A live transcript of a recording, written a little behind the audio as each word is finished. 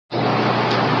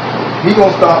We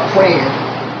gonna start praying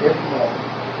every morning.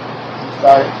 We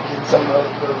started getting some of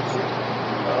the brothers.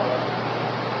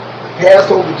 The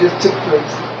Passover just took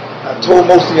place. I told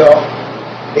most of y'all,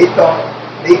 they thought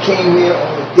they came here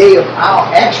on the day of our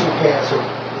actual Passover.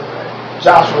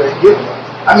 Joshua had given us.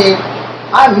 I mean,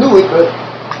 I knew it, but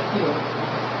you know,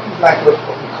 he's like a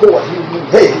record. He knew,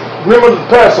 hey, remember the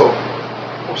Passover?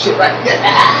 Oh shit, right? Yeah.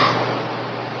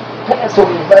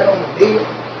 Passover was right on the day.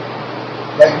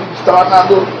 Like we were starting our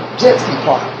little jet ski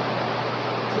party.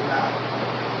 So now,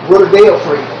 what are they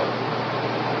afraid of?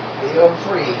 They are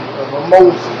afraid of a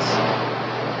Moses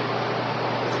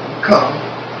to come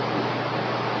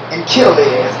and kill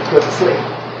their ass because of slavery.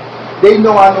 They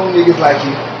know I know niggas like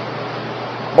you.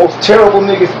 Most terrible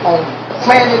niggas on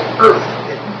planet Earth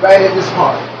right at this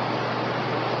party.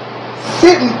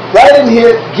 Sitting right in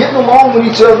here, getting along with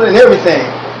each other and everything.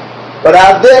 But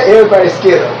out there, everybody's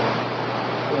scared of them.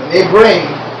 When they bring,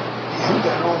 we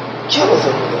got on killers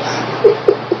over there.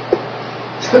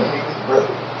 Some niggas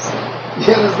brothers.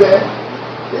 You understand?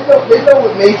 They know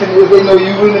what Nathan is. They know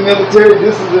you in the military.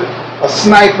 This is a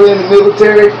sniper in the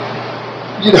military.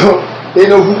 You know, they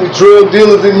know who the drug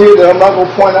dealers in here that I'm not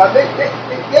gonna point out.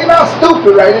 They're not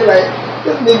stupid, right? They're like,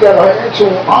 this nigga got an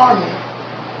actual army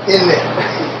in there.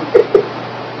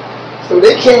 So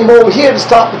they came over here to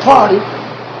stop the party.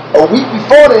 A week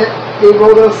before that, they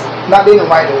wrote us, not they didn't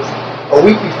write us, a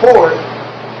week before,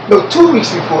 no, 2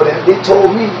 weeks before that, they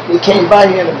told me, they came by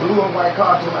here in a blue and white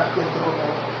car, told me I couldn't do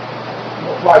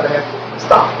no party, I had to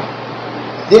stop.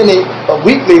 Then a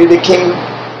week later, they came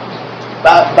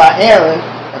by Aaron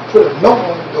and put a note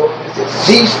on the door that said,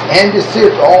 cease and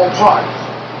desist all parties.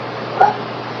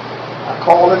 I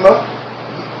called him up.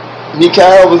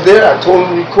 Mikael was there. I told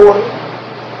him to record it.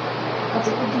 I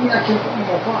said, what do you mean I can't put any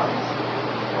more parties?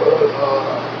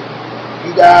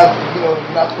 You guys, you know,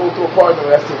 you're not supposed to throw a party.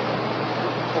 I said,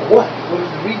 for what? What is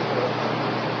the reason for it?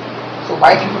 So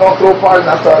white people don't throw parties.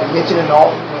 And I started mentioning all,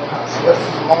 you know, how Sylvester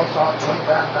Stallone saw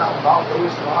 $25,000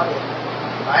 Lewis party.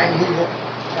 Miami Heat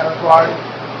had a party.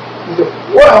 He said,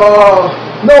 well,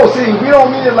 no, see, we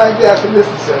don't mean it like that. I said,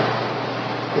 listen, sir.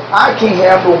 If I can't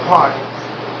have no parties,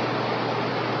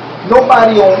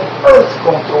 nobody on earth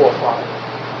gonna throw a party.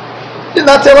 Didn't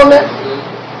I tell him that?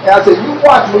 And I said, you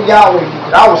watch what Yahweh do.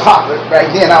 Because I was hot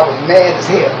right then. I was mad as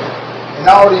hell. And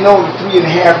I already know the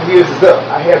 3.5 years is up.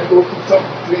 I had to go through something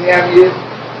for 3.5 years.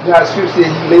 You know how the scripture said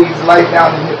he laid his life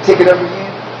down and he'll take it up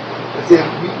again? It said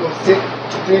we gonna sit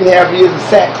 3.5 years of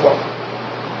sackcloth.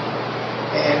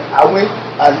 And I went,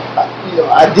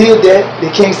 I did that. They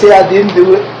can't say I didn't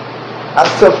do it. I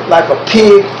suffered like a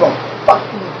pig from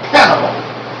fucking Panama.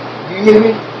 You hear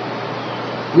me?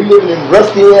 We living in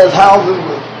rusty ass houses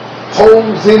with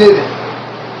holes in it, and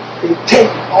they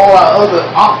take all our other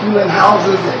opulent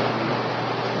houses and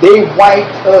they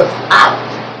wiped us out.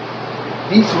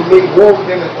 These would make war with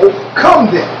them and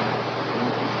overcome them.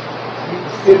 We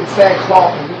would sit in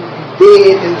sackcloth and we would be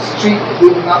dead in the street, and they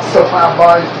would not suffer our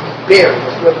bodies to be buried.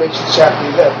 That's Revelation chapter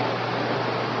 11.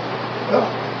 Well,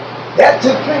 that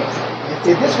took place.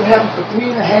 They said this would happen for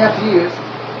 3.5 years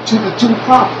to the two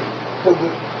prophets. Because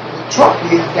the Trump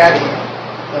years got in.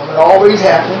 And what always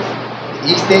happens,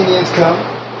 the East Indians come,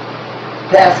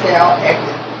 Pascal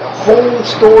acted the whole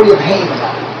story of Haman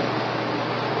out.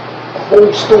 The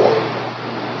whole story.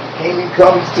 Haman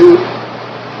comes to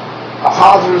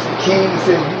Ahasuerus the king and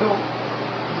says, you know,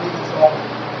 he's going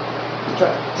to try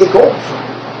to take over from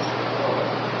you.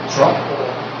 Trump or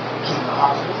King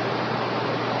Ahasuerus.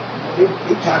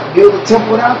 They trying to build a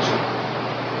temple without you.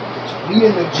 We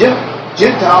in the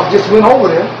Gentiles just went over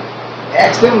there,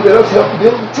 asked them to let us help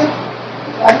build the temple.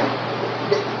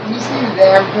 You see the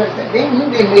damn person. They knew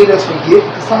they made us forget,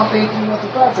 because Psalm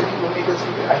 18:1-5 said people make us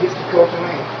forget our history, culture, and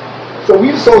name. So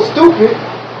we were so stupid,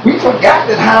 we forgot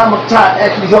that Hanukkah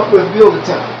actually helped us build the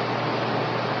temple.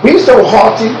 We so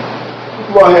haughty,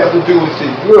 what do I have to do with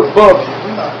you? We're above you.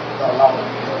 We're not allowed to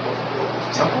help us build this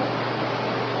temple.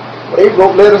 They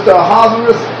wrote letters to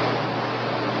Ahasuerus,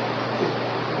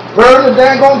 burn the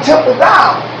dang on temple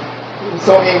down.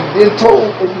 So they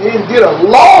did a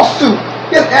lawsuit.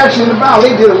 It's actually in the Bible.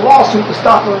 They did a lawsuit to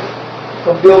stop us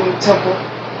from building the temple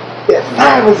that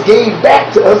Cyrus gave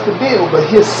back to us to build. But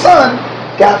his son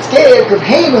got scared because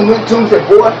Haman went to him and said,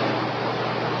 boy,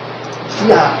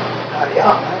 see how they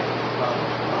are, right?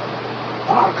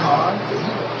 Archon said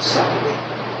he won't separate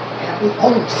and have his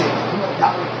own city. He won't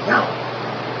dominate the mountain.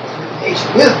 Nation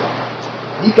of Islam.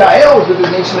 Mikael was with the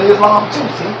Nation of Islam too,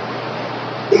 see?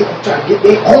 They gonna try to get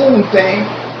their own thing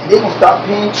and they gonna stop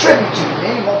paying tribute to you.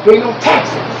 They ain't gonna pay no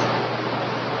taxes.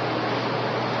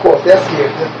 Of course, that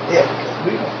scared them to death because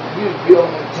we don't build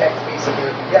on the tax base of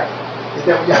everything else. Is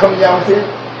that what y'all said?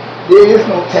 There is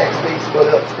no tax base but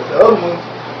us, because the other ones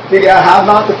figure out how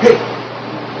not to pay.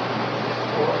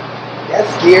 That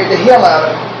scared the hell out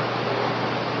of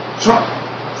Trump.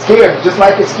 Scared, just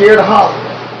like it scared Holly.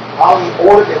 Holly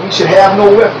ordered that we should have no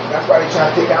weapons. That's why they're trying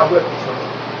to take our weapons from us.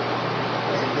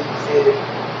 And then he said that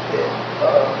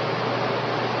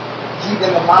he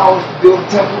didn't allow us to build a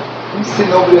temple. We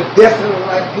sitting over there desolate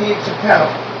like pigs in Panama.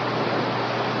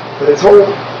 But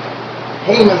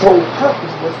Haman's whole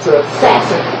purpose was to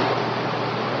assassinate.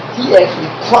 He actually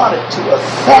plotted to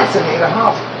assassinate a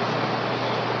house.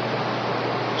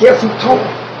 Guess who told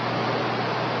him?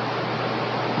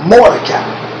 Mordecai.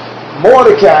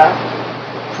 Mordecai,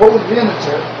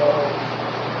 progenitor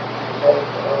of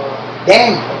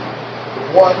Daniel, the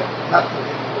one, not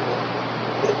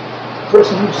the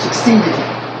person who succeeded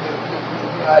him.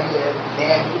 You know, he had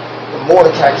Daniel, but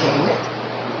Mordecai came next.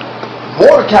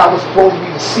 Mordecai was supposed to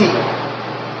be the seer.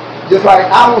 Just like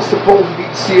I was supposed to be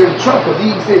the seer of Trump, because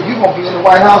he said, you're going to be in the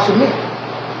White House with me.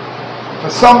 For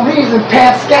some reason,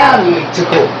 Pascal took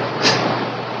over.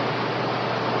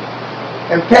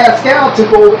 And Pascal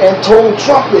took over and told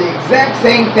Trump the exact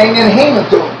same thing that Haman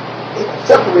told him. They're going to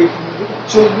separate from you. They're going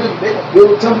to children. They're going to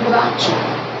build a temple without you.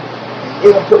 And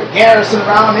they're going to put a garrison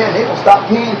around there, and they're going to stop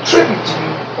paying tribute to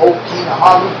you, old King of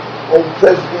Hollywood, old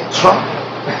President Trump.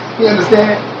 You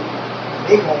understand?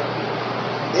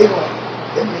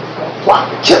 Them niggas gonna plot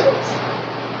to kill us.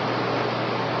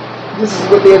 This is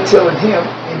what they're telling him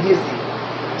in his ear.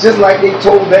 Just like they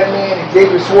told that man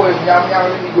Xavier Swartz, y'all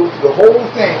let me go through the whole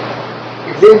thing.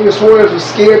 Xavier Swartz was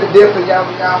scared to death of y'all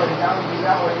when he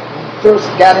first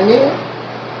got him in.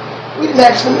 We didn't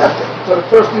ask for nothing for the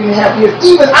first 3.5 years.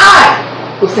 Even I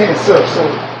was saying, sir, so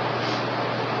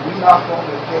we're not going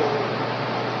to go and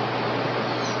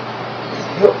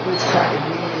help this kind of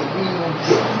man, and we don't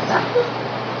get nothing.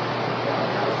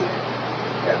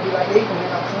 Gotta be like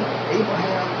Abraham, son.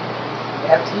 Abraham,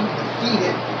 after he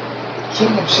defeated the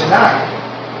king of Shinar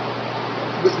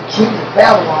with the king of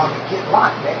Babylon to get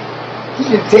Lot back, he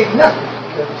didn't take nothing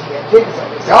because he had taken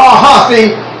something. He said,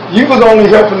 see, you was only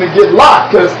helping to get Lot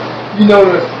because, you know,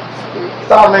 the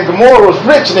Sodom and Gomorrah was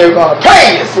rich and they were going to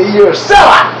pay you. See, you're a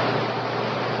sellout.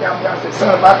 Y'all said,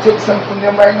 son, if I take something from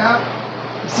them right now,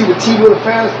 you see what T. Will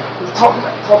fans was talking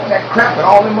that crap and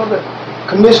all them other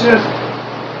commissioners.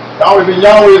 Y'all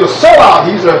is a sellout.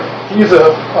 He's a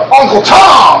Uncle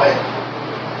Tom, and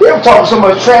they were talking so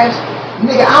much trash.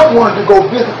 Nigga, I wanted to go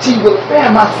visit T. Will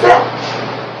fan myself.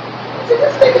 I said,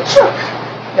 this nigga trick.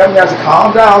 I said, calm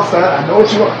down, son. I know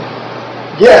what you want.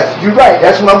 Yes, you're right.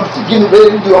 That's what I'm getting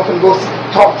ready to do. I'm gonna go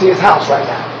talk to his house right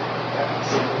now. I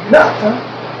said, you're not, son.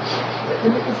 Let the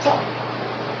niggas talk.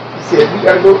 He said, we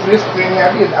gotta go through this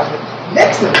 3.5 years. I said,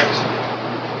 next election.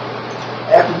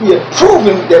 After we have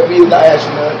proven that we are not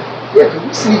astronaut, yeah, because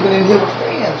we're sleeping in here with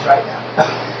fans right now.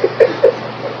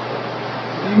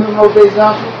 You remember those days,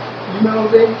 Joshua? You remember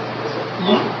those days?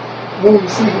 When we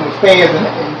were sleeping with fans in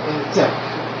the temple.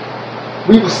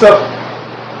 We were suffering.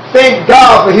 Thank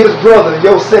God for his brother,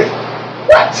 Yosef.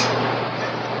 What?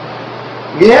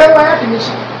 We had no air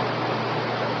conditioning.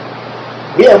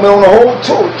 We had went on a whole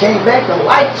tour. We came back, the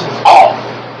lights was off.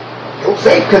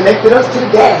 Yosef connected us to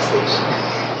the gas station.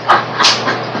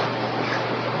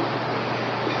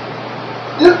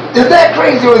 Is that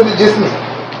crazy or is it just me? I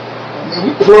mean,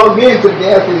 we plugged into the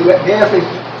gas station. The gas station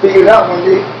figured out one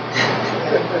day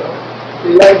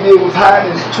the light bill was higher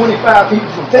than 25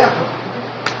 people from Tampa.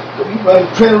 So we run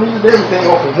printer readers, everything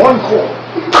off of one cord.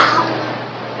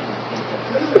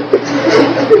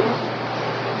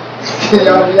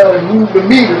 Y'all moved the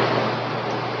meter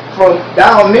from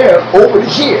down there over to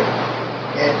here.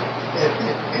 And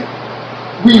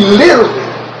we literally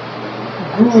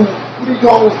grew, what do you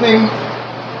call those things?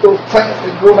 Those plants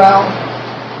that grow down?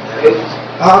 Hedges.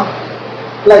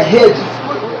 Like hedges.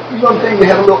 You know what I'm saying? They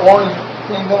have a little orange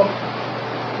thing on them.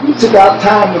 We took our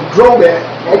time to grow that,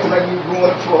 acting like we were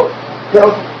growing it for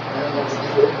health.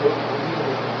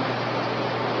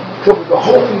 We covered the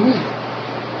whole meter.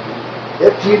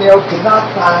 FPNL could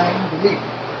not find the meter.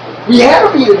 We had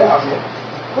a meter down here.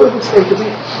 What if we stay for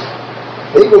this?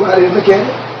 They go out there and look at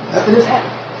it. Nothing has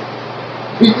happened.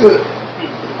 We good.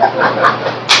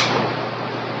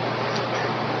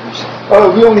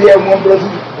 We only had one brother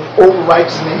who was over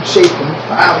righteous named Shapen, who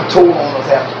finally told on us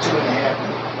after 2.5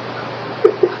 years.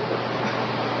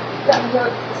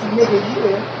 This nigga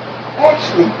here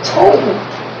actually told.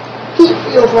 He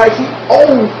feels like he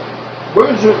owns.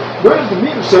 Where's the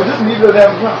meter? So this meter doesn't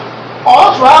have ground.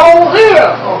 Oh, it's right over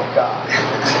here. Oh God.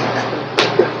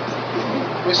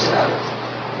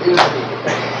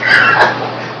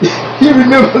 He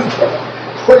remembers that.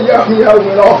 Boy, y'all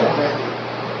went off on that.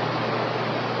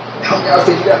 Some y'all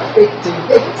say you got to fake it till you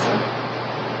make it, son.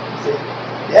 He said,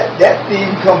 that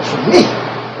thing comes from me.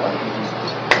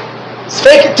 Let's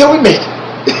fake it till we make it.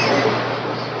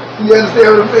 You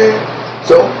understand what I'm saying?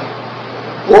 So,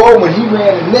 boy, when he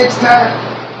ran the next time,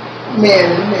 boy, we had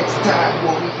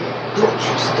a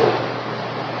grocery store,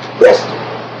 restaurant.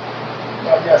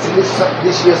 Y'all said,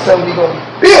 this year somebody gonna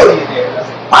be billionaire. I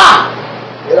said, wow!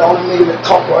 That only nigga that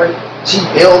talked about it, Chief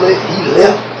Elder, he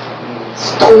left,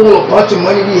 stole a bunch of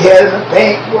money we had in the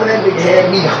bank. Boy, that nigga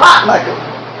had me hot like a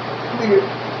nigga.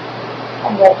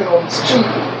 I'm walking on the street,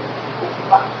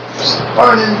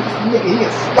 burning nigga, he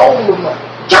had stolen money.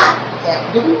 God damn,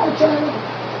 did we want to kill him?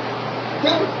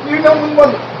 You know we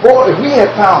wanted, boy, if we had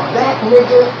found that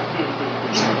nigga,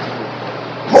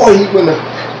 boy,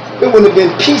 there wouldn't have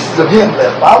been pieces of him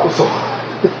left. I was so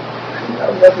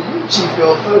after you, Chief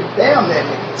Elder, damn that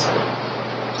nigga.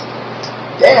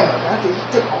 Damn him, I said, he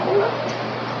took all of it.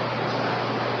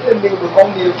 That nigga was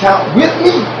on the account with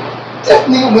me. That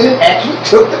nigga went and actually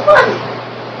took the money.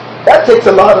 That takes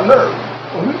a lot of nerve.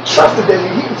 When we trusted that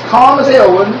nigga, he was calm as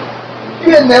hell, wasn't he?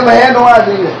 You had never had no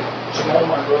idea. Shalom,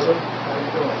 my brother. How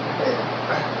you doing? Hey.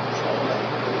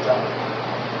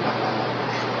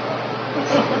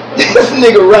 This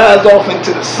nigga rides off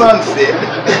into the sunset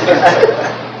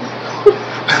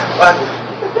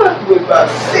with about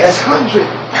 $600,000.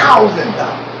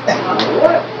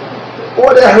 What?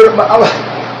 Boy, that hurt my. I was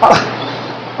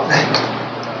like,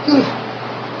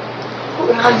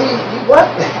 what?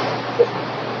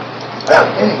 Well,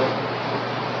 anyway,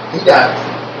 he died.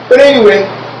 But anyway,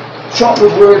 Trump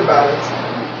was worried about us,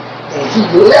 and he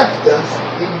left us.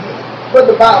 But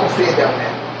the Bible said that.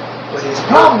 But his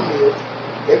problem is,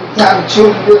 every time the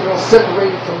children of Israel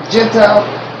separated from the Gentiles,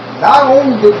 not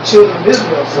only did the children of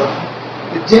Israel suffer,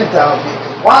 the Gentiles did.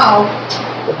 Because while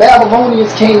the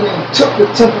Babylonians came in and took the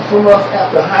temple from us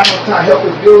after Hiram helped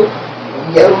us build it, and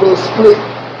we had a little split.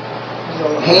 You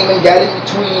know, Haman got in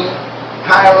between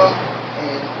Hiram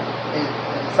and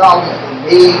Solomon,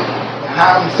 and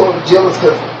Hiram was sort of jealous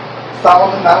because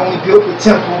Solomon not only built the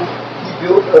temple, he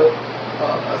built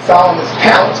Solomon's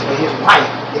palace for his wife.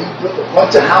 Then he built a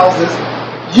bunch of houses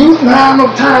using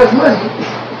Hiram's money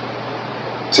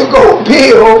to go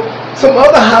build some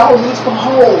other houses for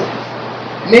home.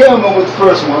 Naaman was the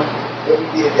first one that we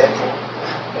did that for.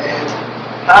 And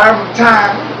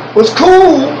Hiram was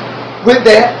cool with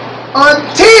that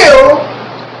until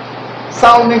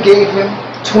Solomon gave him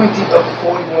 20 of the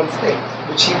 41 states,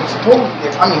 which he was supposed to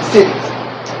give, cities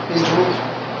in Jerusalem.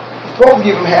 He was supposed to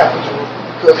give him half of Jerusalem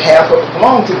because half of it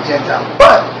belonged to the Gentiles.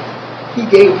 But he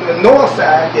gave him the north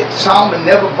side that Solomon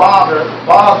never bothered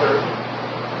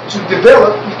to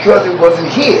develop because it wasn't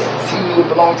his. He knew it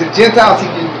belonged to the Gentiles, he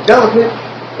didn't develop it,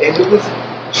 and it was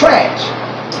trash.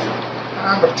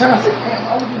 But Tom said, man,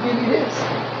 why would you give me this?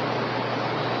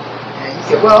 And he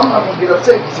said, well, I'm not going to get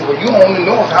upset. He said, well, you own the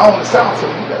north, I own the south, so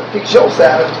you got to fix your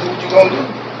side and do what you're going to do.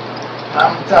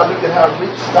 Tom looked at how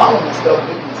rich Solomon stuff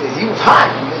was. He said, he was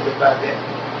hot about that.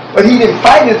 But he didn't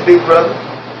fight his big brother.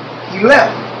 He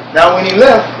left. Now when he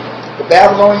left, the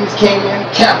Babylonians came in,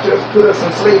 captured us, put us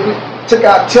in slavery, took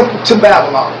our temple to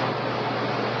Babylon.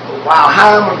 But while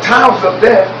Hiram was up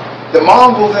there, the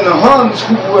Mongols and the Huns,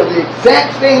 who were the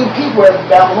exact same people as the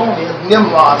Babylonians,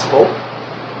 Nimrod's folk,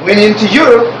 went into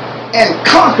Europe and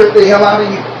conquered the hell out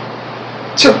of Europe.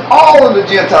 Took all of the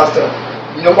Gentile stuff.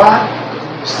 You know why? Because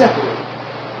we were separated.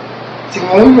 See,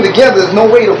 when we were together, there's no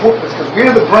way to whoop us because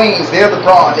we're the brains, they're the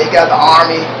brawn. They got the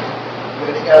army,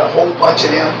 they got a whole bunch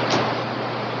of them.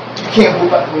 You can't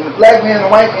whoop out. When the black man and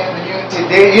the white man are unity,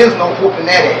 there is no whooping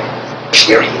that ass.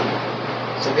 Period.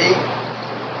 So they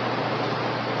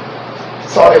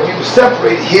saw that we were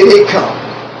separated. Here they come.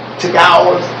 Took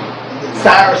ours, and then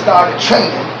Cyrus started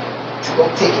training to go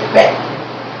take it back.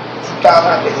 He found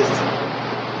out that his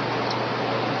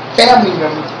family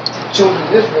members, children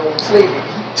of Israel, were in slavery.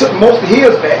 He took most of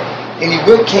his back, and he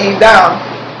came down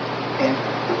and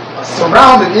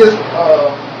surrounded his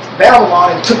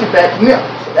Babylon and took it back from them.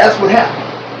 So that's what happened.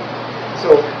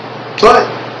 So, but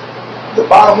the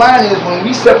bottom line is when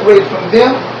we separated from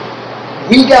them,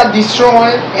 we got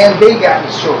destroyed and they got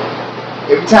destroyed.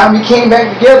 Every time we came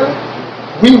back together,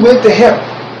 we went to heaven.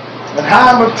 When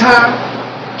Hiram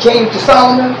came to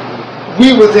Solomon,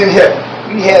 we was in heaven.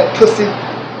 We had pussy.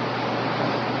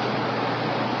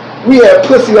 We had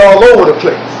pussy all over the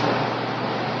place.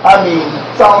 I mean,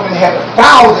 Solomon had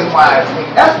 1,000 wives. I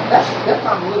mean, that's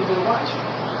not a little bit of watch.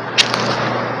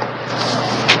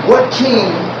 What king,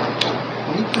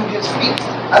 when he threw his feet,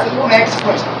 I just want to ask a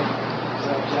question.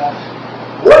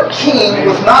 What king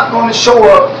was not going to show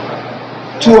up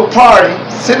to a party,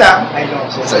 sit down,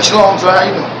 say shalom, sir, how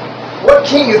you doing? What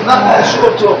king is not going to show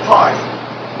up to a party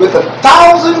with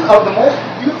 1,000 of the most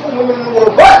beautiful women in the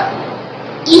world, but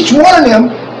each one of them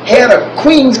had a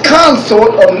queen's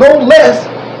consort of no less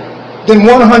than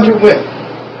 100 women?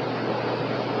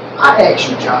 I ask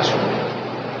you, Joshua,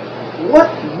 what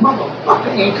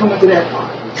motherfucker ain't coming to that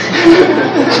party?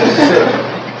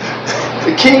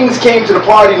 The kings came to the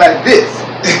party like this.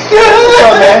 What's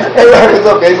up, man? Hey, what's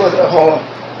up, baby? What's up? Hold on.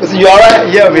 Listen, you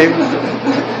alright? Yeah, baby.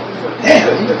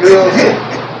 Damn, these girls here.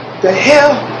 The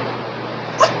hell?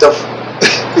 What the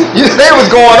they was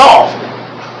going off.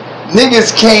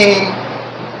 Niggas came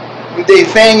with their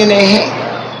thing in their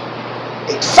hand,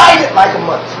 excited like a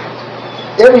mother.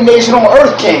 Every nation on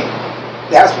earth came.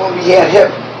 That's when we had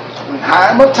heaven. When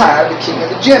Hiram-Tyre, the king of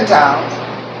the Gentiles,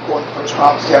 according to 1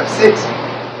 Chronicles chapter 6,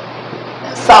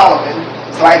 and Solomon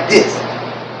was like this.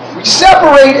 When we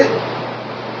separated,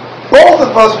 both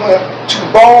of us went to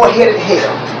bald-headed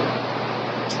hell.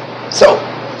 So,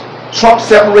 Trump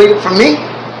separated from me,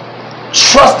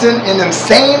 trusting in them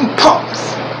same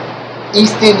punks,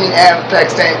 East Indian, Arab,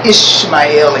 Pakistan,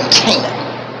 Ishmael, and Canaan.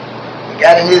 We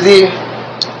got in his ear.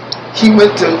 He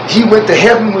went to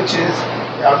heaven, which is,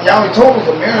 y'all told us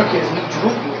America is New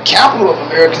Jerusalem. The capital of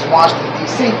America is Washington,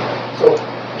 D.C. So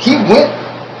he went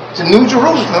to New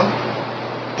Jerusalem,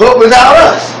 but without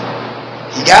us.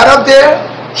 He got up there,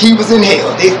 he was in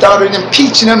hell. They started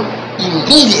impeaching him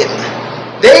immediately.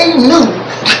 They knew,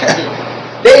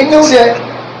 that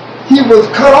he was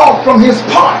cut off from his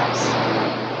parts.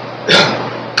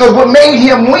 Because what made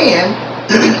him win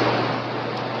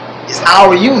is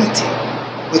our unity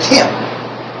with him.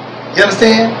 You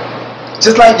understand?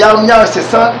 Just like Yahweh said,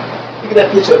 son, look at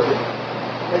that picture up there.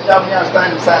 That's Yahweh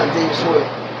standing beside of David Swear.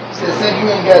 He said, son, you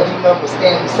ain't got to do nothing but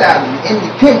stand beside him. The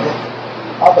independent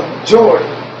of the majority,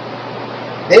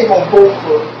 they going to vote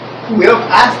for whoever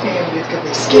I stand with because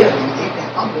they scared of me. They think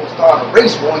I'm going to start a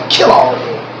race war and kill all of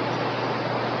them.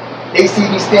 They see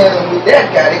me standing with that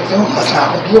guy, they say, oh, must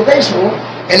not be a race war.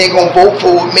 And they're going to vote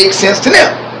for what makes sense to them.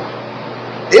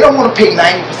 They don't want to pay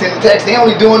 90% of tax. They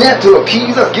only doing that to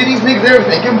appease us. Give these niggas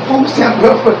everything. Give them food stamps,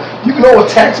 welfare. You can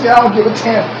overtax me. I don't give a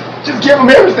damn. Just give them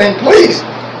everything, please.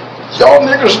 Y'all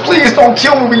niggas, please don't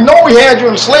kill me. We know we had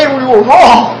you in slavery. We were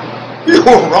wrong. You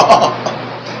were wrong.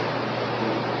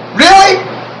 Really?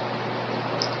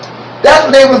 That's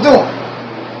what they was doing.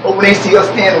 But when they see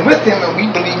us standing with them and we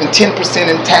believe in 10%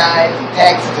 in tithes and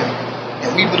taxes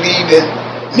and we believe in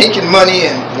making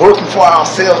money and working for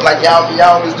ourselves like y'all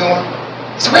was doing,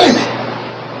 so wait a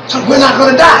minute, so we're not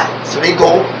going to die. So they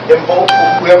go and vote for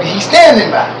whoever he's standing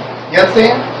by. You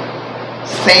understand?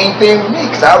 Same thing with me,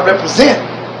 because I represent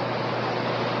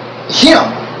him.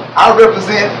 I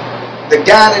represent the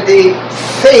guy that they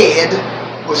said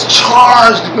was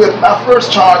charged with, my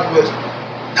first charge was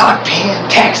not paying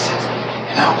taxes.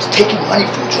 And I was taking money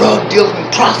from drug dealers and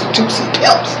prostitutes and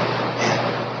pimps and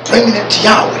bringing it to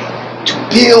Yahweh to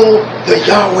build the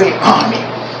Yahweh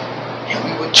army.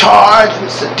 Charged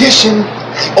with sedition,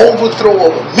 the overthrow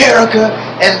of America,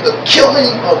 and the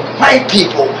killing of white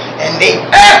people, and they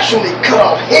actually cut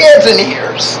off heads and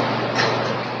ears.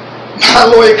 My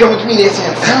lawyer comes to me, they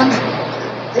saying, son,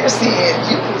 they're saying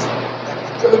you was the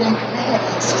third in command,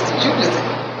 and Sister Judas,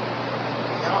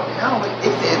 Yahweh,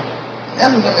 they said,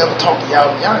 none of them ever talked to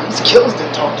Yahweh. These killers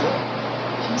didn't talk to him.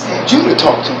 He said, Judah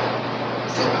talked to him.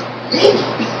 He said, me?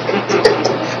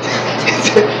 He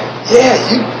said, yeah,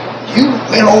 you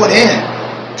went over there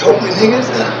and told the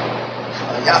niggas,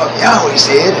 Yahweh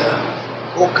said,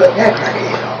 go cut that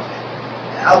crackhead off.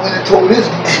 And I went and told this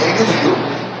niggas, you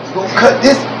go cut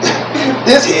this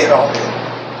head off.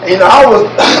 And, I was,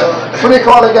 what they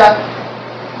call that guy?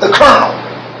 The colonel.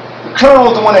 The colonel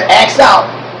was the one that acts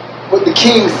out what the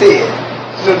king said.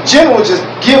 The general just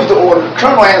gives the order. The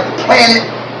colonel has to plan it,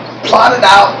 plot it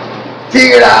out,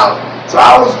 figure it out. So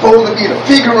I was supposed to be the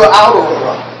figurer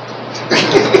outerer.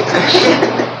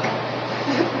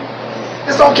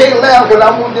 It's okay to laugh because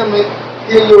I want them to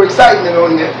hear your excitement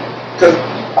on it, because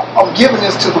I'm giving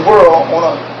this to the world on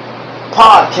a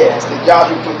podcast that y'all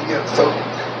should put together. So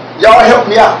y'all help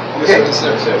me out, okay? Yes,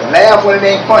 sir. Laugh when it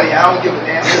ain't funny. I don't give a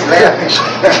damn. Just laughing.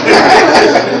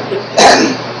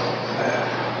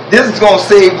 This is gonna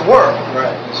save the world,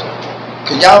 Right.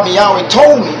 because Yahweh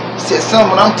told me. He said, son,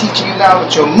 what I'm teaching you now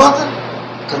with your mother.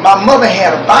 Because my mother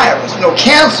had a virus. You know,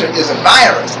 cancer is a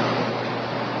virus.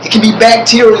 It can be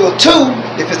bacterial too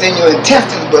if it's in your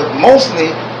intestines, but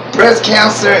mostly breast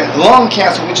cancer and lung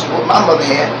cancer, which is what my mother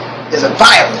had, is a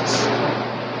virus.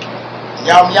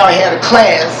 Y'all had a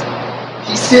class.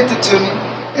 He sent it to me,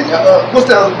 and what's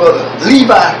the other brother?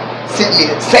 Levi sent me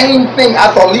the same thing.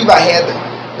 I thought Levi had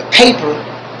the paper.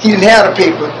 He didn't have the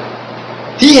paper.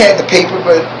 He had the paper,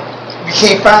 but we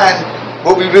can't find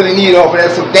what we really need off of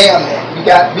that, so damn that. We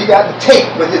got the tape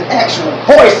with his actual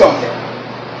voice on it.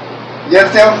 You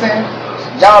understand what I'm saying?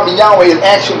 Yahweh is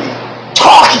actually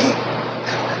talking.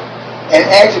 And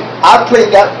actually, I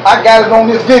got it on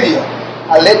this video.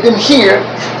 I let them hear.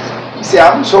 He said,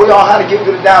 I'm going to show y'all how to get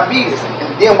rid of diabetes.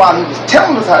 And then while he was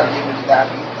telling us how to get rid of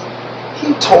diabetes,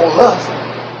 he told us,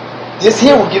 this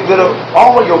here will get rid of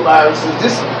all of your viruses.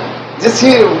 This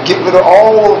here will get rid of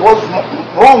all of what's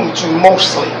wrong with you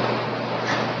mostly.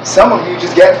 Some of you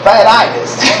just got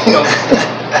fat-itis. You know,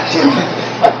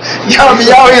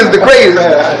 y'all is the greatest.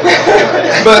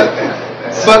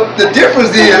 But the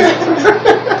difference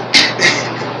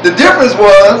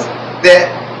was that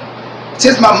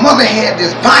since my mother had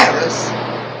this virus,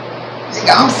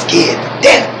 nigga, I'm scared to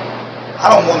death. I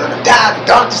don't want her to die. The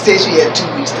doctor said she had 2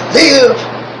 weeks to live.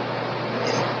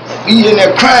 We in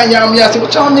there crying, y'all. I said,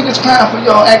 what y'all niggas crying for?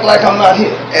 Y'all act like I'm not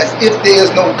here. As if there is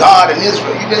no God in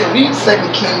Israel. You better read 2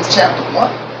 Kings chapter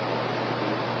 1.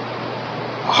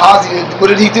 Ahaziah, what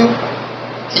did he do?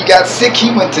 He got sick. He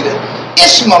went to the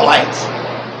Ishmaelites,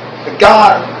 the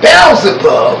god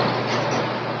Beelzebub,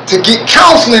 to get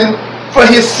counseling for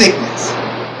his sickness.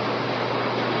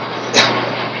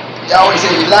 Y'all always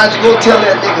say, Elijah, go tell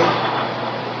that nigga,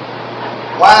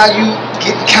 why are you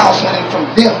getting counseling from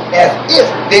them as if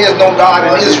there is no God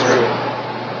in Israel?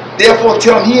 Therefore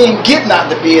tell him he ain't getting out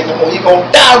the bed no more. He gonna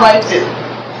die right there.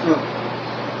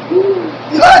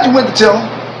 Elijah went to tell him.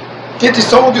 50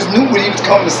 soldiers knew what he was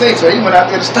coming to say, so he went out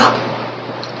there to stop him.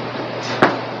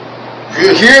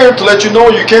 We're here to let you know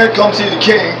you can't come see the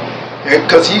king,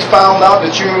 because he found out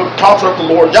that you're a prophet of the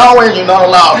Lord Yahweh and you're not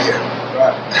allowed here.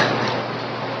 Right.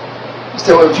 He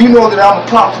said, well, if you know that I'm a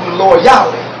prophet from the Lord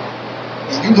Yahweh,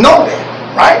 and you know that,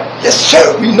 right? Yes,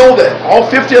 sir, we know that. All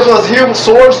 50 of us here with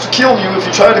swords to kill you if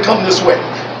you try to come this way.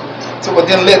 So, but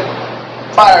then let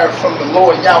fire from the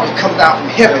Lord Yahweh come down from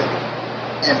heaven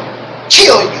and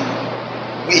kill you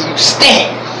where you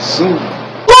stand. Soon.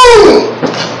 Boom!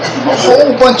 A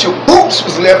whole bunch of boots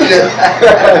was left there.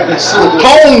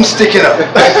 Bones sticking up.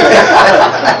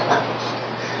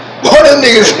 One of them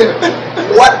niggas said,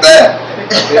 what the?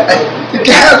 The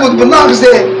guys with binoculars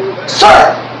said,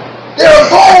 sir, there are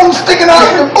bones sticking out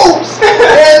of the boots,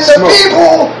 and the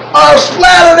people are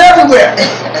splattered everywhere.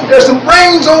 There's some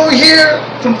brains over here,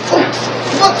 some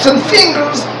foots and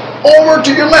fingers over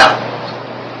to your left.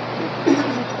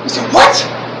 He said, what?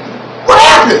 What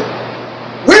happened?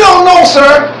 We don't know,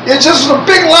 sir. It just was a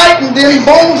big light and then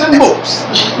bones and boots.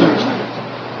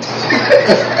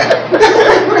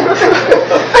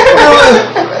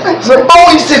 It's a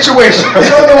Bowie situation. You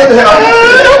don't know what the hell.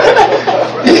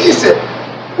 He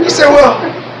said, well,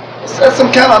 that's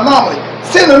some kind of anomaly.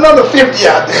 Send another 50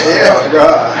 out there. Oh,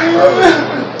 God.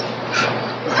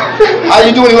 How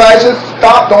you doing, Elijah?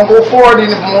 Stop. Don't go forward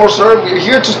anymore, sir. We're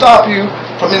here to stop you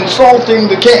from insulting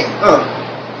the king.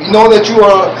 We know that you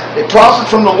are a prophet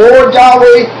from the Lord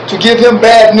Yahweh to give him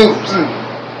bad news.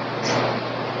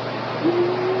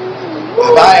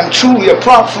 If I am truly a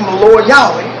prophet from the Lord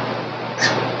Yahweh,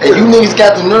 and you niggas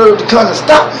got the nerve to come and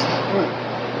stop me,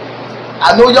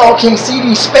 I know y'all can't see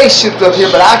these spaceships up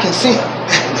here, but I can see them.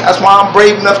 That's why I'm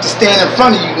brave enough to stand in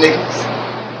front of you niggas.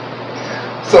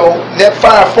 So let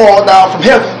fire fall down from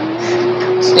heaven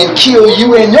and kill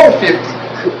you and your 50.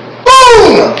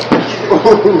 Boom!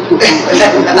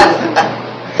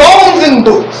 Bones and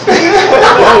boots.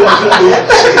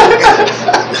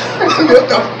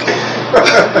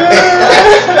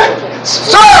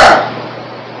 Sir,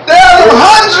 there are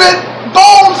 100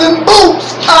 bones and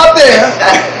boots out there.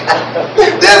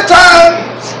 This time,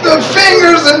 the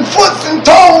fingers and foots and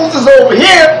toes is over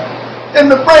here,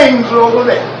 and the brains are over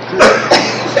there.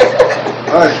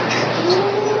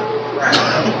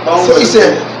 So he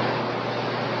said,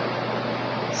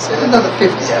 send another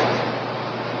 50 out there.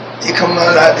 He come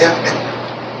running out there.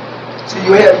 So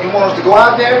you want us to go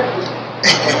out there?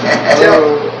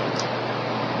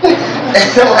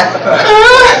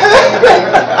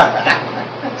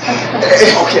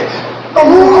 Okay. No,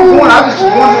 I'm going. I just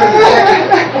wondering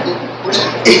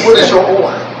what is your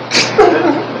order?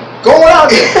 Go out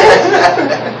there.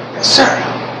 Sir.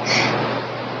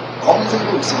 Bones and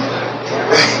boots.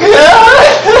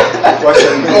 What's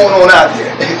going on out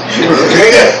there?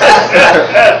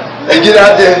 They get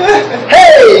out there.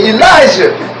 Hey,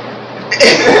 Elijah.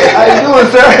 How you doing,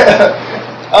 sir?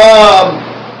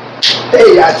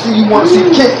 Hey, I see you want to see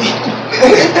the king.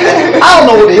 I don't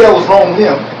know what the hell was wrong with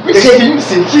him. We're taking you to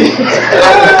see the king.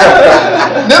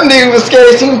 Them niggas was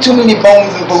scared. Seen too many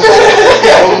bones and boots.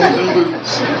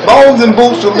 Bones and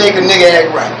boots will make a nigga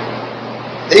act right.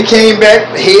 They came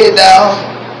back, head down,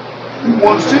 We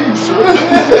want to see you, sir.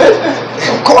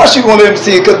 Of course you want to let me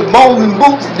see it, because the bones and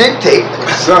boots dictate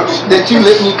that you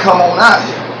let me come on out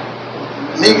here.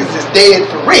 Niggas is dead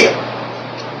for real.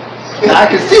 Now I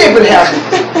can see if it happened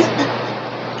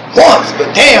once,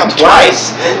 but damn,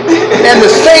 twice. And the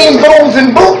same bones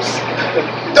and boots.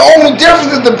 The only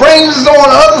difference is the brains is on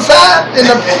the other side and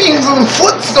the fingers and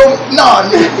foot. So nah,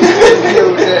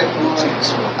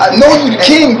 I know you the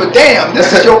king, but damn,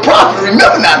 this is your prophet.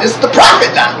 Remember now, this is the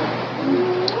prophet now.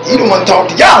 You don't want to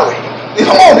talk to Yahweh.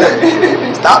 Come on,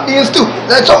 man. Stop being stupid.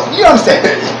 That's all. You understand?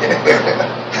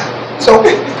 So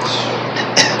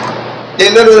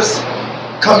they let us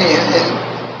come in, and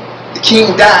the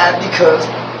king died because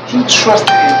he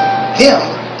trusted him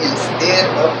instead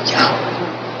of Yahweh.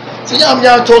 So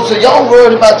y'all told us, so y'all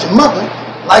worried about your mother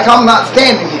like I'm not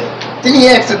standing here. Then he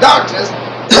asked the doctors,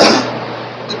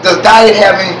 does diet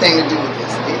have anything to do with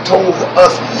this? They told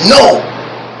us no.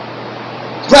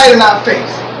 Right in our face.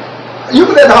 You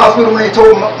was at the hospital when they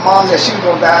told mom that she was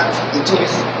going to die in 2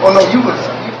 weeks. Oh no, you was,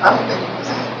 I don't think you was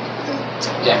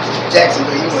in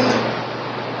Jacksonville. You were in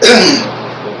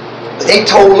They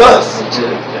told us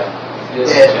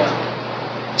that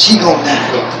she going to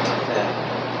die.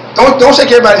 Don't shake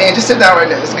everybody's hand. Just sit down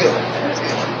right there. It's good.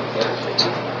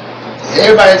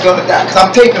 Everybody's gonna die because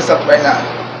I'm taping something right now.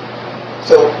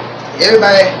 So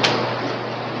everybody,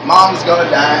 mom's gonna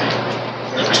die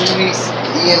in 2 weeks.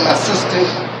 Me and my sister,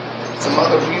 some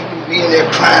other people be in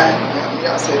there crying.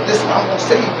 I said, listen, I'm gonna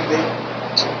save you, baby.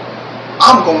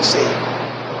 I'm gonna save you.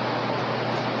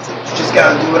 I said, you just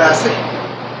gotta do what I say.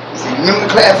 He said, you remember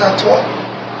the class I taught?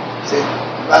 He said,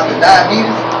 about the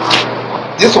diabetes.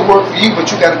 This will work for you, but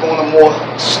you got to go on a more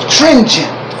stringent.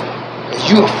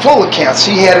 You are full of cancer.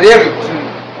 She had it everywhere.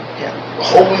 Yeah.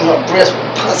 Holding her breast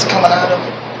with pus coming out of it.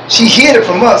 She hid it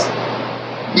from us.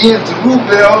 Me and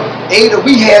Zerubbabel, Ada,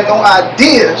 we had no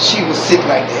idea she was sick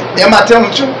like that. Am I telling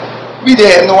the truth? We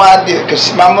had no idea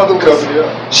because my mother covered it up.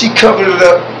 She covered it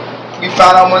up. We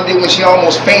found out one day when she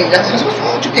almost fainted. I said, what's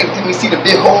wrong with you? Then we see the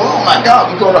big hole. Oh my God,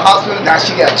 we go to the hospital. Now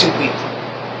she got 2 weeks.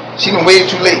 She done waited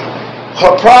too late.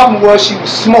 Her problem was she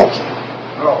was smoking.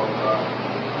 Oh, God.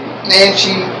 And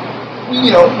she,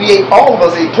 we ate, all of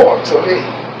us ate pork. So,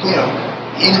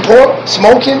 eating pork,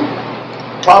 smoking,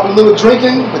 probably a little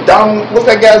drinking with Donald, what's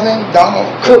that guy's name? Donald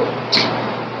Cook.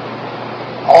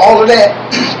 All of that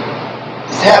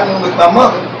is happening with my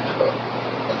mother.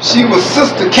 She was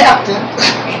sister captain.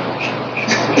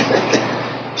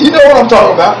 You know what I'm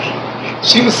talking about.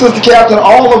 She was sister captain.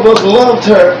 All of us loved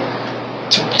her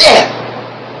to death.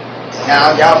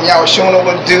 Now y'all showing her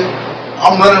what to do.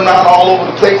 I'm running around all over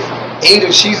the place.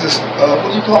 Ada, she's a what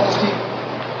do you call those people?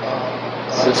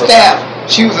 Staff.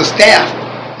 She was a staff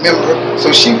member,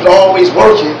 so she was always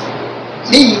working.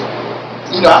 Me,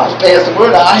 I was past the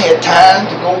word. I had time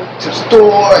to go to the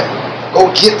store and go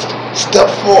get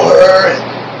stuff for her,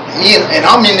 and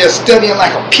I'm in there studying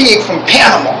like a pig from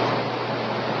Panama.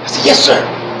 I said, yes sir.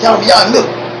 Y'all look.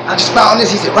 I just found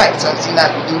this. He said, right, son. See, now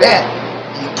you do that.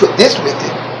 You put this with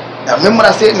it. Now remember what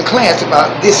I said in the class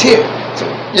about this here. So,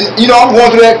 I'm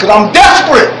going through that because I'm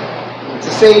desperate to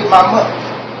save my mother.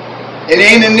 And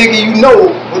ain't a nigga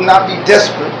would not be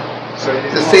desperate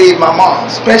to save my mom,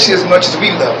 especially as much as we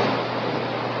love her.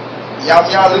 Y'all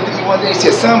looked at me one day and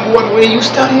said, son, boy, the way you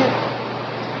studying,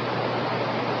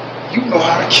 you know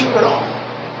how to cure it all.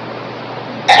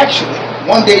 Actually,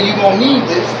 one day you're going to need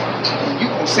this and you're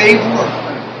going to save the world.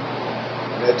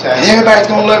 And everybody's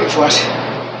going to love you for us.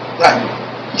 Right.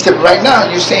 He said, but right now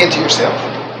you're saying to yourself,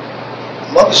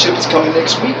 mothership is coming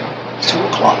next week, 2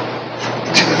 o'clock.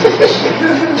 I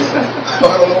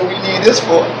don't know what we need this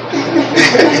for.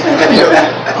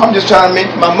 I'm just trying to make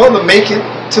my mother make it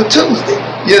till Tuesday.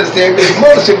 You understand? Because the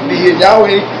mothership will be here.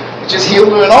 Yahweh just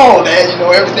healed her and all of that.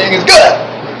 Everything is good.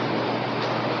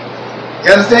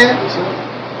 You understand?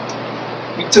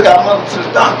 We took our mother to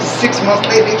the doctor 6 months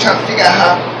later. They trying to figure out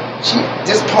how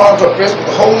this part of her breast with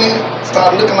the hole in it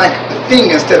started looking like the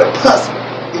finger instead of pus.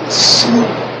 It was smooth.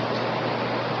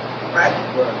 Right?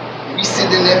 We sitting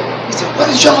in there. He said, what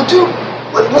did y'all do?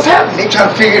 What's happening? They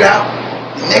trying to figure it out.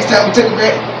 The next time we took her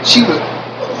back, she was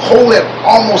a hole that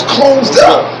almost closed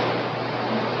up.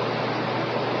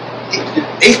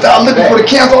 They started looking for the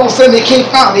cancer. All of a sudden they can't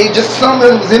find it. Just something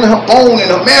that was in her bone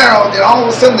and her marrow. Then all of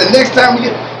a sudden the next time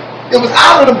it was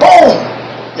out of the bone.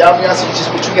 Y'all said,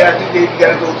 just what you gotta do, baby. You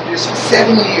gotta go through this for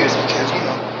 7 years because you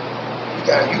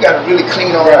gotta really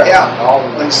clean all that out. On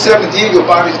the 7th year, your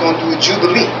body's gonna do a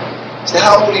jubilee. I said,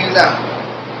 how old are you now?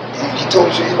 And he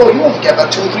told me, oh, you only got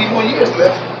about 2 or 3 more years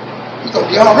left. You're gonna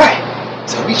be all right.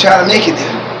 So we trying to make it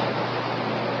there.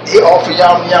 They offer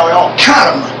y'all all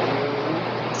kind of money.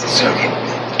 I said, sir,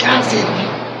 God said, if you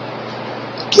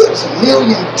give us $1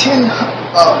 million, 10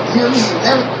 million,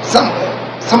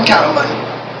 some kind of money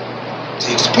to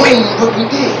explain what we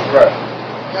did. Right.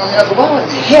 You know what I mean? I said, why in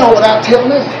the hell would I tell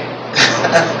them that?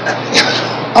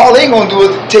 All they gonna do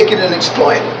is take it and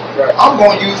exploit it. Right. I'm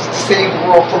gonna use it to save the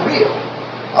world for real.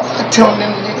 I'm not telling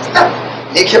them niggas nothing.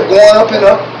 They kept going up and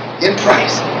up in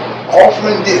price,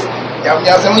 offering this. I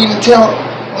don't even tell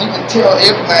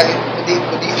everybody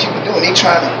what these people doing. They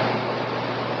trying to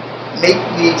make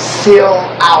me sell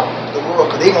out the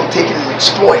world because they gonna take it and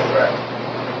exploit it. Right.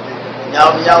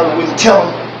 Y'all wouldn't tell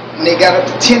them when they got up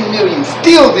to 10 million,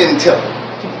 still didn't tell them.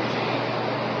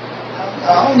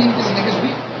 I don't need these niggas.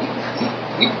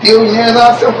 We billionaires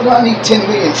ourselves, but I need 10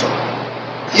 million from them.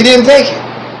 He didn't take it.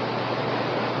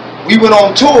 We went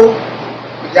on tour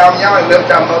with y'all and left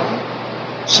our mother.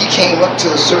 She came up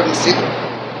to a certain city.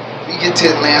 We get to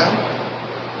Atlanta.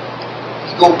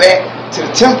 We go back to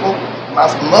the temple. My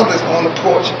mother's on the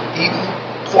porch eating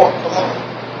pork alone.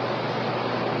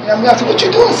 I said, what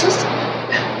you doing, sister?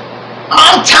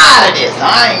 I'm tired of this.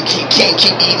 I can't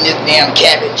keep eating this damn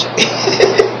cabbage.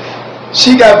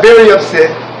 She got very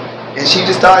upset, and she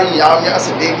just started eating. I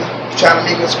said, baby, you trying to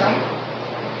make us cry?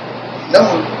 No,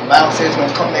 the Bible says it's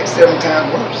going to come back 7 times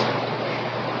worse.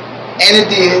 And it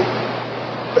did.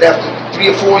 But after 3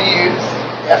 or 4 years,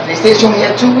 after they said she only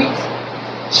had 2 weeks,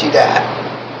 she died.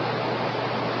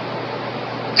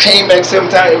 Came back 7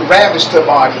 times and ravaged her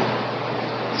body.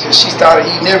 So she started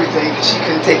eating everything because she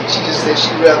couldn't take it. She just said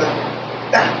she'd rather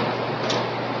die.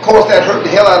 Of course, that hurt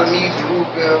the hell out of me, the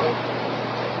Rubel,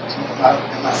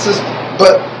 and my sister.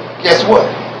 But guess what?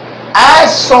 I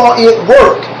saw it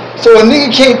work. So a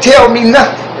nigga can't tell me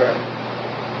nothing. Right.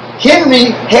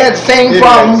 Henry had the same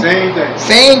problem. Same thing.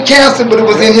 Same cancer, but it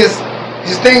was in his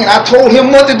thing. And I told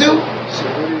him what to do.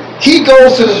 He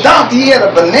goes to the doctor. He had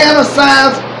a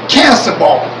banana-sized cancer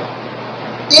ball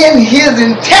in his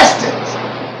intestines.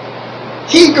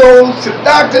 He goes to the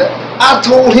doctor. I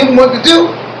told him what to do.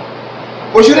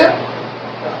 Was you there?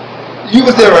 You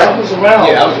was there, right? I was around.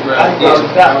 Yeah, I was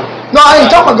around. No, I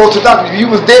ain't talking about go to the doctor. You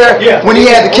was there when he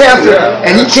had the cancer,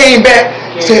 and he came back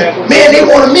and said, man, they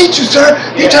want to meet you, sir.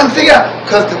 They trying to figure out,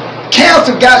 because the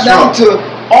cancer got down to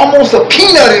almost a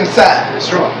peanut inside. That's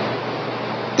right.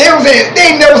 They was saying,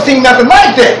 they ain't never seen nothing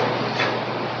like that.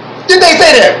 Did they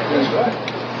say that? That's right.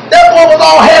 That boy was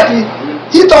all happy.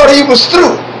 He thought he was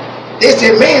through. They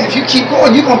said, man, if you keep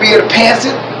going, you're going to be able to pass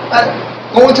it like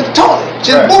going to the toilet.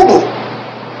 Just boo-boo.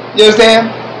 You understand?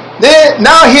 Then,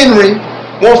 now Henry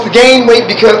wants to gain weight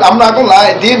because, I'm not going to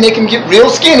lie, it did make him get real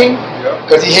skinny.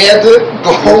 Because he had to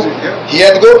go. He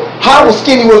had to go. How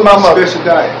skinny was my mother? Special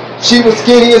diet. She was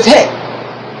skinny as heck.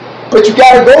 But you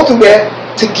got to go through that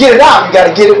to get it out. You got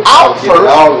to get it out first.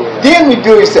 Then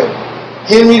rebuild yourself.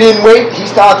 Henry didn't wait. He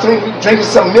started drinking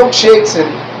some milkshakes and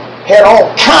had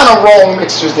all kind of wrong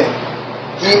mixtures in it.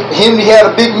 Henry had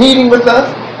a big meeting with us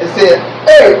and said,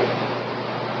 hey,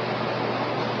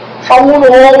 I want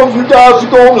all of you guys to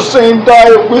go on the same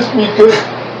diet with me because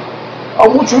I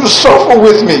want you to suffer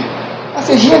with me. I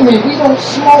said, Henry, we don't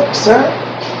smoke, sir.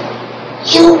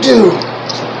 You do.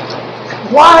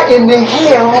 Why in the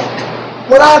hell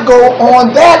would I go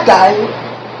on that diet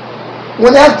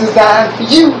when that's designed for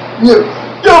you?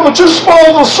 Yeah, but you're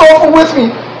supposed to suffer with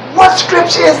me. What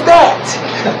scripture is that?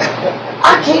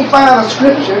 I can't find a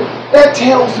scripture that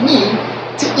tells me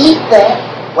to eat that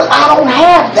when I don't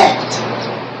have that.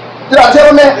 Did I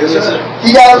tell him that? Yes, sir.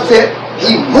 He got upset.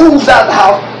 He moves out the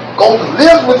house, goes to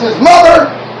live with his mother.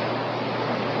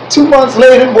 2 months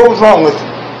later, what was wrong with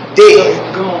him? Dead.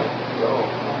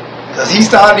 Because he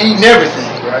started eating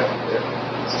everything. Right.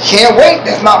 Can't wait.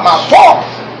 That's not my fault.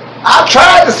 I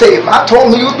tried to save him. I told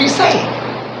him he would be saved.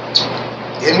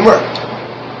 Didn't work.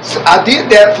 So I did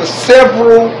that for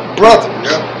several brothers.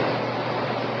 Yep.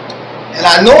 And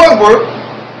I know it worked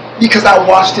because I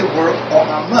watched it work on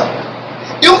my mother.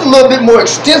 It was a little bit more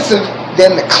extensive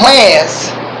than the class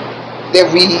that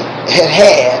we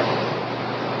had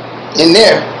in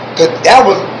there, because that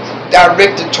was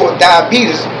directed toward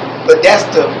diabetes, but that's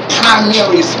the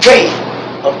primary way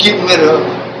of getting rid of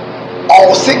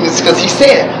all sickness, because he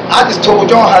said, I just told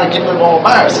y'all how to get rid of all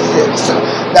viruses.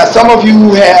 Now some of you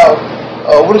who have,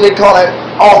 what do they call it,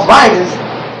 arthritis,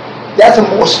 that's a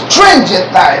more stringent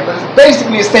diet, but it's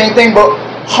basically the same thing, but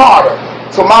harder.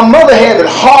 So my mother had it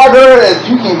harder as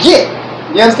you can get.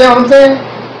 You understand what I'm saying?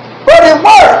 But it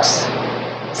works.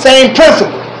 Same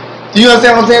principle. Do you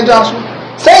understand what I'm saying, Joshua?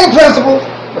 Same principle.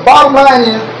 The bottom line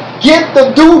is, get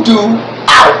the doo-doo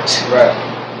out. Right.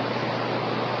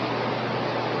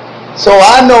 So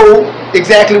I know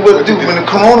exactly what to do. When the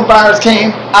coronavirus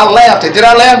came, I laughed at it. Did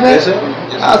I laugh at it? Yes, sir.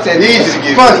 Yes, I said, this is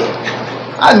funny.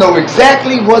 I know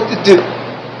exactly what to do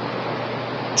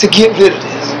to get rid of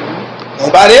this.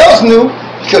 Nobody else knew,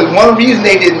 because one reason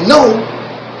they didn't know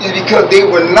is because they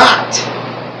were not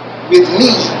with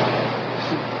me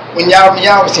when y'all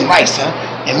was in nice, huh?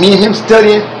 And me and him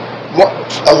studying.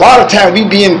 A lot of times we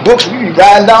be in books, we be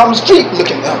riding down the street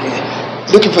looking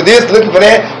for this, looking for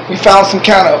that. We found some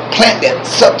kind of plant that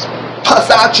sucks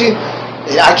pus out you.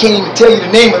 I can't even tell you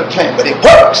the name of the plant, but it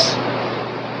works.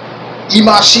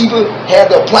 Ima Sheba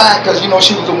had to apply it because, you know,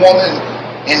 she was a woman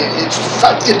and it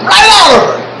sucked it right out of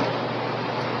her.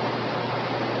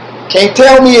 Can't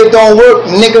tell me it don't work,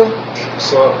 nigga.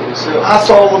 Saw it for yourself. I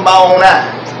saw it with my own eyes.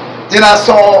 Then I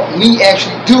saw me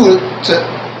actually do it to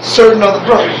certain other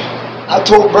brothers. I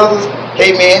told brothers,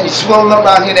 hey man, you swelling up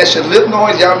out here, that's your lip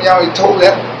noise. Y'all told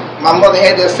that. My mother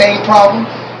had that same problem.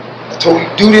 I told you,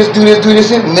 do this.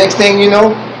 And next thing you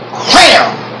know,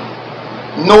 wham!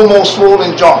 No more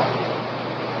swollen jaw.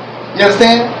 You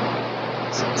understand?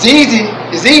 It's easy.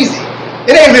 It's easy.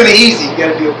 It ain't really easy. You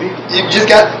gotta be obedient. You just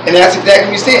got, and that's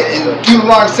exactly what he said. And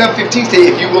Deuteronomy 7:15 said,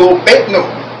 if you will obey, no.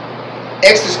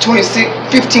 Exodus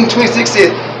 15:26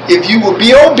 says, if you will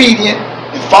be obedient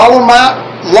and follow my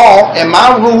law and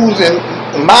my rules and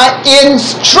my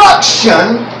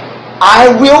instruction, I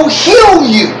will heal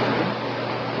you,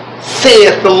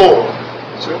 saith the Lord.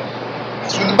 Sure.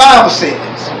 That's what the Bible says.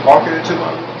 Market it to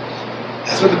my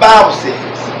That's what the Bible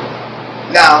says.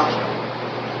 Now,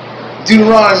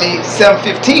 Deuteronomy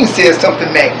 7:15 says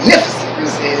something magnificent. It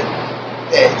says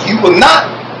that you will not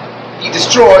be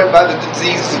destroyed by the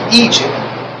diseases of Egypt.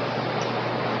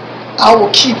 I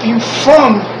will keep you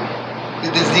from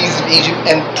the disease of Egypt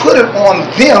and put it on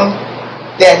them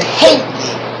that hate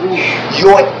me,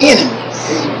 your enemies.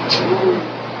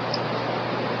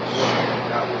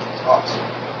 Awesome.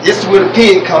 This is where the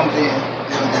pig comes in.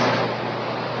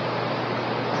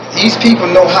 These people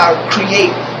know how to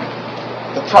create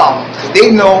the problem, because they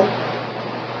know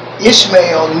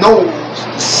Ishmael knows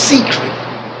the secret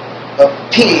of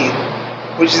pig,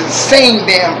 which is the same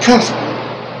damn principle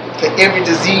for every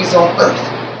disease on earth.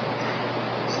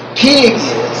 Pig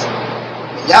is,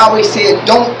 when Yahweh said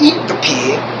don't eat the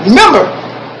pig, remember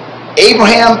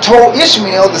Abraham told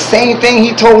Ishmael the same thing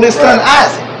he told his son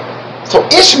Isaac. So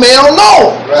Ishmael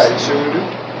knows. Right, sure do.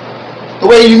 The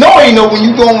way you know when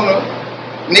you go on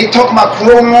when they talk about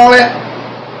corona and all that,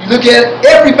 you look at it,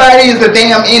 everybody is a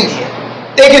damn Indian.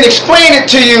 They can explain it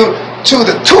to you to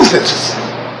the toothest.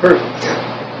 Perfect.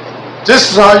 This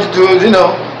is how you do it,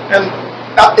 And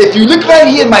if you look right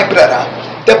here, my brother,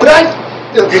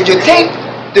 you take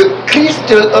the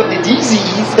crystal of the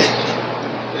disease,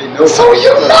 so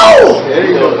you know. There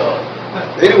you go.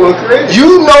 They the one created.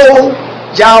 You know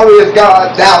Yahweh is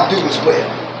God, thou do as well.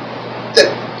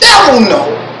 The devil know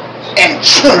and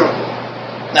tremble.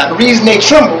 Now the reason they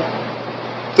tremble,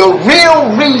 the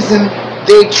real reason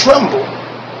they tremble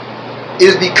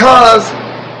is because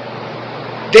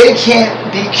they can't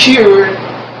be cured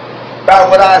by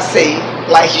what I say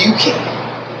like you can.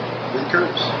 The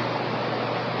curse.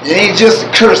 It ain't just a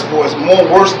curse, boy. It's more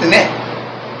worse than that.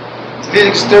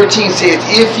 Leviticus 13 says,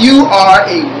 if you are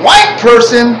a white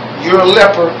person, you're a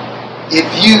leper if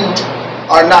you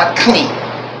are not clean.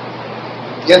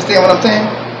 You understand what I'm saying?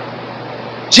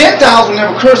 Gentiles will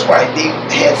never curse white. They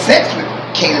had sex with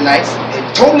Canaanites.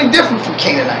 They're totally different from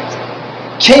Canaanites.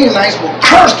 Canaanites were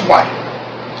cursed white,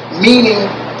 meaning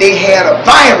they had a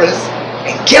virus,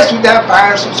 and guess what that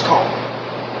virus was called?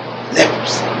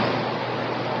 Leprosy.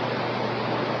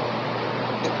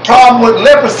 The problem with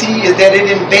leprosy is that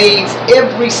it invades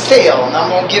every cell, and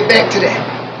I'm going to get back to that.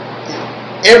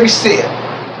 Every cell.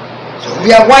 So if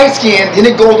you have white skin, then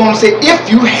it goes on to say, if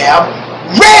you have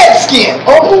red skin.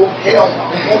 Oh, hell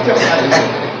no. Don't tell me how to do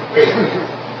it.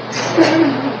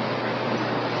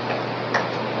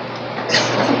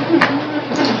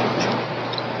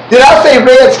 Did I say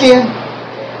red skin?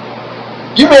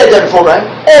 You read that before, right?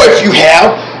 Or if you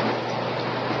have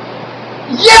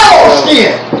yellow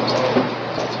skin.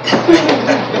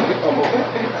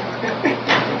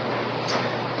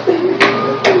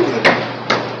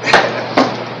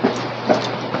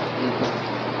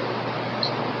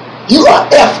 You are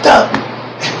effed up.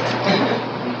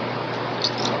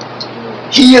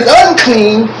 He is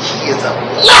unclean. He is a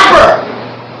leper.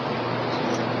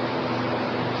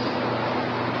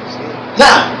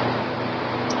 Now,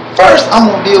 first I'm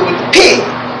going to deal with the pig.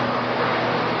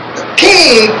 The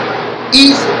pig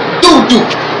eats doo-doo.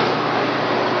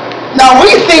 Now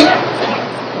we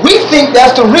think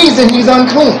that's the reason he's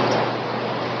unclean.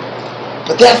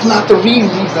 But that's not the reason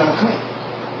he's unclean.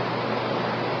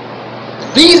 The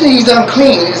reason he's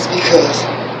unclean is because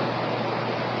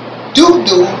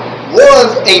doo-doo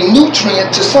was a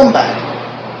nutrient to somebody.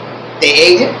 They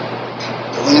ate it,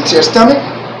 it went into their stomach,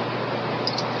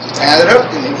 found it up,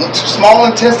 then they went to small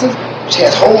intestines, which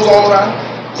has holes all around.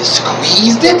 They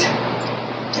squeezed it,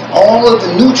 and all of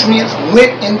the nutrients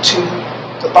went into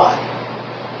the body.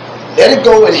 Let it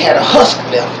go and had a husk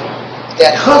left.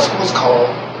 That husk was called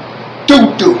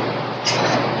doo-doo.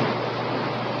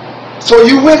 So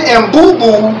you went and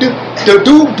boo-booed the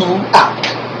doo-doo out.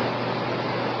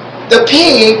 The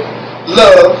pig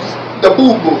loves the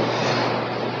boo-boo.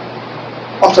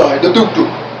 I'm sorry, the doo-doo.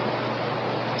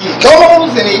 He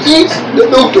goes and he eats the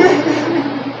doo-doo.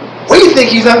 We think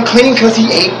he's unclean because he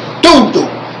ate doo-doo.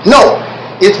 No,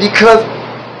 it's because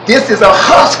this is a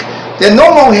husk that no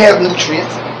longer has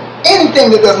nutrients. Anything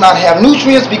that does not have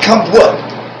nutrients becomes what?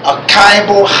 A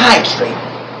carbohydrate.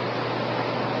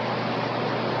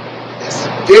 That's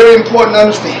very important to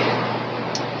understand.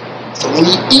 So when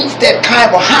he eats that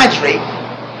carbohydrate,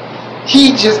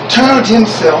 he just turned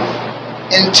himself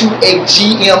into a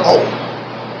GMO.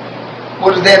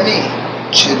 What does that mean?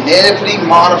 Genetically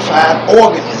modified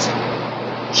organism.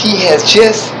 He has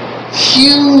just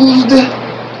fused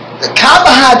the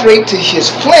carbohydrate to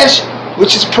his flesh,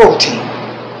 which is protein.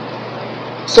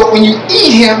 So when you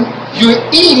eat him, you're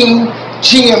eating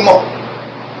GMO.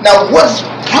 Now what's the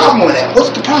problem with that? What's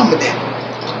the problem with that?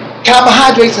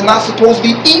 Carbohydrates are not supposed to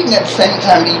be eaten at the same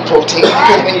time you eat protein,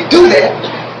 because when you do that,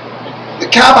 the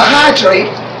carbohydrate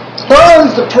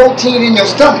burns the protein in your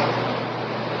stomach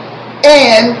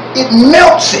and it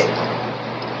melts it,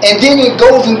 and then it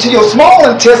goes into your small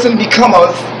intestine, become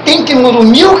a stinking little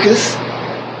mucus,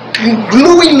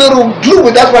 gluey little glue.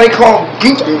 That's why they call it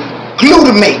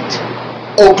glutamate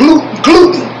or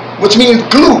gluten, which means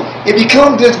glue. It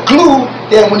becomes this glue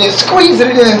that when you squeeze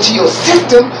it into your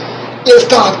system, it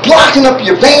starts blocking up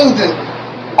your veins and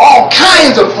all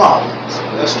kinds of problems.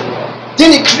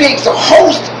 Then it creates a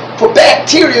host for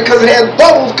bacteria because it has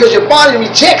bubbles, because your body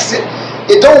rejects it.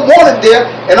 It don't want it there,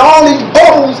 and all these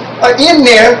bubbles are in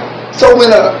there. So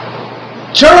when a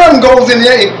germ goes in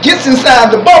there, it gets inside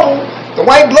the bubble. The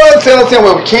white blood cells say,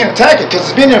 well, we can't attack it because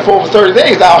it's been there for over 30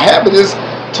 days. Our habit is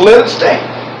to let it stay.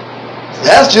 So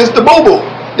that's just the boo-boo.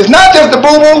 It's not just the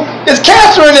boo-boo, it's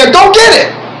cancer in there. Go get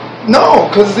it. No,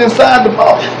 because it's inside the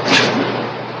bubble.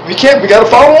 We got to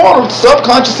follow orders. The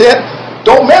subconscious said,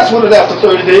 don't mess with it after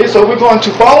 30 days, so we're going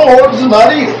to follow orders and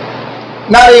not eat it.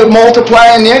 Now they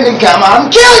multiply in there and they come out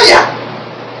and kill you.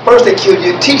 First they kill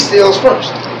your T cells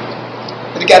first.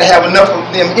 But you got to have enough of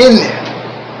them in there.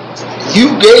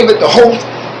 You gave it the host,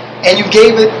 and you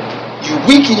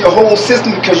weaken your whole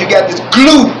system because you got this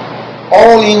glue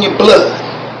all in your blood.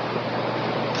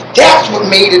 But that's what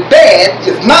made it bad.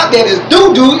 It's not that it's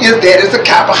doo-doo, it's that it's a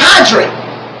carbohydrate.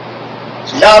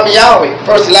 So Yahweh,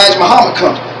 first Elijah Muhammad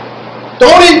comes.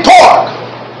 Don't eat pork.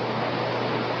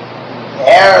 The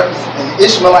Arabs and the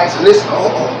Ishmaelites listen,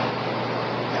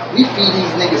 now we feed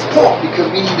these niggas pork because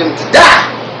we need them to die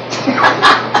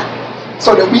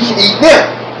so that we can eat them.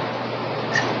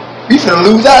 We finna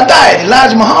lose our diet.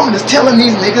 Elijah Muhammad is telling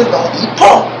these niggas don't eat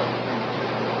pork.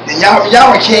 Then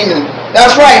Yahweh came and,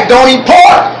 that's right, don't eat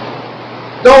pork.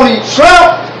 Don't eat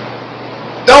shrimp.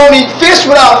 Don't eat fish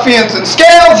without fins and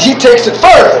scales. He takes it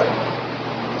further.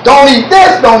 Don't eat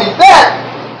this, don't eat that.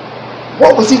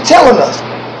 What was he telling us?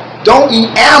 Don't eat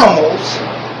animals.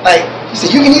 Like, he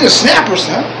said, you can eat a snapper,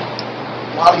 son,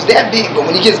 while he's that big. But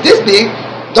when he gets this big,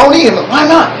 don't eat him. Why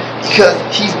not? Because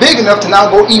he's big enough to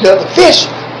now go eat other fish.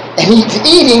 And he's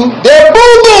eating their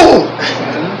boo-boo,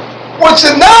 which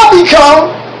has now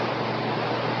become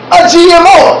a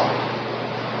GMO.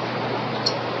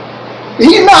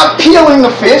 He's not peeling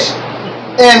the fish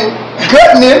and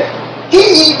gutting it.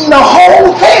 He's eating the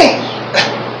whole thing.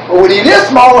 But when he is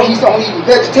smaller, he's only eating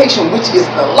vegetation, which is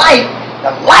the light.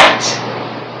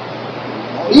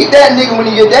 Don't eat that nigga when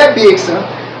he get that big, son.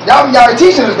 Y'all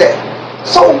teaching us that.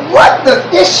 So what does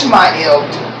Ishmael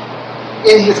do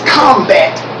in his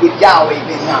combat with Yahweh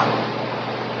Ben Yahweh?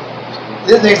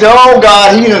 This nigga said, oh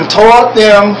God, he done taught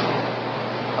them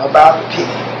about the pig.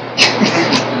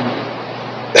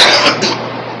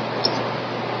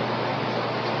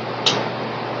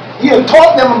 He done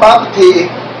taught them about the pig.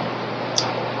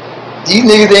 These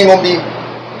niggas ain't gonna be,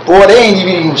 boy, they ain't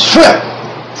even eating shrimp.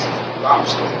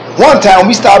 One time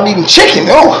we stopped eating chicken.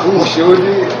 Oh, sure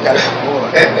did.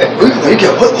 What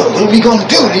are we gonna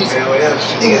do? These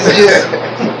niggas just,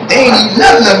 they ain't eating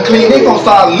nothing unclean. They gonna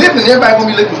start living. Everybody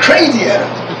gonna be looking crazy at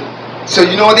them. So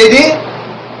you know what they did?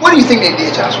 What do you think they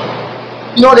did, Joshua?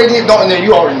 You know what they did? Don't know.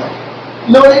 You already know.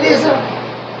 You know what they did, sir?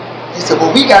 They said,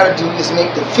 what we gotta do is make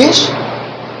the fish,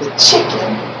 the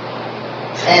chicken,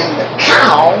 and the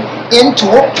cow into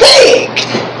a pig.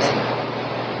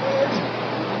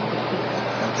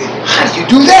 How do you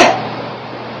do that?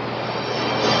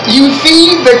 You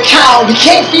feed the cow. You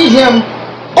can't feed him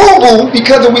boo-boo,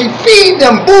 because if we feed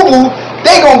them boo-boo,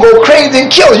 they gonna go crazy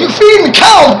and kill you. You feed the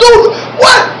cows doo-doo.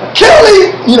 What? Kill these?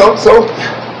 You know, so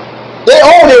they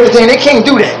own everything. They can't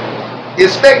do that. The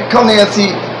inspector come there and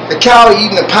see the cow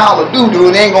eating a pile of doo-doo,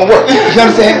 and it ain't gonna work. You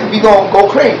understand? We gonna go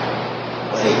crazy.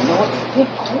 But you know what? They think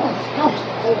corn is healthy.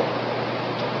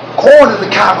 Corn is a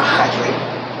carbohydrate.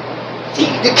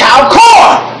 Feed the cow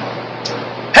corn.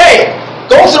 Hey,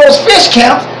 go to those fish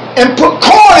camps and put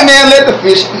corn in there and let the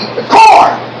fish eat the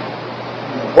corn.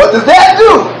 What does that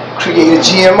do? Create a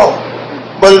GMO.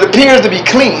 But it appears to be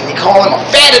clean. They call him a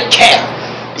fatted calf,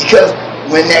 because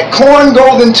when that corn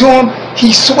goes into him,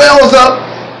 he swells up.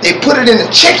 They put it in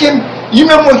the chicken. You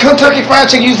remember when Kentucky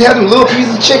Fried Chicken used to have them little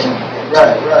pieces of chicken?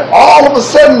 Right. All of a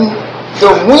sudden,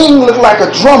 the wing looked like a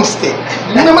drumstick.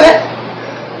 You remember that?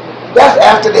 That's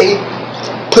after they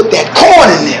put that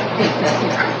corn in there.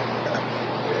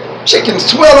 Chickens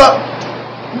swell up.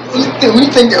 We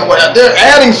think that they're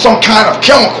adding some kind of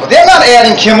chemical. They're not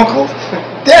adding chemicals.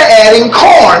 They're adding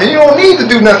corn. You don't need to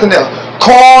do nothing else.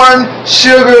 Corn,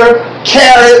 sugar,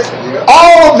 carrots,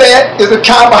 all of that is a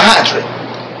carbohydrate.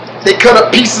 They cut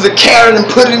up pieces of carrot and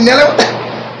put it in there.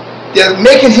 They're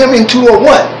making him into a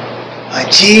what? A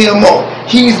GMO.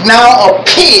 He's now a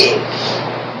pig.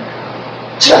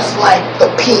 Just like the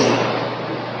pig.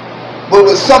 But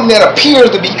with something that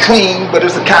appears to be clean, but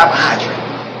it's a carbohydrate.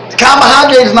 The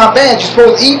carbohydrate is not bad. You're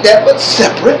supposed to eat that, but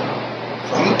separate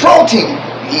from the protein.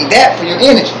 You eat that for your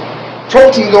energy.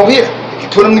 Protein's over here. If you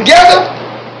put them together,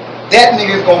 that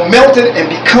nigga's gonna melt it and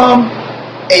become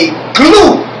a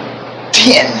gluten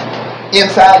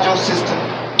inside your system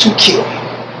to kill you.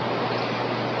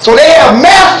 So they have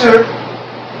mastered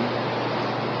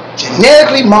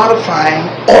genetically modifying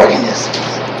organisms.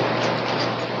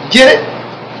 Get it?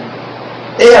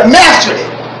 They have mastered it.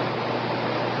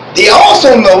 They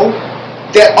also know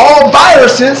that all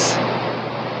viruses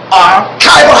are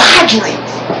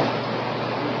carbohydrates.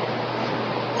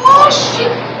 Oh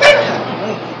shit.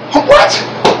 What?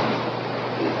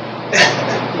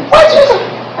 What is it?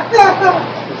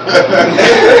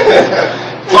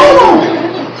 Hold on.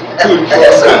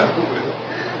 Listen.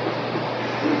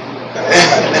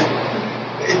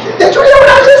 Did you hear what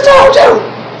I just told you?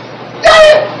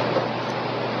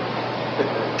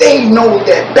 They know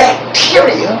that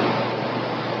bacteria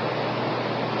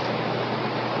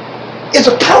is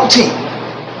a protein.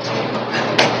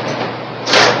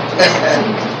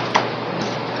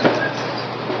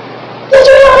 Did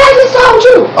you hear what I just told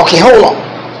you? Okay, hold on.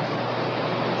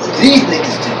 What these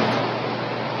niggas do?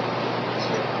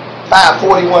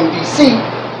 541 BC,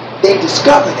 they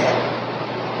discovered that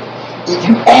if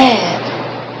you add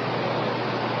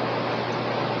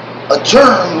a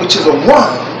germ, which is a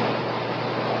worm,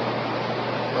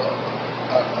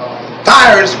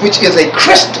 virus, which is a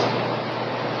crystal,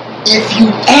 if you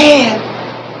add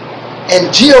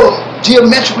and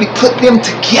geometrically put them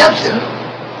together,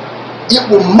 it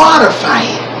will modify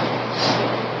it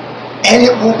and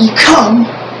it will become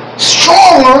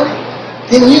stronger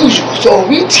than usual. So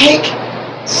we take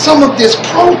some of this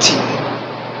protein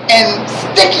and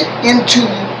stick it into,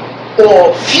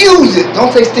 or fuse it,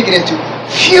 don't say stick it into,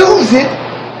 fuse it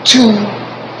to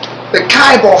the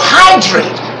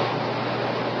carbohydrate.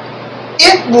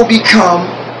 It will become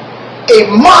a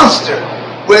monster,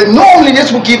 where normally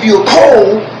this will give you a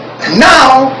cold, and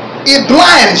now it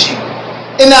blinds you.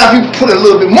 And now if you put a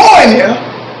little bit more in there,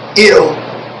 it'll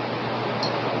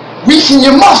weaken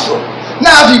your muscle.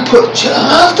 Now if you put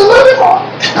just a little bit more,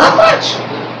 not much,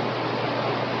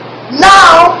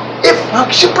 now it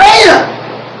fucks your brain up.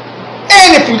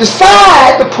 And if you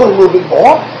decide to put a little bit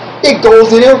more, it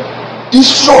goes in and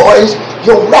destroys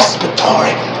your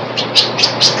respiratory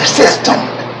system.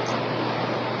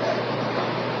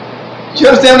 You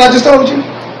understand what I just told you?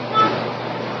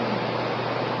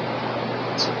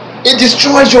 It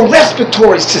destroys your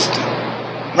respiratory system,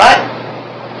 right?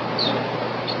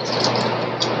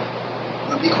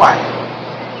 Now be quiet.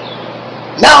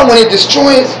 Now when it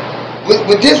destroys,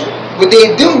 with this, what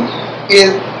they do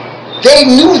is they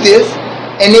knew this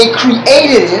and they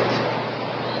created it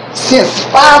since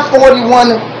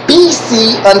 541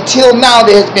 BC until now.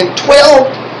 There has been 12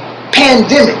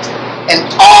 pandemics, and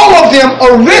all of them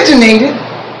originated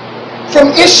from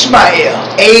Ishmael,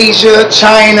 Asia,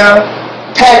 China,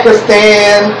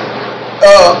 Pakistan,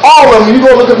 all of them. You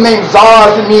go look up the name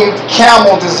SARS, it means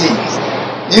camel disease.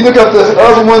 You look up the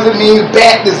other ones, it means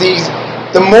bat disease.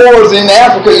 The Moors in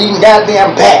Africa eating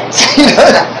goddamn bats.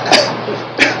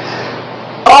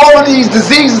 All of these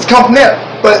diseases come from there.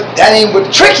 But that ain't what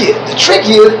the trick is. The trick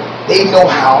is they know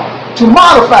how to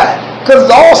modify it. Because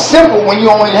it's all simple when you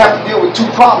only have to deal with two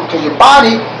problems. Because your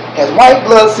body has white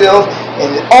blood cells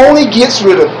and it only gets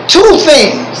rid of two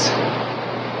things: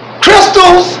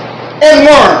 crystals and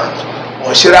worms.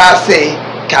 Or should I say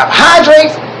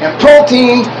carbohydrates and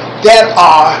proteins that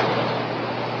are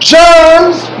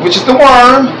germs, which is the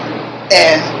worm,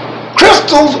 and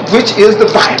crystals, which is the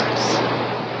virus.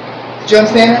 Did you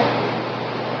understand that?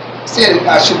 I said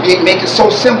I should make it so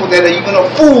simple that even a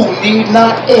fool need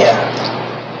not err.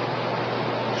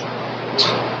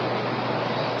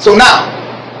 So now,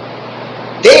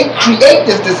 they create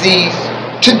this disease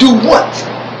to do what?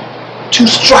 To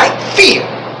strike fear,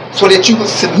 so that you will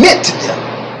submit to them.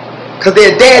 Because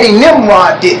their daddy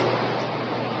Nimrod did it.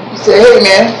 He said, hey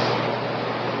man,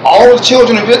 all the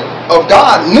children of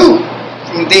God knew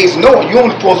from the days of Noah, you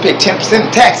only supposed to pay 10%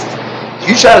 of taxes. If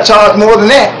you try to charge more than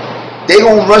that, they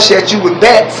gonna rush at you with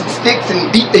bats and sticks and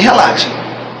beat the hell out of you.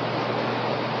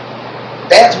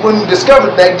 Bats wasn't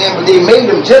discovered back then, but they made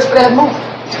them just for that movie.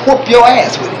 Whoop your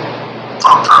ass with it.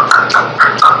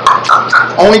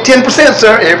 Only 10%,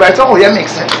 sir. Everybody said, oh, that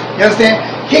makes sense. You understand?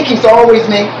 Hickeys always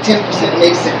make 10%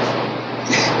 make sense.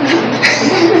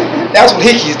 That's what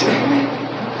hickeys do.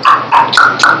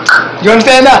 You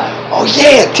understand now? Oh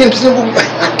yeah, 10%.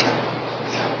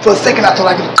 For a second I thought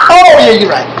I could. Oh yeah, you're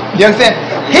right. You understand?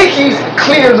 Hickeys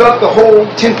clears up the whole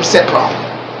 10% problem.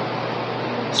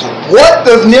 So what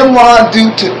does Nimrod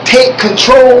do to take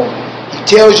control? He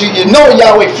tells you, you know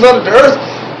Yahweh flooded the earth.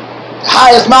 The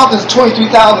highest mountain is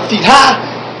 23,000 feet high.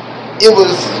 It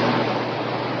was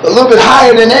a little bit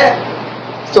higher than that.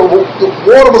 So the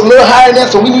water was a little higher than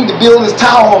that, so we need to build this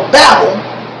Tower of Babel.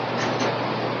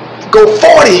 Go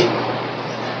 40,000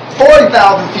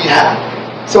 feet high.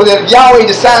 So that if Yahweh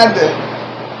decided to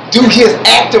do his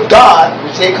act of God,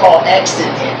 which they call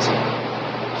accident,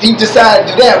 if he decided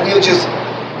to do that,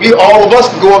 all of us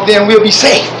can go up there and we'll be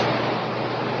safe.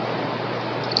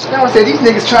 So now I said, these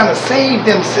niggas trying to save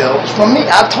themselves from me.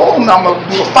 I told them I'm going to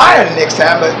do a fire the next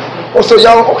time, but, so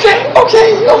y'all, okay.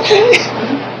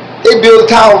 They built the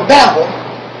Tower of Babel,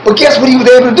 but guess what he was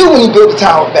able to do when he built the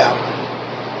Tower of Babel?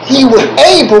 He was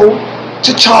able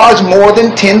to charge more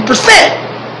than 10%.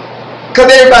 Because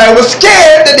everybody was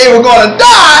scared that they were going to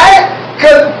die,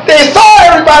 because they saw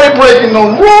everybody breaking the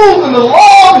rules and the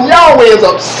laws, and Yahweh is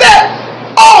upset.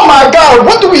 Oh my God,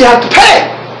 what do we have to pay?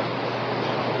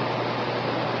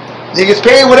 Niggas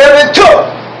paid whatever it took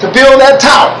to build that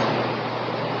tower.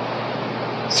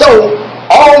 So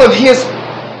all of his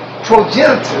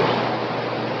progenitors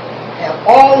have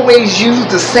always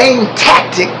used the same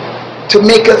tactic to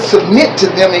make us submit to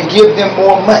them and give them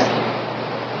more money,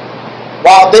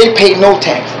 while they pay no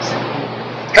taxes.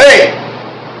 Hey,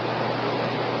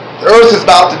 the earth is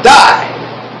about to die,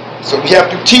 so we have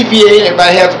to do TPA.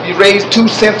 Everybody has to be raised 2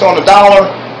 cents on the dollar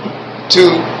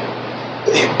to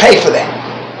pay for that.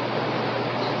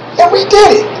 And we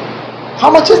did it.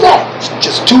 How much is that? It's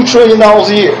just $2 trillion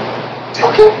a year.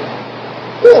 Okay.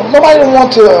 Yeah, nobody don't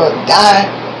want to die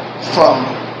from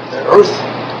the earth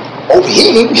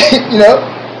overheating,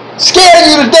 scare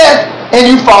you to death, and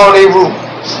you follow their rules.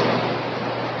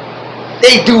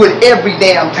 They do it every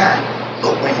damn time.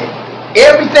 But when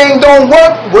everything don't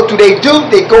work, what do? They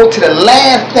go to the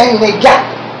last thing they got.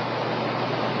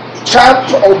 They tried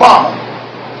to Obama.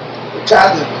 They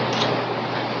tried to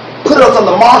put us on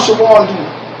the martial law and do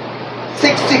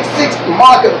 666, the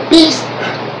mark of the beast.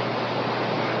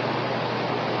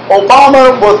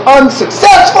 Obama was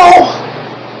unsuccessful.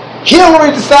 Hillary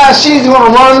decides she's going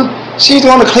to run. She's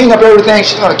going to clean up everything.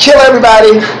 She's going to kill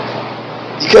everybody.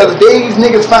 Because if these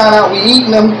niggas find out we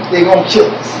eating them, they're going to kill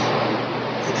us.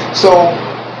 So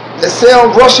let's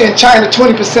sell Russia and China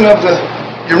 20% of the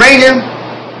uranium.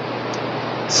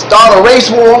 Start a race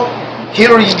war.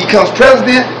 Hillary becomes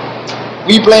president.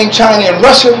 We blame China and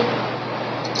Russia.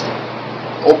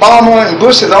 Obama and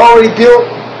Bush has already built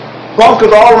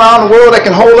bunkers all around the world that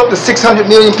can hold up to 600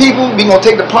 million people. We're going to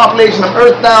take the population of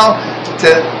Earth down to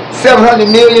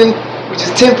 700 million, which is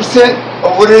 10%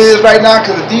 of what it is right now.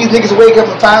 Because if these niggas wake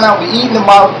up and find out we're eating them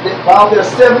while they're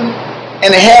 7.5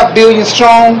 billion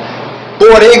strong,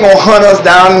 boy, they going to hunt us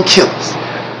down and kill us.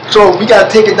 So we got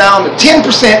to take it down to 10%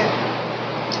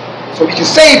 so we can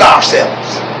save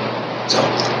ourselves. So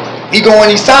we go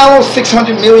in these silos,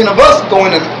 600 million of us go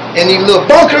in these little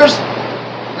bunkers.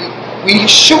 We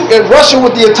shoot at Russia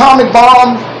with the atomic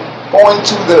bombs going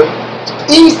to the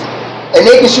east, and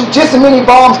they can shoot just as many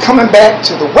bombs coming back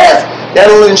to the west.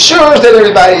 That'll ensure that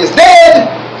everybody is dead,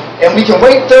 and we can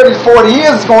wait 30 to 40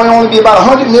 years. It's going to only be about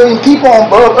 100 million people on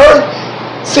above Earth,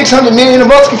 600 million of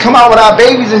us can come out with our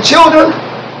babies and children,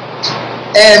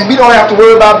 and we don't have to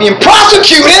worry about being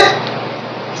prosecuted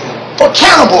for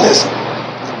cannibalism.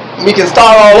 We can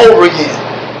start all over again.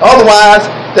 Otherwise,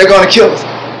 they're going to kill us.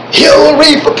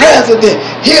 Hillary for president.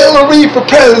 Hillary for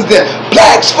president.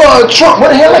 Blacks for Trump. Where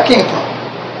the hell that came from?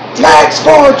 Blacks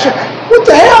for Trump. What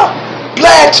the hell?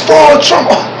 Blacks for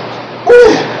Trump.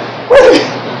 Wait.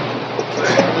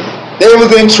 They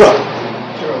was in trouble.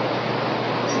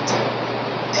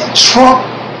 And Trump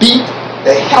beat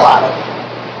the hell out of it.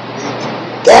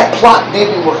 That plot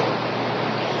didn't work.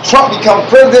 Trump becomes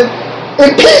president.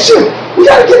 Impeach him. We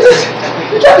gotta get this.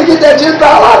 We gotta get that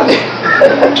Gentile out of there.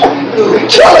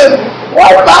 Kill him.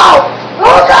 Wipe him out.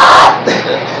 Oh God.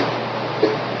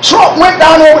 Trump went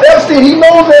down there with Epstein. He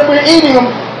knows that we're eating him.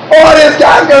 Oh, this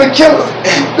guy's gonna kill us.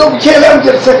 No, we can't let him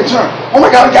get a second term. Oh my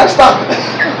God, we gotta stop him.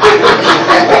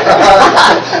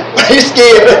 He's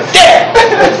scared of death.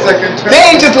 They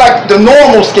ain't just like the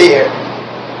normal scared.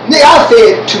 Nigga, I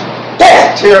said to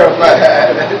death.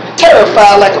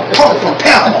 Terrified like a punk from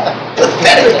Panama.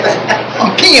 Pathetic.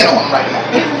 I'm peeing on him right now.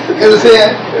 You know what I'm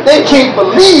saying? They can't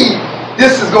believe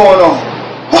this is going on.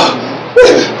 Oh,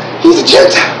 he's a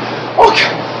Gentile. Okay.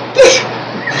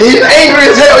 He's angry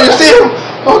as hell. You see him?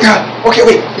 Oh God. Okay,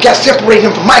 wait. We gotta separate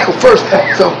him from Michael first.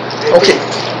 So, okay,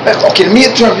 the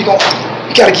midterm we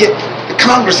gotta get the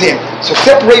Congress in. So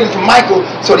separate him from Michael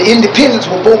so the independents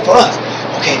will vote for us.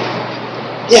 Okay.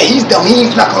 Yeah, he's dumb.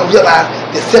 He's not gonna realize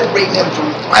that separating him from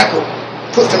Michael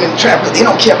puts them in the trap because they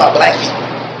don't care about black people.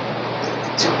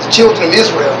 The children of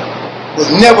Israel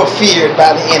was never feared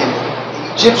by the enemy.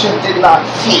 The Egyptians did not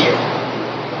fear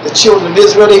the children of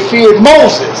Israel. They feared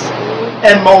Moses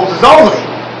and Moses only,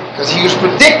 because he was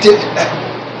predicted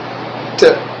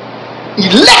to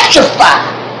electrify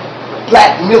the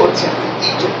black militants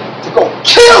in Egypt to go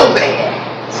kill their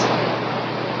ass.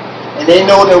 And they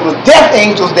know there was death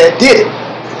angels that did it.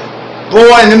 Boy,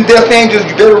 and them death angels,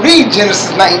 you better read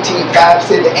Genesis 19:5,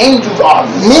 said the angels are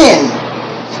men.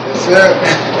 Yes, sir.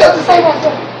 Does it say that,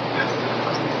 sir?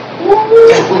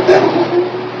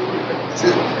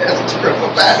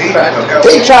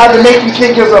 They tried to make you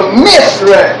think it's a mist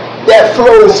that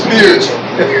flows from Egypt.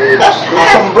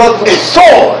 Some brothers with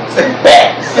swords and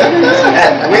bats.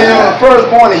 When the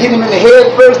firstborn, they hit him in the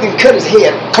head first and cut his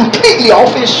head completely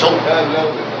off his shoulder.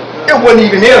 It wasn't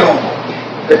even there no more.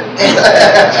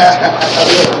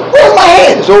 Where's my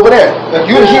head? It's over there.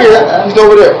 You're here. He's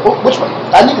over there. Which one?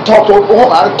 I need to talk to.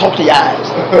 Hold on. I need to talk to your eyes.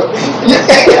 You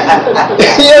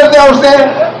understand what I'm saying?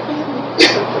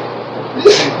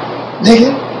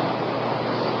 Nigga,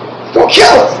 don't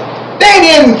kill us. They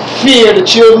didn't fear the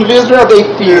children of Israel. They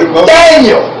feared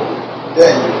Daniel.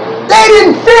 They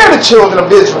didn't fear the children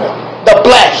of Israel, the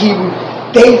black Hebrew.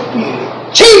 They feared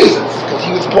Jesus, because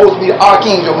he was supposed to be the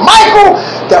archangel Michael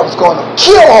that was going to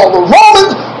kill all the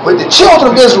Romans with the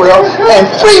children of Israel and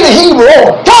free the Hebrew.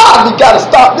 Oh God, we got to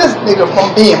stop this nigga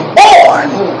from being born.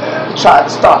 He tried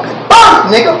to stop his birth,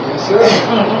 nigga.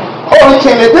 Oh, he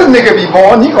can't let this nigga be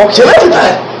born. He gonna kill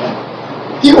everybody.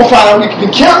 He gonna find out we can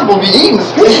be cannibal, be eating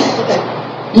his people.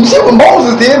 You see what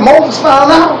Moses did? Moses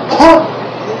found out.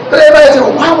 But everybody said,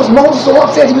 well, why was Moses so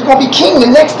upset he was gonna be king the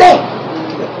next day?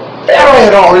 Pharaoh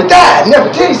had already died. Never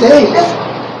did. He said, hey, listen,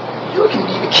 you can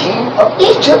be the king of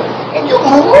Egypt and you're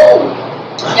going to rule.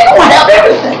 You don't have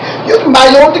everything. You can by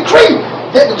your own decree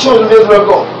let the children of Israel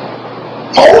go.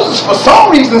 Moses, for some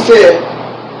reason, said,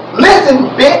 listen,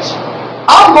 bitch,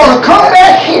 I'm going to come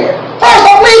back here. First,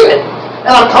 I'm leaving.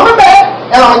 And I'm coming back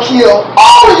and I'm going to kill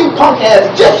all of you punk-ass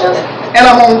Egyptians and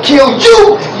I'm going to kill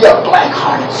you, you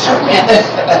black-hearted serpent.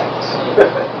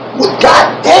 Well,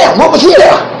 goddamn, what was he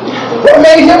there? What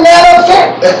made him that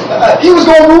upset? He was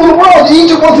going to rule the world.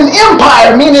 Egypt was an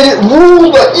empire, meaning it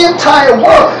ruled the entire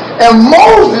world. And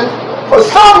Moses, for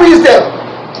some reason, said,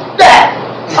 Dad,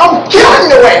 I'm killing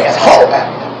your ass. Hold back.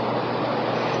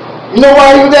 You know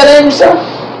why he was that angry, sir?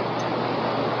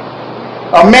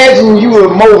 Imagine you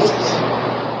were Moses.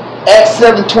 Acts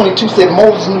 7:22 said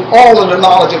Moses knew all of the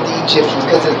knowledge of the Egyptians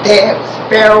because his dad was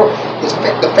Pharaoh.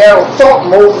 The Pharaoh thought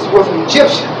Moses was an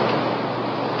Egyptian.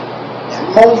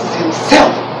 Moses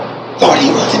himself thought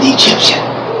he was an Egyptian.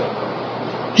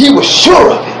 He was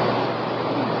sure of it.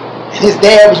 And his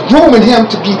dad was grooming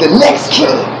him to be the next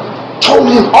king.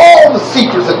 Told him all the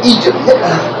secrets of Egypt.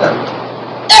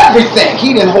 Everything.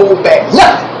 He didn't hold back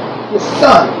nothing. His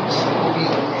sons will be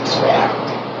the next Pharaoh.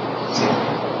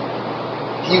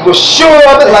 He was sure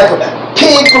of it like a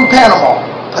pig from Panama.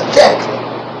 Pathetically.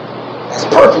 That's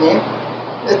perfect, man.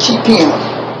 Let's keep peeing on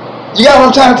it. You got what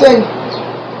I'm trying to tell you?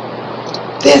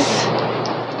 This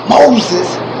Moses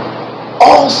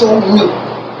also knew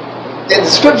that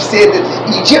the scripture said that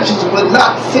the Egyptians would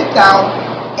not sit down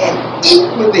and eat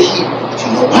with the Hebrews.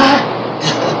 You know why?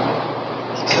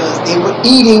 Because they were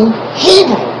eating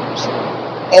Hebrews.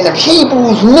 And if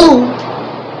Hebrews knew,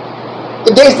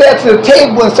 if they sat to the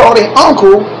table and saw their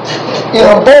uncle in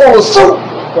a bowl of soup,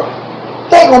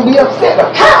 they're going to be upset.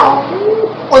 A cow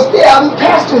was there out in the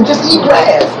pasture and just eat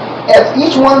grass as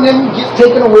each one of them gets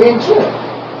taken away and killed.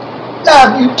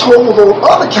 Now, if you told those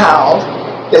other cows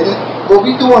that what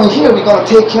we're doing here, we're going to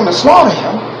take him and slaughter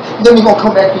him, then we're going to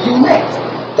come back to you next.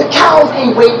 The cows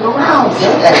ain't waiting around.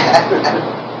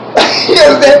 You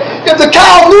understand? If the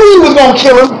cow knew he was going to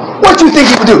kill him, what do you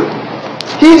think he would do?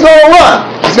 He's going to run.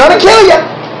 He's going to kill you.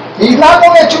 He's not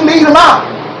going to let you lead him out.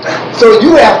 So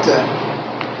you have to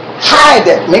hide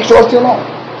that. Make sure it's still on.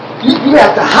 You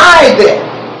have to hide that.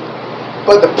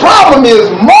 But the problem is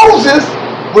Moses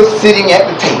was sitting at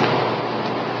the table.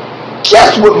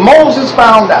 Guess what Moses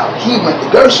found out? He went to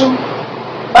Gershom,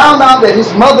 found out that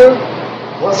his mother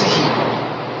was a Hebrew,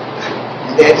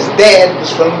 and that his dad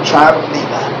was from the tribe of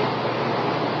Levi.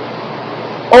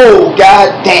 Oh,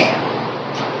 God damn.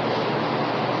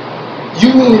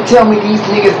 You mean to tell me these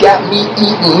niggas got me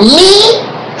eating me?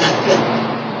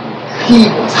 He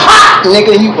was hot,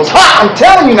 nigga. He was hot. I'm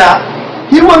telling you now.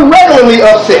 He wasn't regularly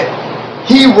upset.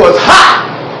 He was hot.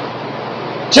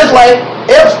 Just like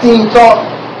Epstein thought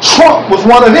Trump was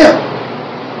one of them.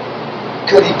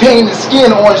 Because he painted his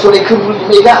skin orange so they couldn't really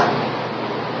make out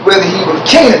whether he was a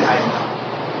Canaanite or not.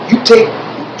 You take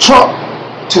Trump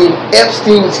to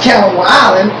Epstein's Cannibal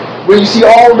Island, where you see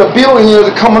all the billionaires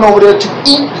are coming over there to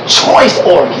eat the choice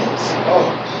organs.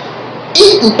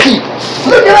 Eating people.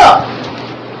 Look it up.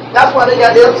 That's why they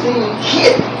got Epstein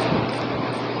hidden.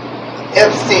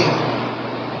 Epstein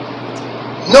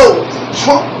knows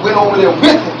Trump went over there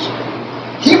with him.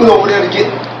 He went over there to get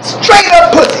straight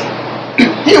up pussy.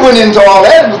 He went into all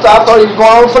that. I thought he was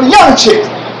going over for the young chicks.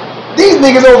 These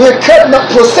niggas over here cutting up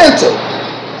placenta.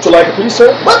 Would you like a piece,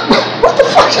 sir? What the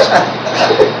fuck?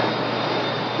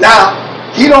 Now,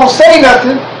 he don't say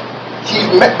nothing,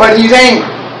 but he's angry.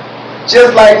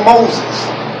 Just like Moses.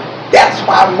 That's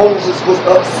why Moses was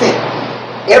upset.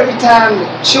 Every time the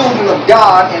children of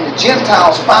God and the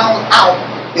Gentiles found out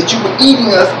that you were eating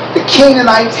us, the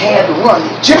Canaanites had to run.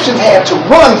 The Egyptians had to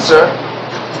run, sir.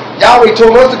 Yahweh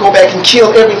told us to go back and kill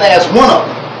every last one of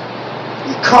them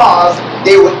because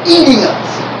they were eating us.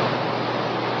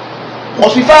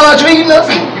 Once we found out you're eating us,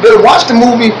 you better watch the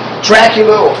movie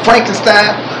Dracula or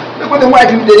Frankenstein. Look what them white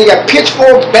people did. They got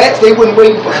pitchforks, bats. They wasn't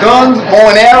waiting for guns,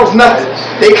 bow and arrows, nothing.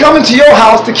 They come into your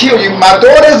house to kill you. My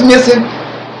daughter's missing.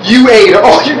 You ate her.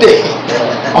 Oh, you did.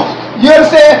 Oh, you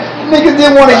understand? Niggas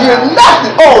didn't want to hear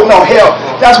nothing. Oh, no, hell.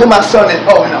 That's what my son is.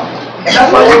 Oh, no. And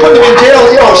that's why you put them in jail.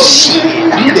 Oh, shit.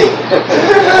 You did.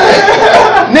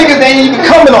 Niggas ain't even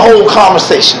coming to hold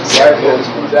conversations.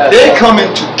 They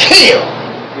coming to kill.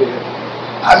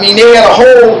 I mean, they had a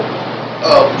whole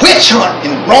witch hunt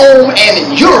in Rome and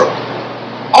in Europe.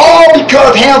 All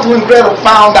because Hansel and Gretel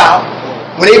found out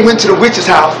when they went to the witch's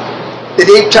house that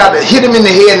they tried to hit them in the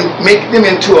head and make them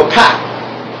into a pie.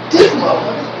 This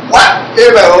motherfucker. What?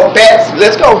 Everybody, oh, bats,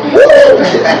 let's go.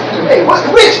 Hey, what's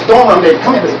the witch? Don't run, baby.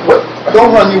 Come here, baby. What?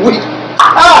 Don't run, you witch.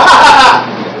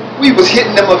 We was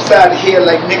hitting them upside the head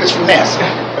like niggas from NASA.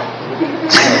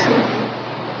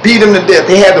 Beat them to death.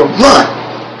 They had to run.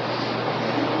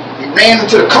 We ran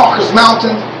into the Caucasus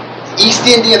Mountains, East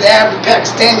Indians, Arabs,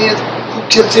 Pakistanians, who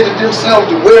considered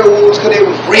themselves the werewolves because they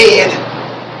was red.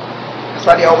 That's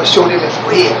why they always show them as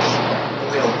red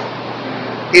people.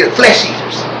 They're the flesh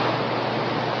eaters.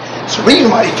 It's the reason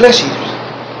why they're flesh eaters.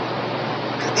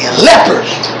 Because they're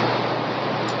lepers.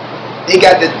 They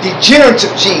got the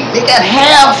degenerative gene. They got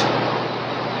half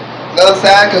the other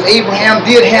side because Abraham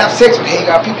did have sex with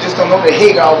Hagar. People just don't know that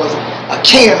Hagar was a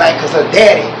Canaanite because her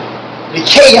daddy,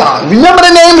 Mikaon. Remember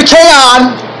the name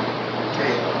Mikaon?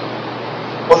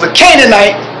 Was a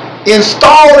Canaanite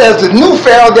installed as the new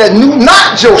Pharaoh that knew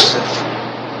not Joseph.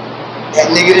 That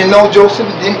nigga didn't know Joseph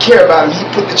and didn't care about him. He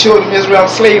put the children of Israel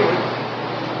in slavery.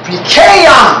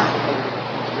 Mikaon.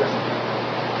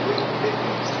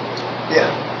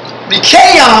 Yeah.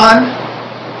 Mikaon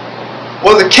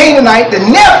was a Canaanite, the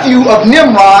nephew of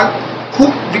Nimrod,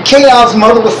 who Mikaon's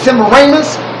mother was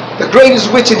Semiramis, the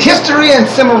greatest witch in history, and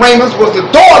Semiramis was the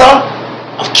daughter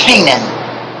of Canaan.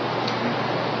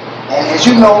 And as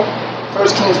you know, 1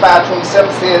 Kings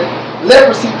 5:27 said,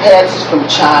 leprosy passes from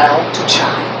child to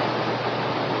child.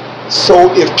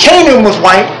 So if Canaan was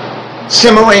white,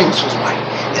 Semiramis was white.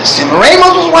 If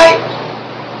Semiramis was white,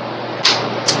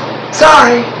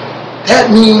 sorry,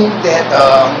 that means that,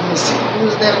 let me see, who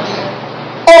was that again?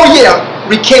 Oh yeah,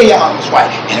 Mikaon was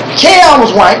white. And if Mikaon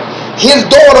was white, his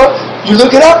daughter, you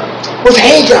look it up, was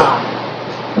Hagar.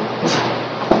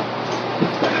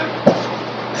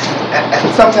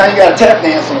 And sometimes you got to tap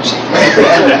dance on shit.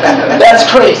 That's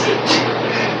crazy.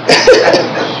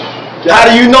 How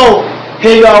do you know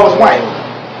Hagar was white?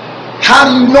 How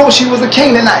do you know she was a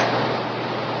Canaanite?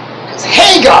 Because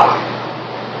Hagar,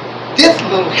 this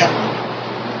little heifer,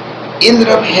 ended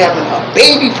up having a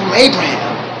baby from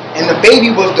Abraham, and the baby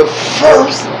was the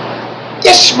first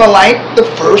Ishmaelite, the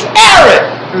first Arab.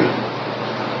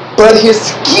 But his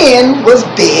skin was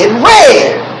dead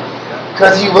red,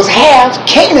 because he was half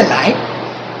Canaanite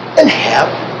and half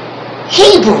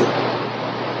Hebrew.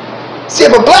 See,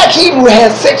 if a black Hebrew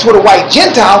has sex with a white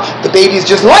Gentile, the baby is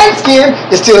just light skinned.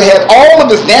 It still has all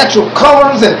of its natural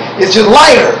colors and it's just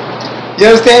lighter. You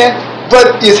understand?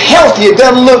 But it's healthy. It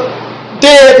doesn't look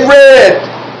dead red.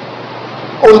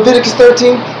 Or Leviticus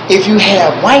 13, if you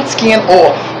have white skin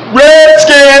or red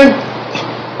skin,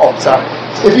 oh, sorry.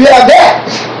 If you have that,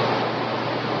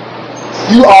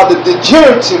 you are the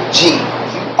degenerative gene.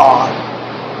 You are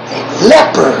a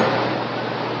leper,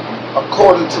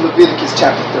 according to Leviticus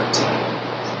chapter 13.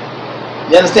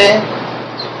 You understand?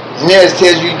 And there it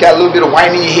tells you got a little bit of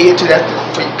white in your head too. That's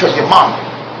because your mama.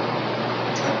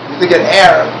 You look at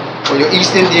Arab or your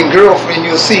East Indian girlfriend,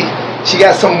 you'll see she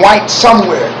got some white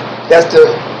somewhere. That's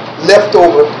the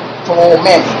leftover from old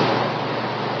Mammy.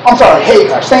 I'm sorry,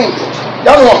 Hagar, same bitch.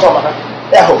 Y'all know what I'm talking about,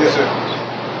 right? That whole Yes, sir.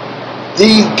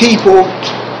 These people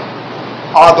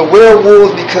are the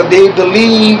werewolves because they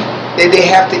believe that they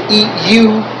have to eat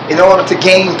you in order to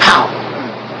gain power.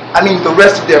 I mean the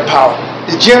rest of their power.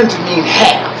 Degenerative mean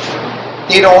half.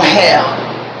 They don't have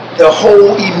the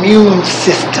whole immune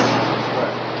system.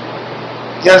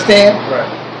 Right. You understand? Right.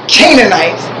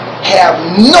 Canaanites have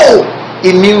no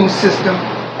immune system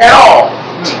at all.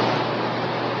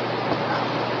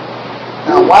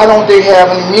 Now, why don't they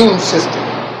have an immune system?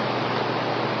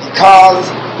 Because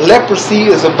leprosy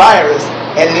is a virus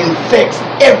and it infects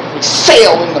every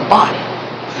cell in the body.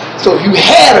 So if you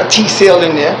had a T cell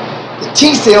in there, the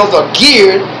T cells are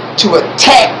geared to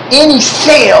attack any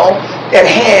cell that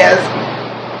has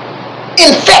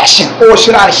infection, or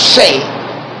should I say,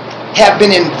 have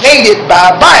been invaded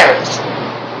by a virus.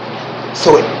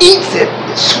 So it eats it,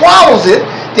 it swallows it,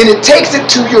 then it takes it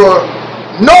to your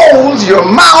nose, your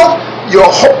mouth, your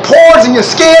pores in your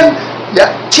skin, your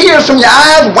tears from your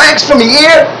eyes, wax from your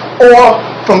ear, or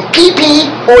from pee-pee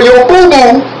or your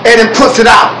boo-boo, and it puts it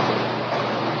out.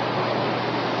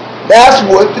 That's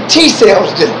what the T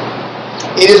cells do.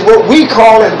 It is what we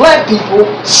call as black people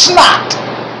snot.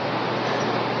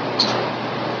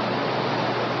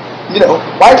 You know,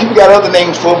 white people got other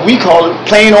names for it. We call it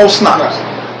plain old snot.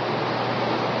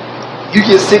 You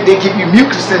get sick, they give you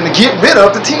mucus and to get rid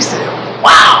of the T cell.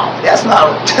 Wow, there's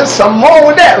something wrong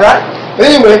with that, right?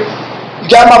 But anyway, you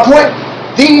got my point?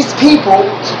 These people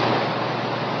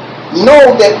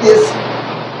know that this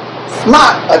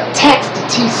snot attacks the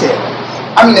T cells.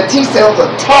 I mean, the T cells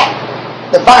attack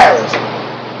the virus.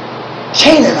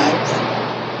 Canaanites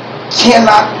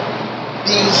cannot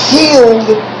be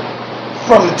healed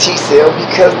from the T cell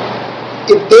because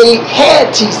if they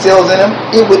had T cells in them,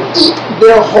 it would eat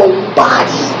their whole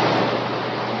body.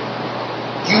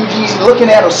 You're looking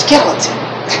at a skeleton.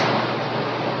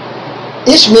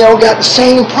 Ishmael got the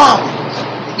same problem.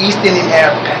 The East Indian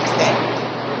Arab Pakistan.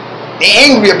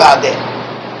 They're angry about that.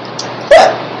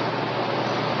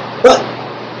 But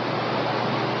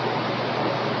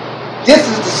this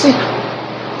is the secret.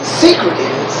 The secret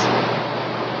is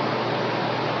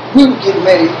we were getting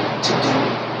ready to do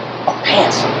a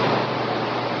Passover.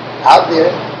 Out there,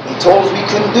 they told us we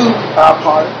couldn't do our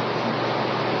party.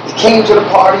 They came to the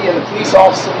party and the police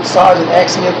officer and sergeant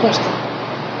asked me a question.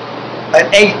 An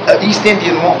East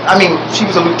Indian woman, she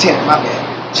was a lieutenant, my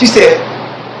bad. She said,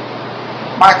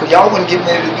 Michael, y'all wasn't getting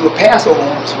ready to do a Passover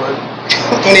on us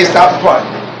when they stopped the party.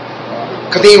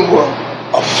 Because they were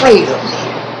afraid of me.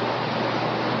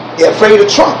 They're afraid of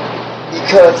Trump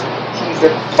because he's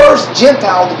the first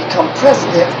Gentile to become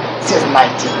president since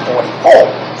 1944.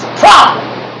 It's a problem.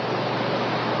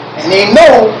 And they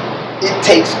know it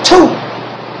takes two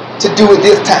to do it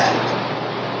this time.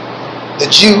 The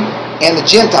Jew and the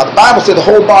Gentile. The Bible said the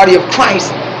whole body of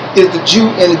Christ is the Jew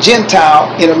and the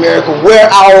Gentile in America, where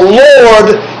our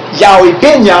Lord Yahweh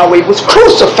ben Yahweh was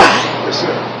crucified. Yes,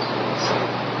 sir.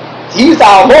 He's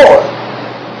our Lord.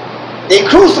 They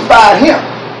crucified him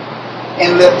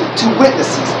and left the two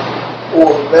witnesses,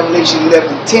 or Revelation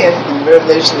 11:10 and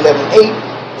Revelation 11:8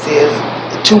 says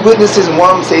the two witnesses, and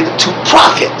one of them say the two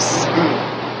prophets.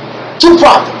 Two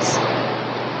prophets.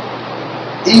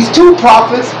 These two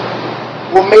prophets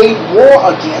were made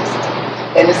war against,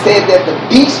 and it said that the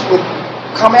beast would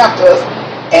come after us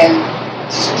and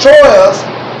destroy us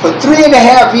for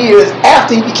 3.5 years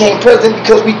after he became president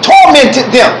because we tormented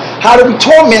them. How did we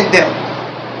torment them?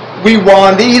 We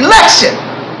won the election.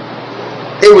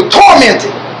 They were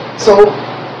tormented. So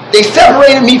they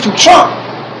separated me from Trump.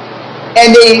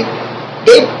 And they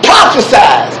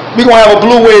prophesied, we're going to have a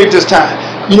blue wave this time.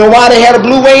 You know why they had a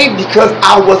blue wave? Because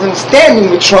I wasn't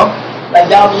standing with Trump. Like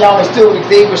y'all still with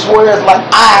Xavier Swears, like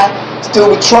I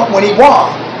stood with Trump when he won.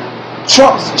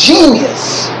 Trump's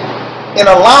genius in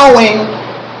allowing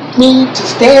me to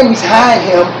stand behind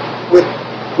him with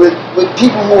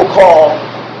people who are called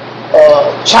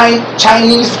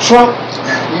Chinese for Trump.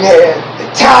 You had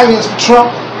Italians for Trump,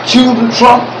 Cuban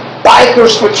Trump,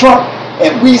 bikers for Trump,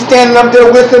 and we standing up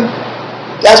there with him.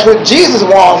 That's what Jesus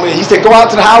won with. He said, go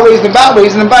out to the highways and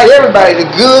byways and invite everybody, the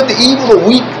good, the evil, the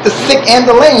weak, the sick, and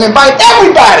the lame. Invite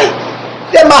everybody.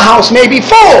 Then my house may be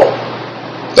full.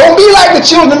 Don't be like the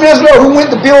children of Israel who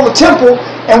went to build the temple,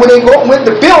 and when they went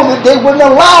to build it, they wouldn't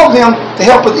allow them to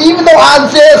help us. Even though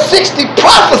Isaiah 60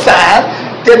 prophesied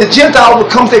that the Gentiles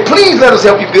would come and say, please let us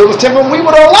help you build this temple, and we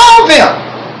would allow them.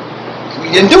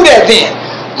 We didn't do that then.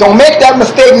 Don't make that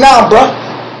mistake now, bruh.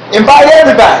 Invite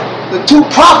everybody. The two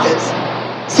prophets,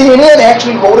 CNN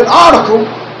actually wrote an article,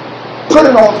 put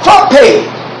it on the front page.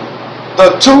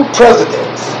 The two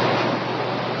presidents.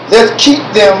 Let's keep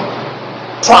them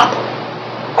proper.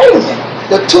 Wait a minute.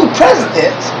 The two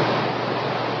presidents,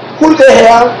 who do they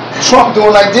have? Trump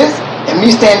doing like this, and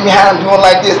me standing behind him doing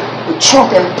like this. The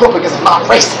Trump and Republicans are not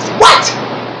racist. What?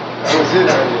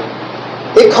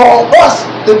 They call us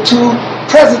the two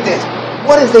presidents.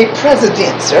 What is a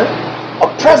president, sir? A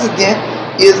president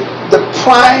is the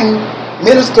prime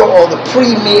minister or the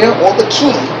premier or the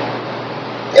king.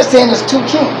 They're saying there's two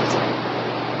kings.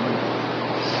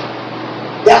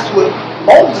 That's what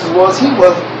Moses was. He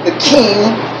was the king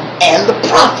and the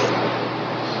prophet.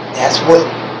 That's what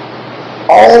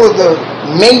all of the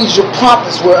major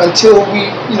prophets were until we,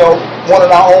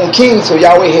 wanted our own king. So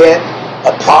Yahweh had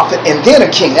a prophet and then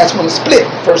a king. That's when it split,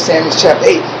 1 Samuel chapter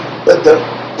 8. But the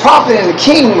prophet and the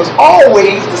king was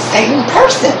always the same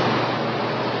person.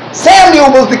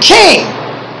 Samuel was the king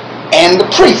and the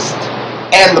priest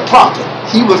and the prophet.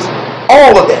 He was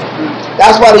all of that.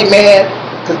 That's why they mad,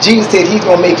 because Jesus said he's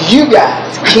going to make you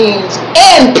guys kings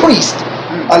and priests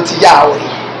unto Yahweh.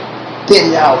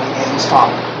 Then Yahweh and his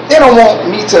Father. They don't want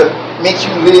me to make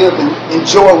you live and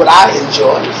enjoy what I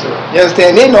enjoy. You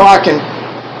understand? They know I can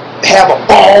have a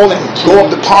ball and go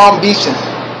up to Palm Beach and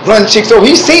run chicks. So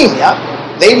he's seen me.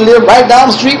 They live right down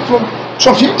the street from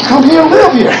Trump. You can come here and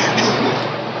live here.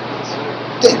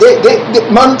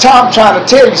 One time I'm trying to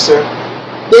tell you, sir,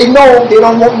 they know they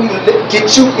don't want me to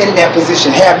get you in that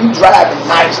position, have you driving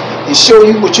nice and show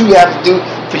you what you have to do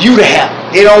for you to have.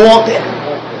 They don't want that.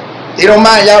 They don't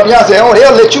mind y'all say, oh,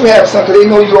 they'll let you have something because they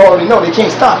know you already know. They can't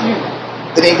stop you.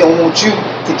 But they don't want you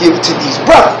to give it to these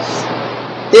brothers.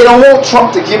 They don't want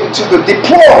Trump to give it to the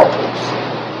deplorables,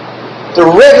 the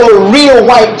regular, real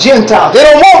white Gentiles. They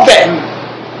don't want that.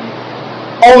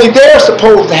 Only they're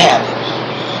supposed to have it.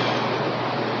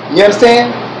 You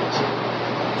understand?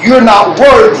 You're not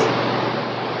worthy.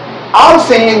 I'm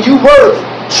saying you worthy.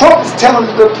 Trump is telling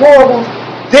the deplorables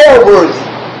they're worthy.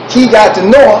 He got the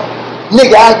north,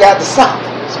 nigga, I got the south.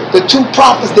 The two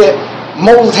prophets that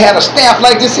Moses had a staff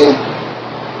like this in.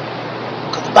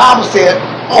 Because the Bible said,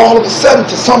 all of a sudden,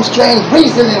 for some strange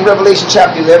reason in Revelation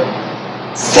chapter 11,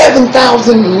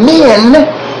 7,000 men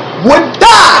would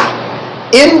die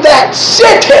in that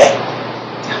city.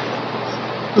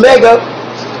 Leg up.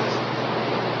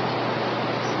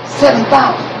 7,000.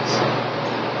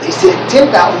 They said 10,000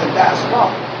 have died so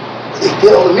far. But they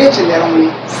failed to mention that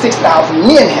only 6,000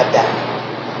 men have died.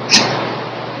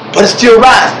 But it's still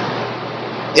rising.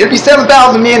 It'll be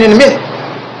 7,000 men in a minute.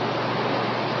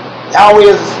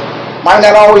 Yahweh might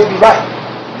not always be right,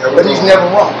 but he's never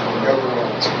wrong.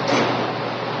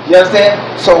 You understand?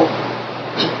 So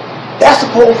that's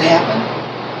supposed to happen.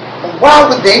 And why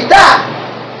would they die?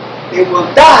 They will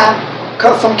die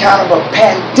because some kind of a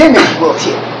pandemic will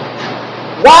hit.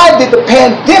 Why did the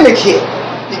pandemic hit?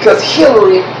 Because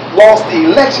Hillary lost the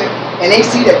election, and they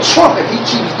see that Trump, if he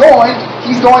keeps going,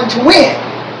 he's going to win.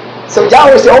 So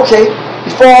Yahweh said, okay,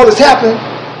 before all this happened,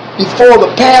 before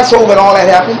the Passover and all that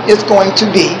happened, it's going to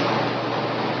be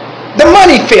the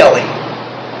money failing.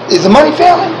 Is the money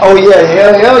failing? Oh yeah.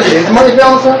 Is the money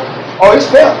failing, sir? Oh, it's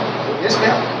failing. It's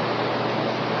failing.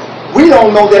 We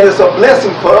don't know that it's a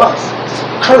blessing for us. It's a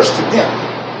curse to them.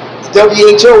 The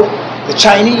WHO, the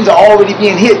Chinese are already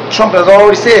being hit. Trump has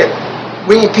already said,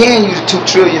 we ain't paying you the $2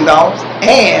 trillion,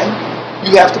 and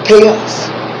you have to pay us.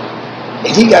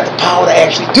 And he got the power to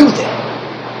actually do that.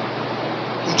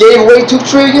 He gave away $2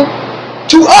 trillion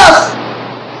to us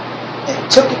and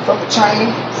took it from the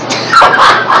Chinese.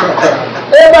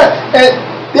 Everybody, and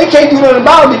they can't do nothing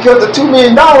about it because the $2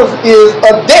 million is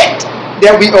a debt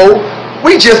that we owe.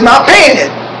 We just not paying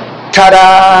it.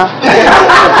 Ta-da!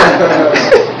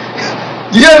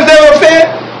 You understand what I'm saying?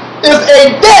 It's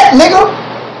a debt, nigga.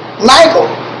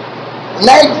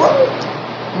 Negro,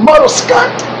 mother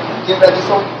scunt. Get that just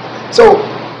over. So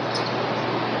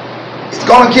it's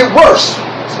gonna get worse.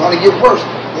 It's gonna get worse.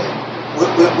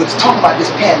 We're talking about this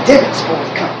pandemic supposed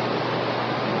to come.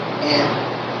 And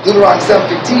Deuteronomy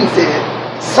 7:15 said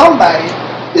somebody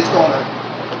is gonna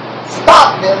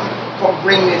stop them from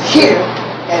bringing it here,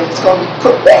 and it's gonna be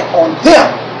put back on them.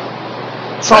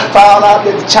 Trump found out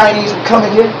that the Chinese were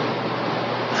coming here.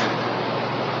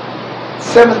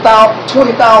 7,000,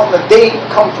 20,000 a day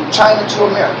come from China to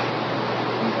America.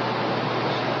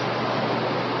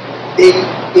 They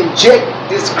inject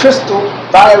this crystal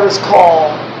virus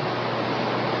called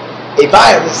a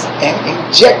virus and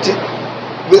inject it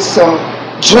with some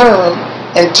germ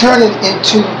and turn it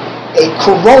into a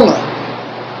corona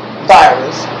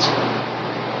virus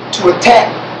to attack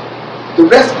the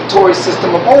respiratory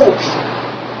system of old people.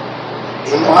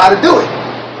 They know how to do it.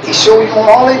 They show you on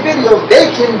all their videos,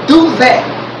 they can do that.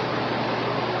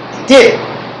 They did it.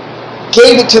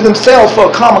 Gave it to themselves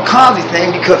for a kamikaze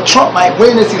thing because Trump might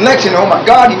win this election. Oh my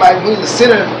God, he might win the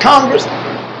Senate and Congress.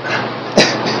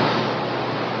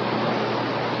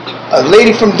 A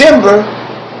lady from Denver,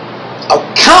 a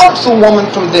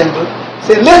councilwoman from Denver,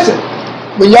 said, listen,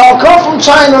 when y'all come from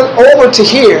China over to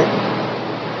here,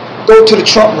 go to the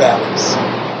Trump rallies.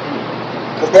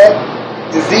 Because that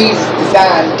disease is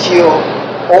designed to kill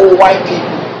old white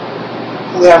people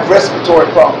who have respiratory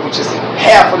problems, which is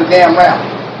half of the damn rally.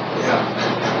 Yeah.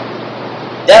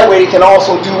 That way they can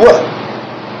also do what?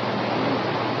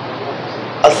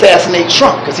 Assassinate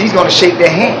Trump, because he's going to shake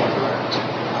their hand.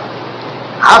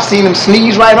 I've seen them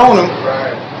sneeze right on them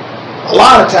a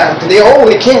lot of times, because they're old,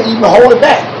 they can't even hold it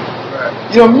back.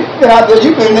 You know, you've been out there,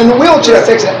 you've been in the wheelchair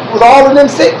section with all of them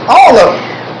sick, all of them.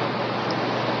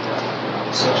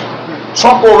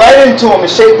 Trump go right into them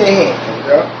and shake their hand.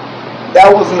 Yeah.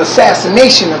 That was an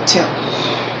assassination attempt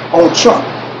on Trump.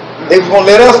 They was going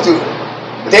to let us do it.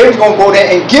 But they was going to go there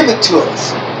and give it to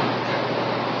us.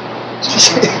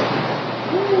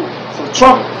 So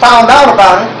Trump found out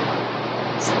about it,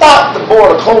 stopped the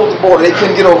border, closed the border. They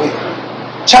couldn't get over here.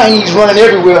 Chinese running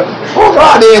everywhere. Oh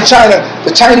God, they're in China.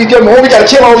 The Chinese government, oh, we got to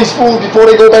kill all these fools before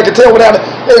they go back and tell what happened.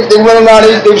 They run around,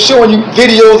 they were showing you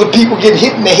videos of people getting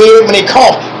hit in the head when they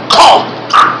cough. Cough!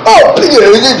 Oh, please.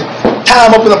 Tie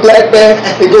them up in a black bag.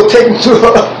 They go take them to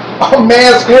a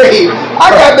mass grave. I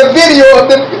got the video of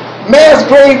the mass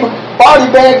grave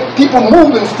body bag, people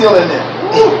moving still in there.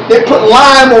 They put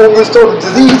lime over it so the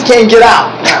disease can't get out.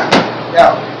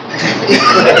 Yeah.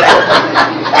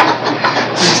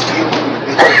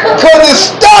 Because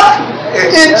it's stuck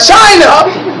in China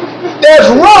that's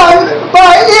run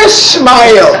by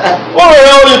Ishmael. What the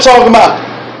hell are you talking about?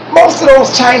 Most of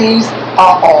those Chinese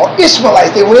are all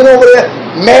Ishmaelites. They went over there,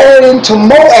 married into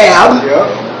Moab,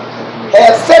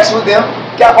 had sex with them,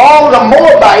 got all of the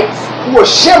Moabites, who were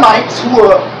Shemites, who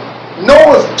were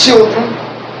Noah's children,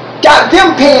 got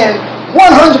them paying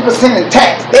 100% in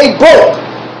tax. They broke.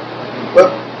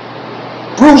 But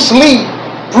Bruce Lee,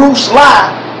 Bruce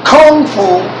Lee, Kung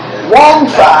Fu, Wong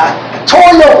Fai,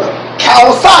 Toyota,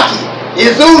 Kawasaki,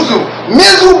 Isuzu,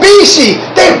 Mitsubishi,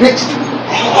 they rich as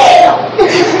hell.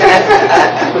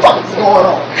 What the fuck is going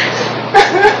on?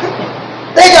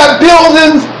 They got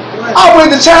buildings. I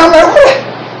went to China,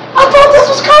 I thought this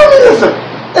was communism.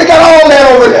 They got all that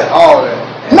over there. All that.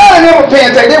 None of them are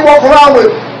paying tax. They walk around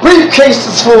with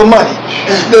briefcases full of money.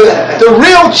 The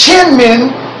real chin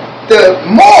men, the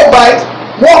Moabites,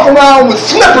 walk around with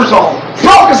slippers on,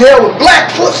 broke as hell with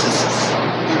black footses.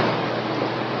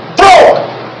 Broke.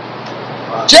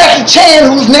 Jackie Chan,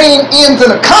 whose name ends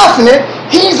in a consonant,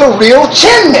 he's a real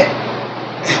chin man.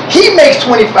 He makes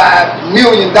 $25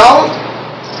 million.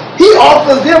 He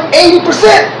offers them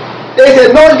 80%. They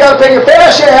said, no, you got to pay your fair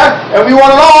share, and we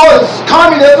want it all. It's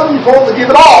communism. You're supposed to give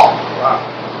it all. Wow.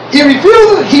 He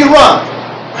refuses. He runs.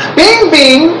 Bing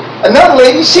Bing, another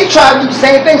lady, she tried to do the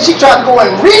same thing. She tried to go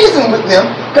and reason with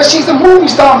them because she's a movie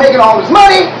star making all this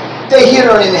money. They hit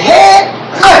her in the head.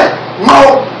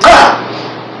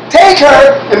 Take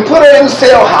her and put her in the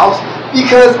cell house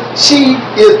because she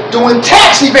is doing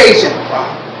tax evasion. Wow.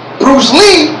 Bruce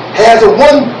Lee has a $1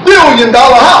 billion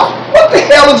house. What the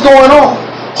hell is going on?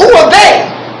 Who are they?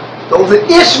 Those are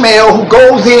Ishmael who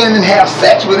goes in and have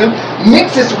sex with them,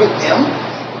 mixes with them,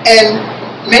 and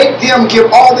make them give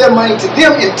all their money to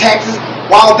them in taxes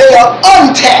while they are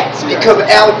untaxed because of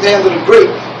Alexander the Great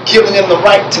giving them the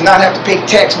right to not have to pay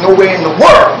tax nowhere in the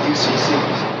world. UCC.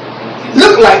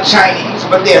 Look like Chinese,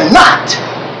 but they're not.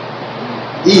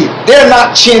 They're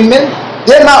not Chinmen.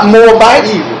 They're not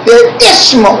Moabites. They're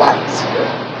Ishmaelites.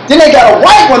 Then they got a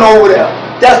white one over there.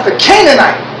 That's the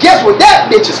Canaanite. Guess what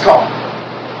that bitch is called?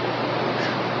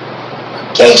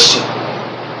 Geisha.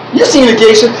 You seen the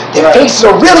geisha? Their faces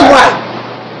are really white.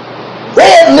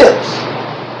 Red lips.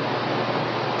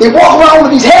 They walk around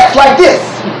with these hats like this.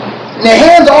 And their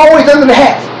hands are always under the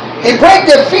hats. They break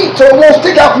their feet so it won't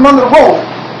stick out from under the robe.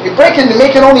 They break it to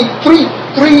make it only three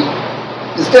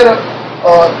instead of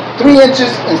 3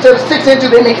 inches, instead of 6 inches,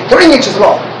 they make it 3 inches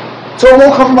long. So it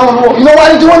won't come from under the robe. You know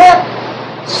why they're doing that?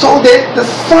 So that the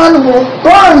sun won't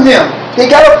burn them. They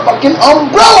got a fucking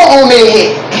umbrella on their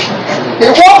head. They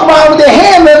walk around with their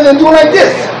hand rather than doing like this.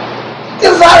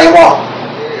 This is how they walk.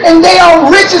 And they are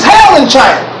rich as hell in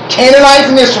China.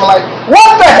 Canaanites and Ishmaelites.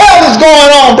 What the hell is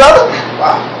going on, brother?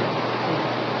 Wow.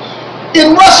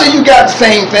 In Russia, you got the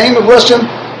same thing. The Russian,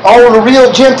 all of the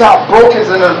real Gentile brokers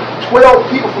and the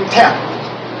 12 people from Tampa.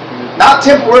 Not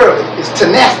temporarily, it's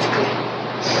tenaciously.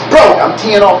 Bro, I'm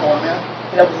teeing off on man.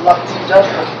 That was a lot of tea, Josh.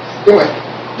 Anyway,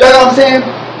 you know what I'm saying?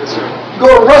 Yes, sir. You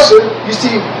go to Russia, you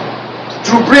see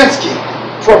Drubrinsky,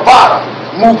 Travada,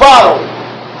 Movado,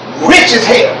 rich as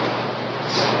hell.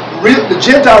 The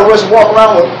Gentile Russians walk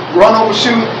around with run-over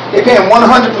shoes. They paying 100%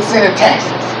 in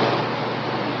taxes.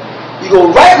 You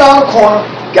go right around the corner,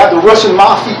 got the Russian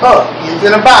mafia up, ins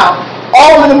and about.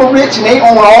 All of them are rich, and they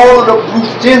own all of the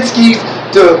Brzezinskis,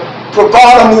 the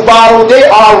Pravada, Movado. They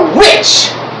are rich.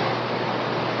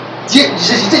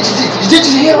 Did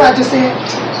you hear what I just said?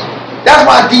 That's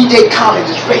why DJ Khaled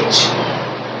is rich.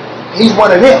 He's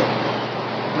one of them.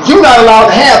 You're not allowed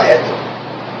to have that though.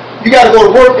 You got to go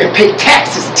to work and pay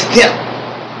taxes to them.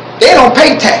 They don't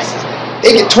pay taxes.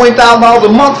 They get $20,000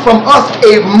 a month from us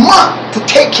a month to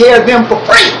take care of them for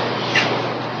free.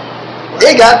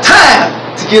 They got time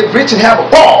to get rich and have a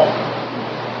ball.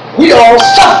 We all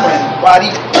suffering while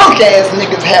these punk ass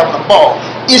niggas having a ball.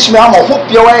 Ishmael, I'm gonna whoop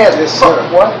your ass. Yes, sir.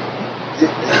 Boy.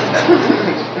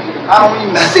 I don't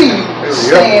even see you,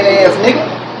 stand ass nigga.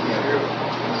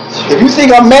 If you think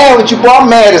I'm mad with you, boy, I'm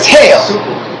mad as hell.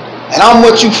 And I'm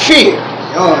what you fear.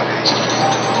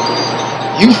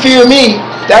 You fear me.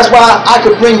 That's why I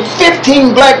could bring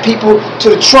 15 black people to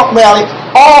the Trump rally,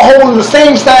 all holding the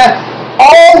same sign,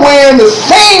 all wearing the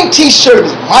same t-shirt.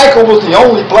 Michael was the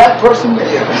only black person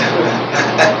there.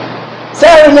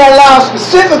 Saturday Night Live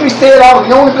specifically said I was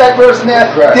the only black person there.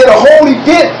 Right. Did a whole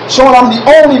event showing I'm the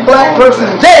only black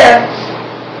person there.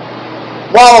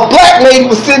 While a black lady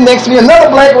was sitting next to me,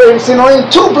 another black lady was sitting on me,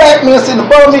 2 black men sitting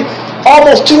above me,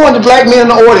 almost 200 black men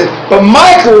in the audience. But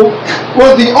Michael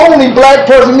was the only black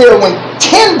person there when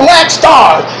 10 black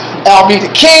stars, Alveda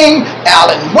King,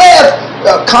 Allen West,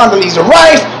 Condoleezza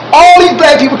Rice, all these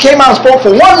black people came out and spoke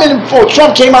for 1 minute before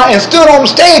Trump came out and stood on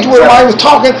the stage with him while he was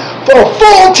talking for a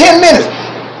full 10 minutes.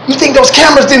 You think those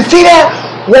cameras didn't see that?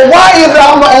 Well, why is it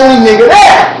I'm the only nigga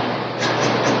there?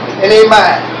 It ain't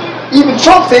mine. Even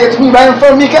Trump said it to me right in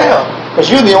front of Mikael,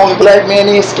 because you're the only black man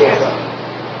they're scared of.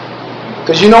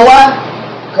 Because you know why?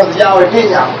 Because of Yahweh Ben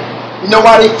Yahweh. You know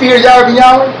why they fear Yahweh Ben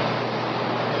Yahweh?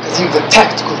 Because he was a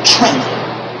tactical trainer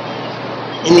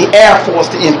in the Air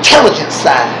Force, the intelligence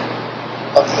side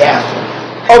of the Air Force,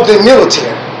 of the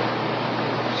military.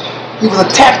 He was a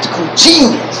tactical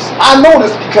genius. I know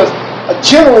this because a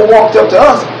general walked up to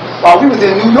us while we was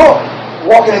in New York,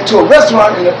 walking into a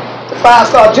restaurant, and the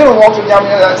 5-star general walked up to me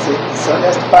and I said, son,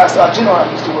 that's the 5-star general I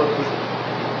used to work with.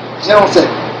 The general said,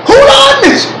 who do I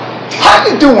miss you? How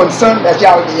you doing, son? That's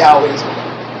Yahweh Ben Yahweh's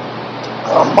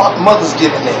mother's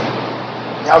given name.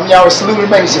 Yahweh Ben Yahweh saluted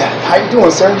me and said, how you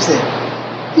doing, sir?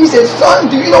 He said, son,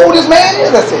 do you know who this man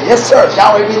is? I said, yes, sir, it's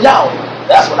Yahweh Ben Yahweh.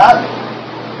 That's what I know.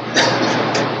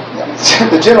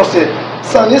 The general said,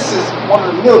 son, this is one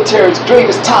of the military's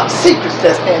greatest top secrets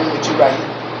that's standing with you right here.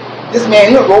 This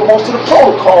man here wrote most of the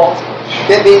protocols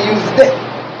that they use today.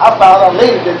 I found out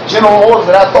later that the general orders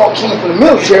that I thought came from the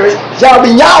military, Yahweh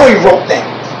Ben Yahweh wrote that.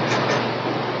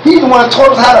 He's the one that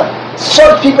taught us how to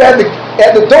search people at the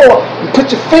door and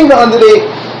put your finger under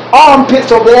their armpits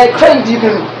so they act crazy, you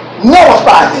can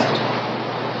nullify them.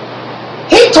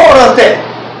 He taught us that.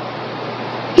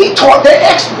 He taught their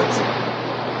experts.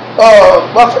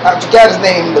 I forgot his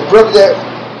name. The brother that,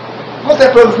 what's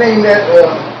that brother's name that's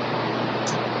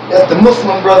the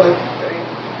Muslim brother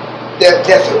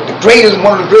that's the greatest,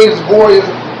 one of the greatest warriors,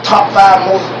 top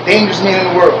 5 most dangerous men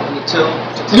in the world.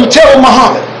 Lieutenant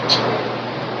Muhammad.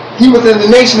 He was in the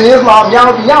Nation of Islam.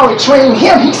 Yahweh trained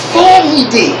him. He said he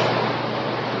did.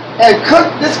 And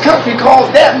this country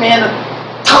calls that man the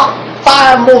top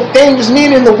 5 most dangerous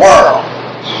men in the world.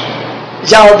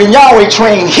 Yahweh ben Yahweh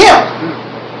trained him.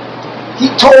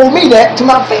 He told me that to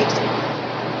my face.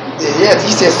 Yeah, he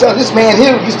said, son, this man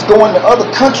here used to go into other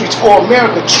countries for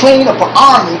America, train up an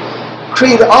army,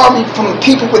 create an army from the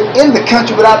people within the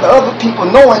country without the other people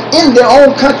knowing in their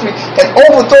own country, and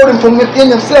overthrow them from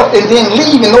within themselves and then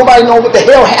leave and nobody know what the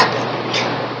hell happened.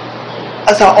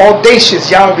 That's how audacious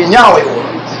Yahweh ben Yahweh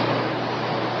was.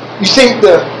 You think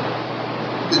the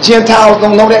Gentiles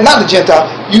don't know that? Not the Gentiles.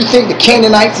 You think the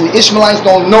Canaanites and the Ishmaelites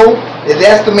don't know that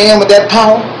that's the man with that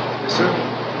power? Yes, sir.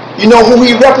 You know who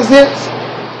he represents?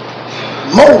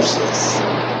 Moses.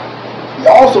 He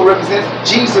also represents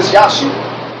Jesus, Yahshua.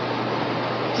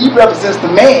 He represents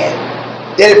the man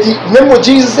that if he, remember what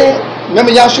Jesus said? Remember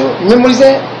Yahshua? Remember what he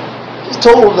said? He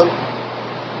told the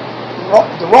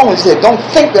Romans, he said, don't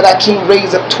think that I can't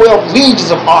raise up 12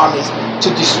 legions of armies to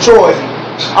destroy you.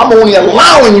 I'm only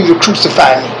allowing you to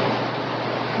crucify me.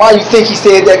 Why do you think he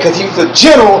said that? Because he was a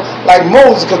general like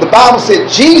Moses. Because the Bible said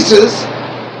Jesus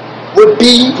would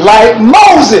be like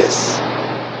Moses.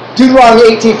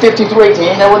 Deuteronomy 18:15-18.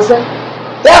 Ain't that what it said?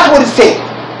 That's what it said.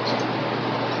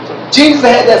 So Jesus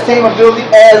had that same ability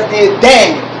as did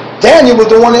Daniel. Daniel was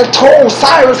the one that told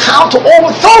Cyrus how to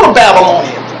overthrow the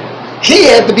Babylonians. He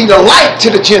had to be the light to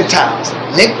the Gentiles.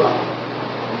 Nick,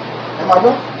 am I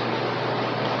wrong?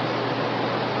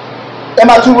 Am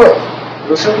I too rough?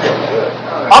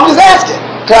 I'm just asking.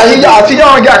 Cause I see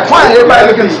y'all got quiet.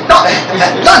 Everybody looking stunned.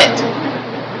 Done it.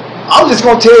 I'm just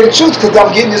gonna tell you the truth because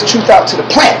I'm getting this truth out to the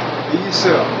planet. Be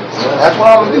yourself. That's what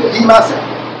I'm gonna do. Be myself.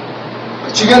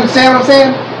 But you understand what I'm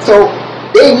saying? So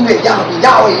they knew that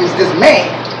Yahweh is this man,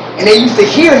 and they used to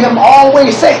hear him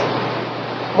always say.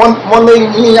 One lady,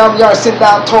 me and Yahweh sit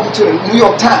down talking to the New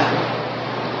York Times,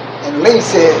 and the lady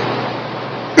said,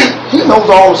 he knows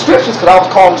all the scriptures because I was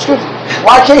calling the scriptures.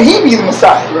 Why can't he be the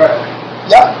Messiah? Right.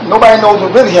 Yeah, nobody knows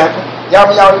what really happened.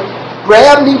 Yahweh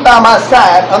grabbed me by my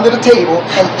side under the table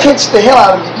and pinched the hell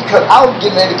out of me because I was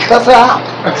getting ready to cuss her out.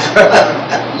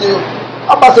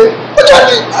 I'm about to say, what you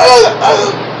mean?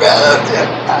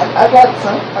 I got it,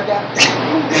 son. I got it.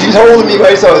 He's holding me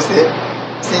right so it said.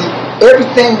 See,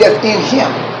 everything that's in him,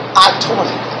 I taught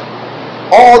him.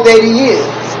 All that he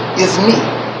is me.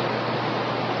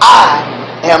 I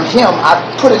am him. I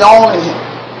put it all in him.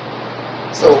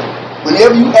 So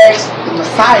whenever you ask the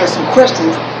Messiah some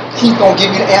questions, he's going to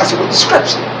give you the answer with the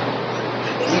scripture.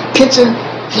 And he's pinching,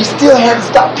 he still hasn't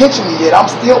stopped pinching me yet. I'm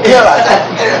still paralyzed.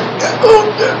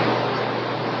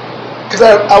 Because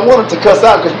I wanted to cuss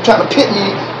out because you're trying to pit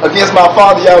me against my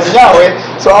father Yahweh.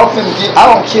 So I'm finna get, I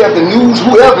don't care if the news,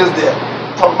 whoever is there,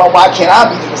 talking about why can't I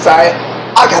be the Messiah,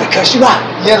 I got to cuss you out.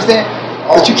 You understand?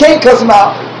 But you can't cuss him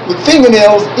out with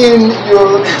fingernails in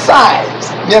your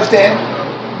sides. You understand?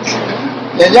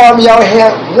 And Yahweh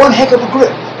had one heck of a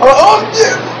grip. Oh,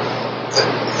 yeah.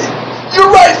 You're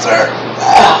right, sir.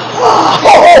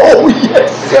 Oh,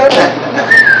 yes, sir.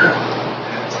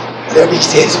 Whatever he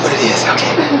says is what it is,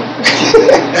 okay?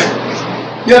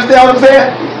 You understand what I'm saying?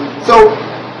 So,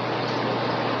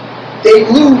 they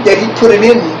knew that he put it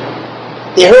in me.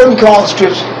 They heard him call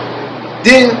scripture.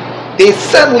 Then, they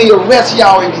suddenly arrest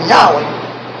Yahweh ben Yahweh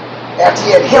after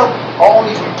he had helped all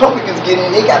these Republicans get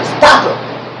in. They got to stop him.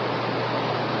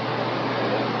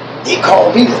 They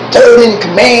called me the third in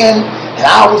command, and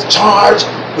I was charged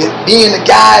with being the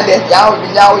guy that Yahweh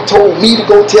ben Yahweh told me to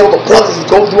go tell the brothers to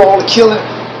go do all the killing.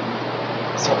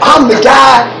 So I'm the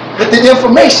guy with the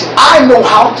information. I know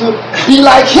how to be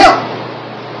like him.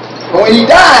 But when he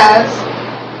dies,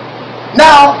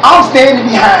 now I'm standing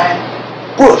behind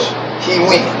Bush. He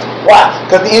wins. Why?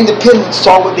 Because the independents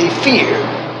saw what they feared.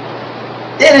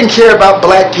 They didn't care about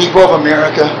black people of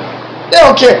America. They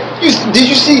don't care. Did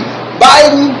you see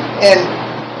Biden and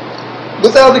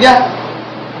what's the other guy?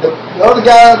 The other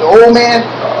guy, the old man?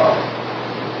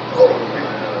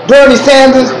 Bernie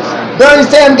Sanders. Bernie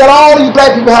Sanders got all these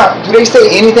black people behind. Do they say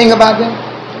anything about them?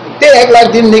 They act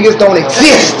like them niggas don't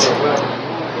exist.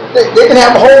 They can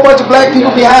have a whole bunch of black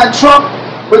people behind Trump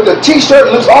with the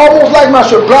t-shirt looks almost like my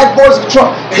shirt, Black Voice of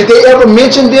Trump. Did they ever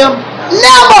mention them?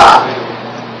 Never!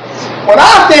 When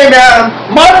I stand down,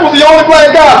 Mike was the only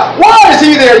black guy. Why is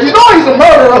he there? You know he's a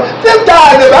murderer. This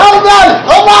guy is everybody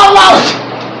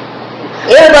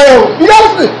else, you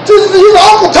know, he's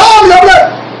Uncle Tom. You know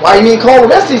that? Why you ain't call the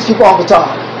rest of these people Uncle Tom?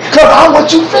 Because I'm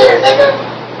what you fear, nigga.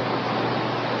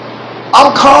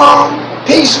 I'm calm,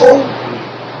 peaceful.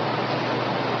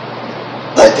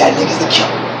 But that nigga's the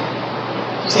killer.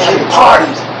 He's having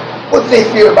parties. What did they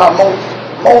fear about Moses?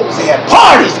 Moses had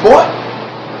parties, boy.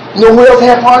 You know who else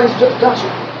had parties,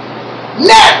 Joshua?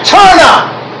 Nat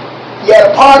Turner. He had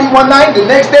a party one night. The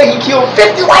next day, he killed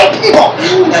 50 white people.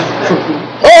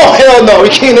 Oh, hell no. We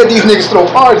can't let these niggas throw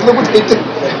parties. Look what they do.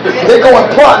 They go and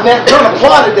plot. Turner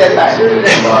plotted that night.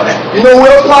 You know who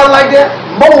else plotted like that?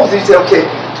 Moses. He said, okay,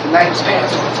 tonight is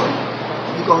Passover. So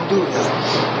what we going to do is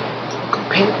we're going to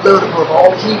paint blood above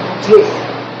all the Hebrews' heads.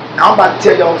 Now, I'm about to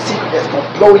tell y'all a secret that's going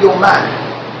to blow your mind.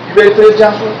 You ready for this,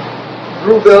 Joshua?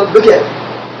 Rubel, look at it.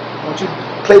 I want you to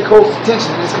pay close attention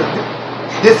to this because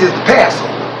this is the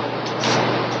Passover.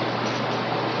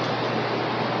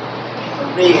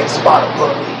 Red spot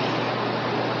above me.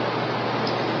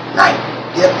 Night,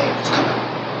 death angels coming.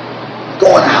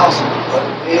 Go in the house, but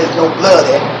there's no blood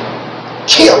at it.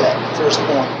 Kill that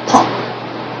firstborn punk.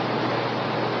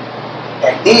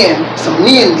 And then some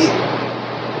men did it.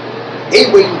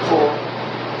 They waiting for,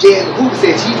 who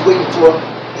says he's waiting for a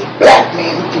black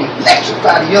man who can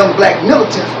electrify the young black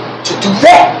militants to do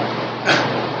that.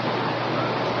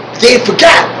 They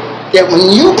forgot that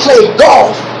when you play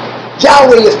golf,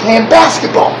 Yahweh is playing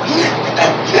basketball.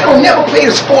 He don't never play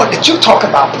the sport that you talk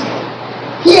about playing.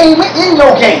 He ain't in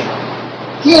your game.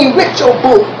 He ain't with your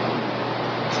bull.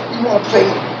 You want to play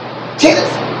tennis?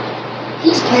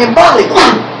 He's playing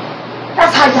volleyball.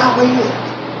 That's how Yahweh is.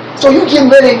 So you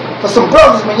getting ready for some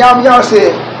brothers when Yahweh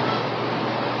said,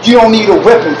 you don't need a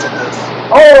weapon for this.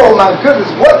 Oh my goodness,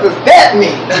 what does that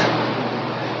mean?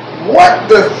 What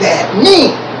does that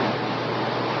mean?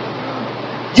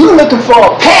 You looking for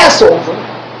a Passover.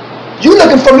 You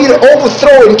looking for me to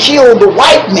overthrow and kill the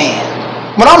white man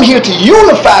when I'm here to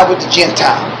unify with the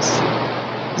Gentiles,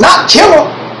 not kill them.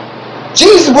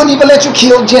 Jesus wouldn't even let you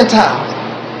kill Gentiles.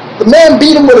 The man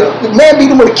beat him with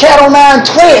a cat o' nine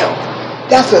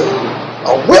 12. That's a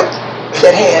whip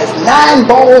that has 9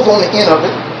 balls on the end of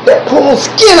it that pulls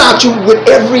skin out you with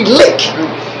every lick.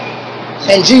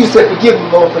 And Jesus said, forgive him,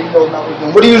 Lord, for he knows not what he's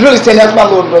doing. What he was really saying, that's my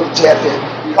little brother Chad said,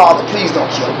 Father, please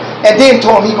don't kill him. And then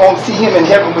told him he going to see him in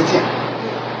heaven with him.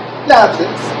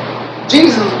 Nonsense.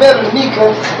 Jesus is better than me,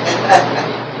 because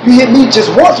you hit me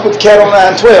just once with the cat on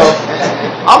 912.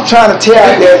 I'm trying to tell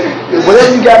you that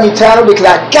whatever you got me tied up, because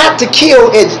I got to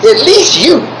kill at least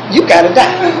you. You got to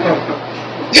die.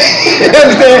 You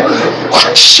understand?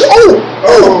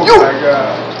 Oh, you.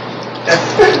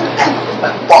 My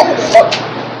God.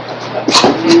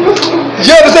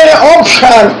 You understand? I'm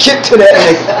trying to get to that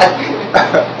nigga.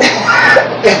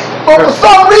 But for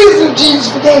some reason,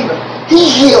 Jesus forgave him. He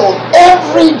healed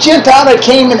every Gentile that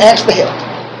came and asked for help.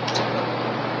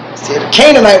 See, the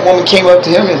Canaanite woman came up to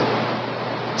him and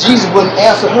Jesus wouldn't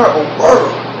answer her a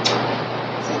word.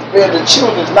 See, the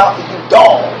children's mouth for you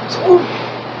dogs. Ooh.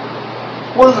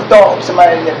 What is a dog?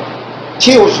 Somebody that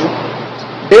kills you,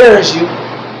 buries you,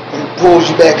 and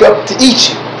pulls you back up to eat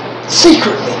you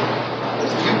secretly.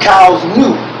 If you cows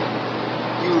knew,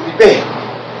 you would be bad.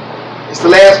 It's the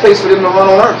last place for them to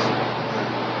run on earth.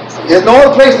 There's no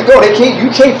other place to go.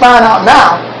 You can't find out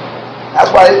now.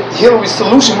 That's why Hillary's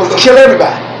solution was to kill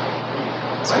everybody.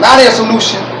 So now their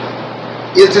solution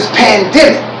is this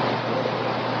pandemic.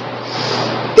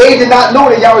 They did not know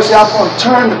that Yahweh said, I'm going to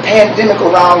turn the pandemic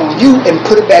around on you and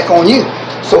put it back on you.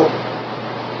 So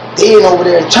they ain't over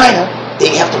there in China.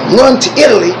 They have to run to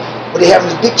Italy, where they're having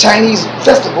this big Chinese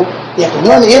festival. They have to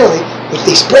run to Italy, but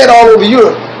they spread all over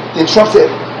Europe. Then Trump said,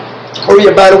 oh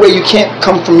yeah, by the way, you can't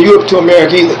come from Europe to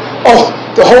America either. Oh,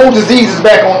 the whole disease is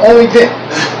back on only them.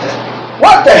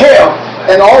 What the hell?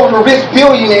 And all of the rich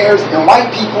billionaires and white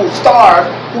people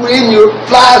starved who are in Europe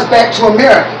flies back to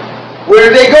America. Where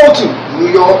did they go to?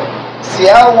 New York,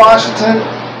 Seattle, Washington,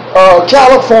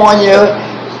 California,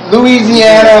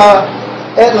 Louisiana,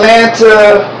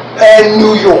 Atlanta, and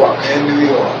New York.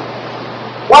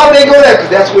 Why do they go there? Because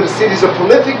that's where the cities are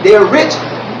prolific, they're rich.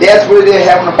 That's where they're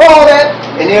having a ball at,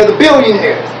 and they're the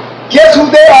billionaires. Guess who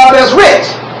they are that's rich?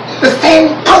 The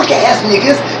same punk ass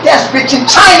niggas that's rich in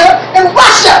China and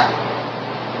Russia.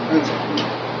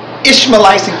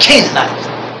 Ishmaelites and Canaanites.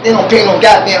 They don't pay no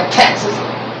goddamn taxes.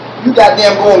 You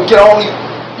goddamn go and get all these,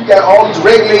 you got all these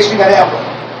regulations, you gotta have an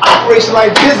operation like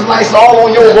business license all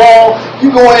on your wall. You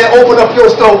go in and open up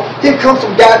your store. Here comes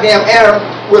some goddamn Arab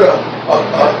with a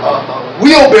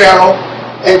wheelbarrow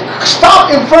and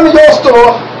stop in front of your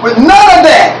store with none of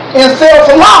that and sell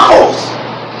falafels.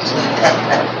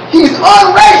 He's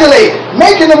unregulated,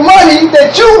 making the money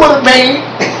that you would have made.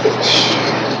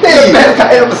 They're the best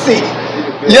I ever seen.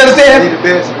 You understand?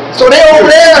 So they're over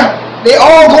there, they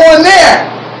all going there.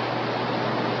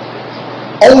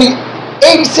 Only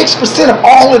 86% of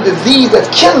all the disease that's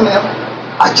killing them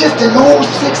are just in those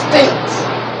 6 states.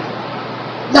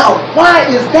 Now, why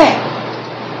is that?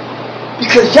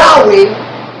 Because Yahweh,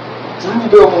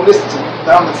 Zerubbabel won't listen to me,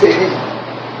 but I'm going to say it anyway.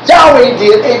 Yahweh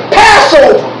did a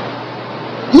Passover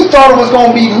He thought it was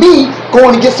going to be me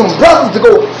going to get some brothers to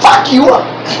go fuck you up.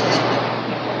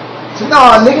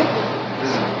 Nah, nigga.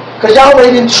 Because y'all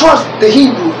already didn't trust the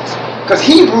Hebrews. Because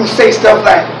Hebrews say stuff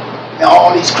like,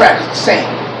 all these crackers the same.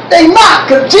 They not,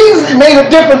 because Jesus made a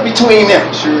difference between them.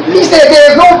 Sure He said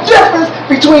there's no difference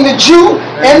between the Jew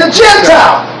and the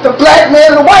Gentile, the black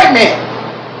man and the white man.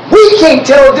 We can't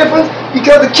tell the difference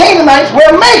because the Canaanites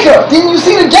wear makeup. Didn't you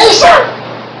see the geisha?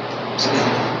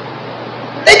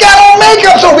 They got on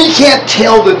makeup, so we can't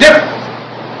tell the difference.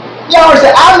 Y'all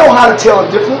said, I know how to tell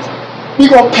the difference. We're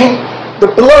going to paint the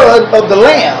blood of the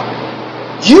lamb.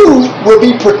 You will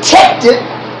be protected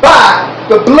by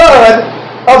the blood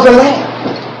of the lamb.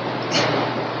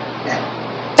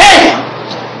 Damn!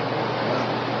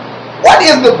 What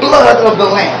is the blood of the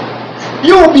lamb?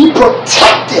 You will be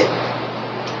protected.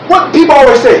 What people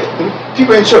always say,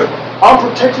 people in church, I'm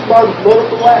protected by the blood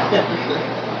of the lamb.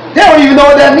 They don't even know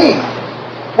what that means.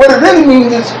 What it really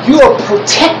means is you are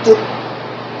protected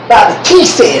by the T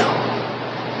cell.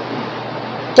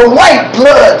 The white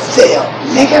blood cell,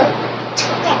 nigga.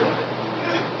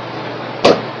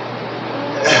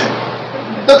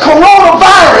 The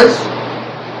coronavirus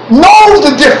knows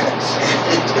the difference.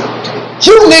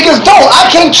 You niggas don't. I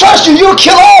can't trust you. You'll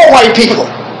kill all white people.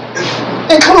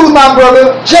 Include my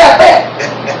brother, Japhet.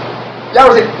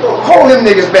 Y'all say, hold them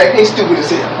niggas back. They stupid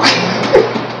as hell.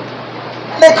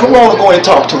 Let Corona go and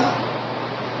talk to him.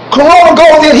 Corona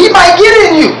goes in, he might get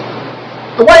in you.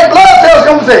 The white blood cells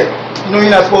come and say, you know you're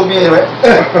not supposed to be in here, right?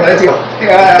 Let's go.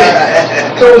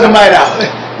 Throw the might out.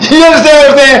 You understand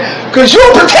what I'm saying? Because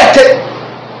you're protected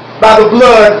by the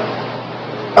blood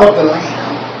of the lamb.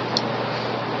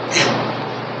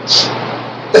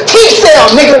 The T cell,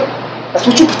 nigga. That's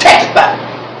what you protected by.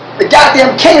 The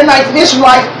goddamn Canaanites and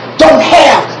Israelites don't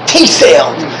have T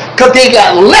cells because they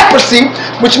got leprosy,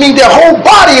 which means their whole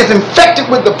body is infected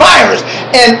with the virus,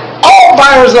 and all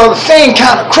viruses are the same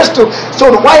kind of crystal,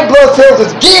 so the white blood cells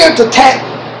is geared to attack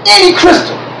any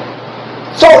crystal.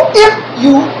 So if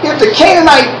the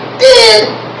Canaanite did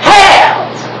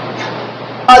have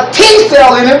a T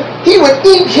cell in him, he would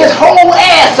eat his whole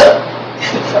ass up.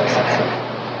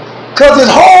 Because his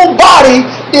whole body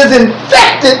is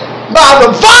infected by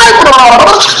the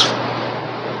virus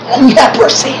of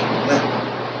leprosy.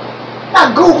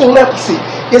 Now Google leprosy.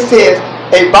 It says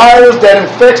a virus that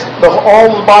infects all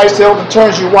the body cells and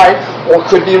turns you white, or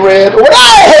could be red, or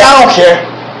hey, I don't care.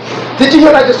 Did you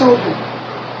hear what I just told you?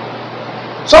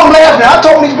 So I'm laughing. I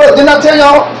told these brothers, didn't I tell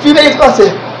y'all a few days ago? I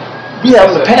said, we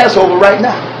having the Passover right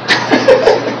now.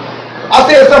 I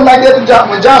said something like that to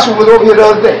when Joshua was over here the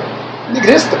other day. Nigga,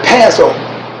 this is the Passover.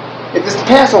 If it's the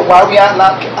Passover, why are we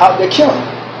not out there killing?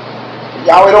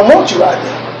 Yahweh don't want you out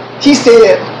there. He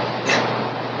said,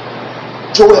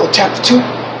 Joel chapter 2.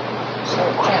 So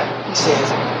crap. He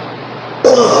says,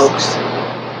 bugs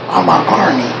are my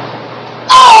army.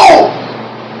 Oh!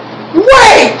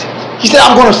 Wait! He said,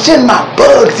 I'm going to send my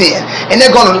bugs in, and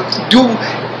they're going to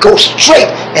go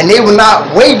straight, and they will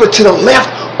not waver to the left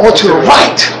or to the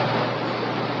right.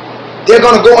 They're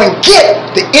going to go and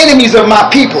get the enemies of my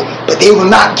people, but they will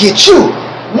not get you.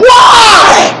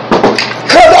 Why?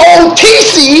 Because old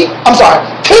T-cell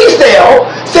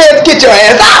says, get your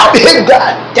ass out.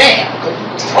 God damn, because you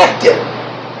protected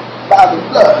by the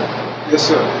blood. Yes,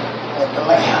 sir. Of the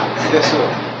lamb. Yes, sir.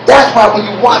 That's why when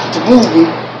you watch the movie,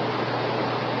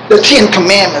 The Ten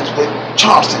Commandments with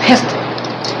Charleston Heston,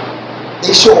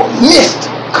 they show a mist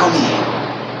come in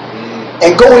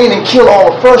and go in and kill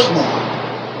all the firstborn.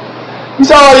 You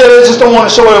say, oh yeah, they just don't want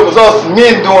to show it was us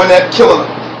men doing that killing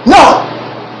them. No!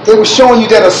 They were showing you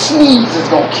that a sneeze is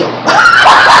going to kill them.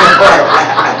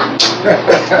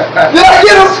 Did I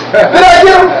get him? Did I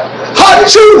get him?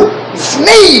 Hachu!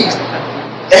 Sneeze!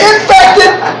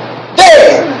 Infected!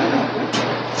 Dead!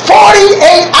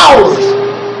 48 hours!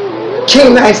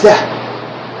 Canaanites died.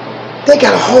 They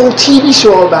got a whole TV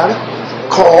show about it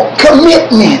called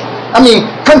Contaminant.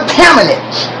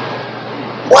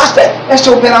 Watch that. That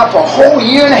show been out for a whole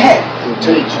year and a half.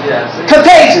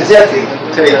 Contagious, yes.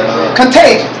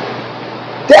 Contagious.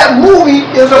 That movie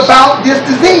is about this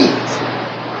disease.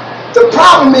 The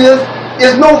problem is,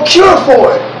 there's no cure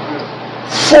for it.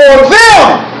 For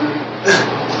them.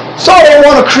 So they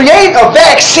want to create a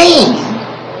vaccine.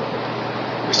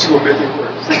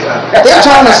 They're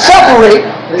trying to separate,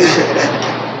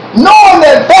 knowing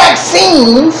that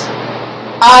vaccines,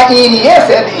 I-N-E-S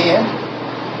at the end,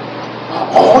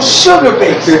 all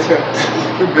sugar-based,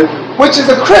 which is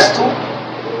a crystal,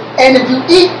 and if you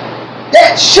eat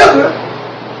that sugar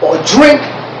or drink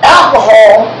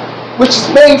alcohol, which is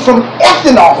made from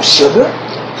ethanol sugar,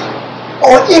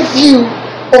 or if you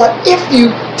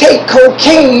take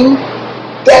cocaine,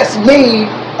 that's made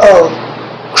of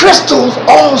crystals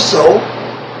also.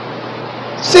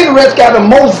 Cigarettes got a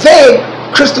mosaic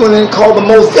crystal in it called the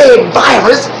mosaic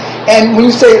virus. And when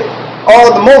you say,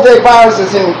 oh, the mosaic virus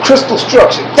is in crystal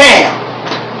structure, damn.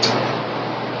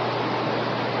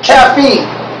 Caffeine.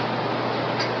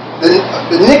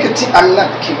 The nicotine, I mean not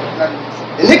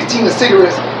the nicotine of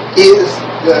cigarettes is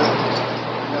the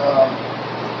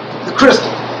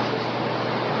crystal.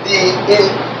 In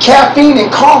caffeine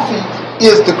and coffee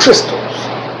is the crystals.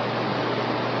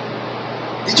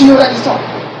 Did you hear that just talking?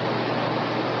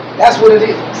 That's what it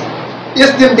is.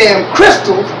 It's them damn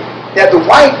crystals that the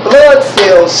white blood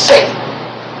cells say.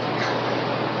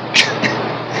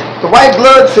 The white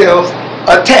blood cells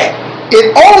attack.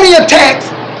 It only attacks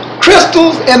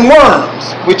crystals and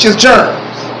worms, which is germs.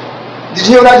 Did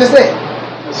you hear what I just said?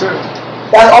 Yes, sir.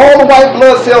 That's all the white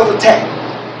blood cells attack.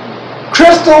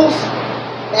 Crystals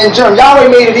and germs. Yahweh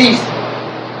made it easy.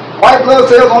 White blood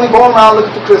cells only go around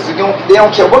looking for crystals. They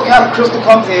don't care what kind of crystal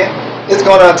comes in, it's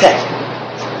going to attack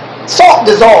it. Salt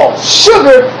dissolves.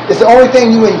 Sugar is the only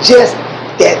thing you ingest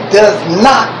that does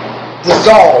not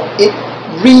dissolve. It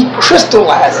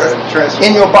recrystallizes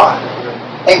in your body.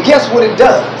 And guess what it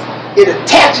does? It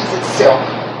attaches itself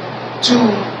to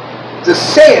the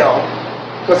cell,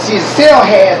 because see, the cell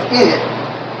has in it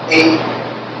a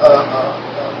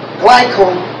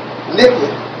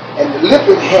glycolipid, and the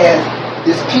lipid has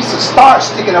this piece of starch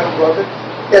sticking up above it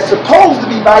that's supposed to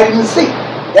be vitamin C.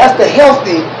 That's the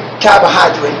healthy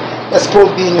carbohydrate that's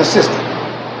supposed to be in your system.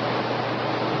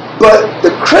 But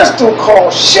the crystal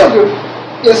called sugar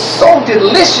is so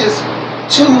delicious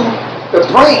to the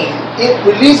brain. It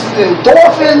releases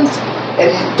endorphins,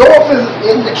 and endorphins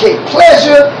indicate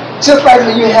pleasure, just like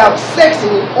when you have sex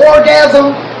and you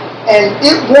orgasm, and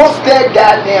it wants that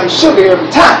goddamn sugar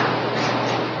every time.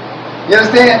 You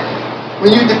understand?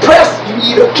 When you're depressed, you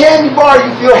eat a candy bar, you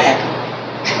feel happy.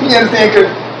 You understand? Because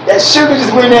that sugar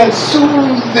just went in there and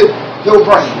soothed your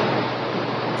brain.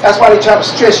 That's why they try to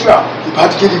stress you out. You're about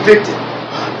to get evicted.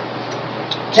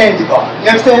 Candy bar.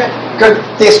 You understand? Because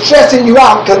they're stressing you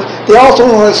out, because they also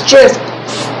want to stress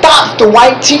stops the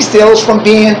white T cells from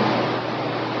being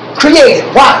created.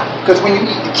 Why? Because when you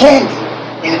eat the candy,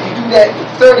 and if you do that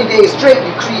for 30 days straight,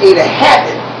 you create a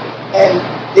habit, and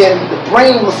then the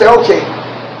brain will say, okay,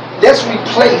 let's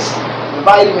replace the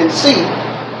vitamin C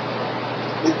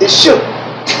with this sugar.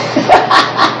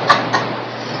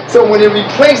 So when it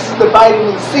replaces the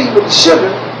vitamin C with the sugar,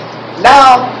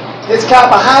 now this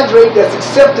carbohydrate that's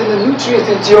accepting the nutrients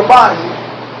into your body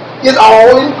is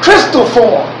all in crystal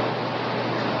form.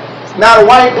 Now the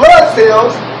white blood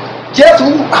cells, guess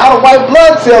how the white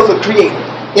blood cells are created?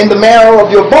 In the marrow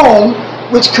of your bone,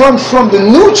 which comes from the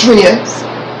nutrients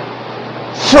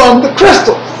from the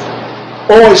crystals.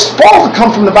 Or it's supposed to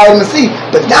come from the vitamin C,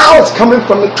 but now it's coming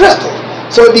from the crystals.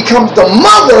 So it becomes the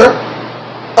mother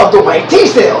of the white T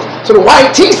cells. So the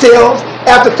white T cells,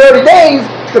 after 30 days,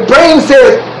 the brain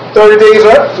says, 30 days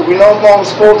up, so we're no longer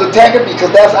supposed to attack it because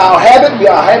that's our habit.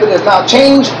 Our habit has now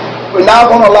changed. We're now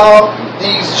going to allow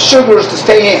these sugars to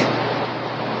stay in.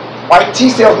 White T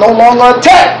cells no longer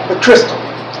attack the crystal.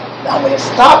 Now when they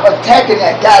stop attacking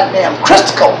that goddamn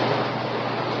crystal,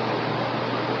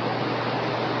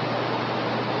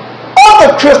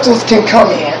 other crystals can come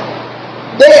in.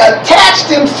 They attach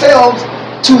themselves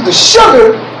to the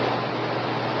sugar,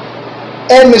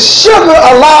 and the sugar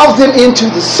allows them into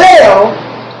the cell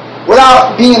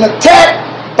without being attacked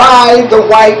by the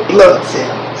white blood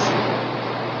cells.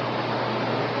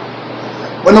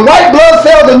 When the white blood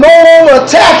cells are no longer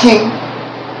attacking,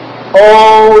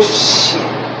 oh shit,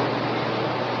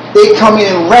 they come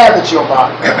in and ravage your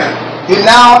body. You're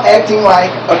now acting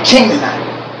like a Canaanite.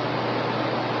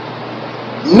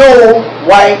 No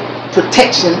white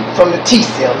protection from the T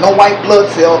cell, no white blood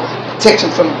cell protection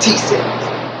from the T cells.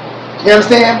 You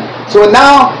understand? So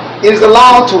now it is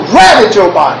allowed to ravage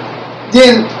your body.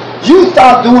 Then you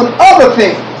start doing other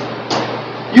things.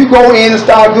 You go in and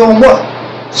start doing what?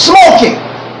 Smoking.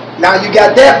 Now you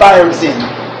got that virus in you,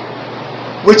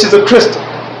 which is a crystal.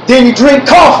 Then you drink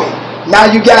coffee. Now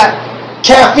you got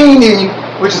caffeine in you,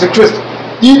 which is a crystal.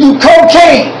 You do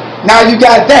cocaine. Now you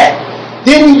got that.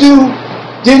 Then you do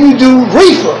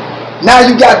reefer. Now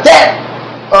you got that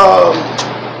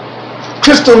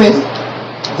crystal in you.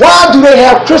 Why do they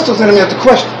have crystals in them is the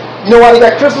question. You know why they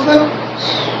got crystals in them?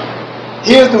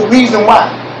 Here's the reason why.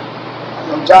 I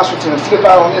know Joshua's going to flip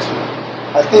out on this one.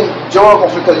 I think Joel going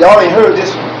to flip, because y'all ain't heard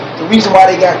this one. The reason why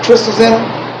they got crystals in them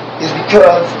is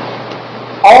because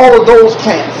all of those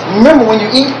plants, remember when you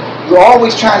eat, you're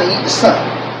always trying to eat the sun.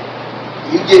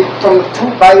 You get from the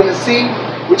fruit vitamin C,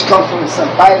 which comes from the sun.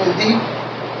 Vitamin D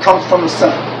comes from the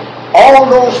sun. all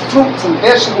those fruits and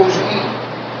vegetables you eat,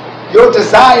 your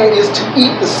desire is to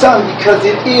eat the Son because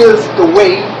it is the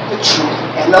way, the truth,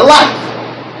 and the life.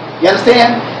 You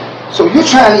understand? So you're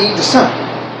trying to eat the Son.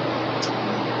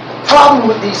 The problem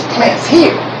with these plants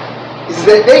here is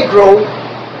that they grow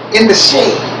in the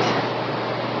shade.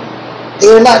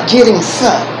 They're not getting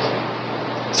sun.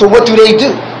 So what do?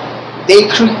 They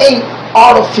create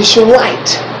artificial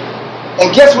light.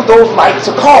 And guess what those lights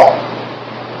are called?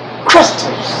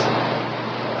 Crystals.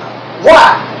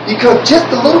 Why? Because just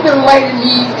a little bit of light it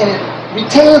needs, and it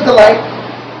retains the light.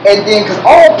 And then, because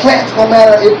all plants, no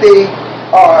matter if they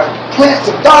are plants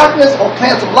of darkness or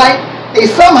plants of light, they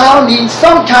somehow need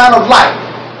some kind of light.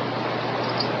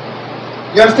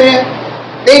 You understand?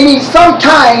 They need some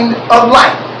kind of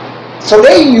light. So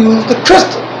they use the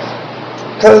crystal.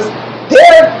 Because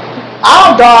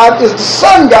our God is the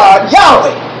sun God,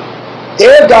 Yahweh.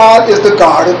 Their God is the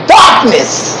God of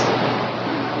darkness.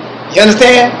 You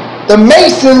understand? The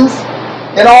Masons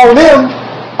and all of them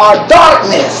are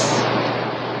darkness.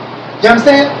 You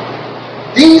understand?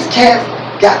 These cats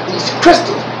got these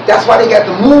crystals. That's why they got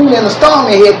the moon and the star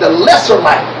in their head, the lesser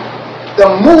light. The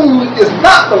moon is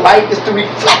not the light, it's the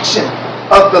reflection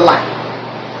of the light.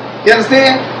 You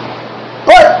understand?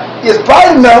 But it's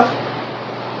bright enough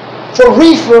for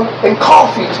reefer and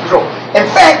coffee to grow. In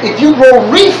fact, if you grow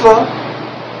reefer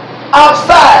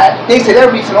outside, they say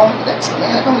that reefer don't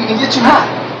even get you high.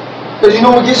 Because you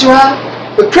know what gets you high?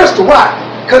 The crystal. Why?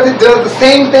 Because it does the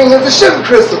same thing as the sugar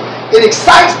crystal. It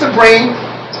excites the brain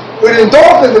with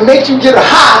endorphins that makes you get a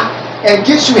high and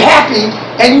gets you happy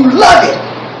and you love it.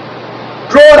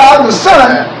 Grow it out in the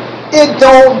sun, it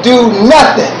don't do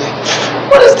nothing.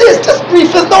 What is this? This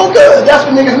reefer's no good. That's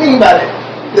what niggas mean by it.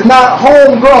 It's not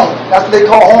homegrown. That's what they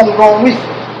call homegrown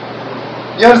reefer.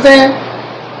 You understand?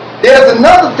 There's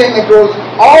another thing that grows.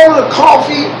 All the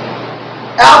coffee,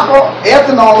 alcohol,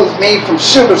 ethanol is made from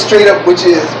sugar straight up, which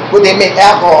is what they make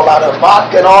alcohol out of,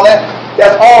 vodka and all that.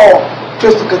 That's all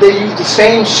crystal because they use the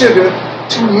same sugar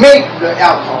to make the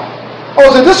alcohol.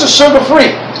 Oh, so this is sugar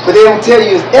free, but they don't tell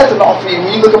you it's ethanol free.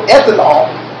 When you look up ethanol,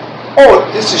 oh,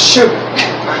 this is sugar.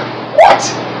 What?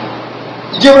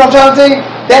 You get what I'm trying to tell you?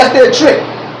 That's their trick.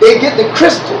 They get the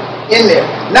crystal in there.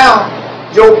 Now,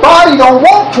 your body don't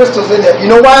want crystals in there. You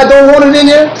know why I don't want it in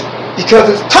there?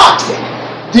 Because it's toxic.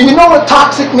 Do you know what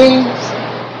toxic means?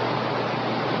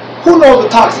 Who knows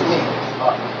what toxic means?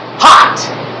 Hot.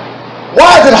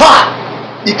 Why is it hot?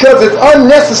 Because it's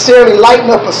unnecessarily lighting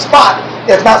up a spot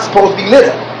that's not supposed to be lit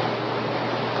up.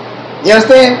 You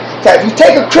understand? So if you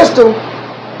take a crystal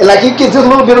and like it gets just a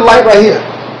little bit of light right here,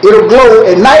 it'll glow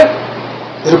at night,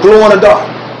 it'll glow in the dark.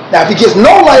 Now if it gets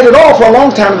no light at all for a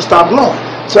long time, it'll stop glowing.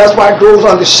 So that's why it grows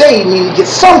under shade, meaning it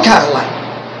gets some kind of light.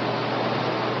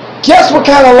 Guess what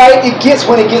kind of light it gets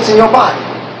when it gets in your body?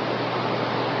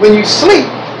 When you sleep,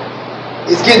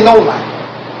 it's getting no light.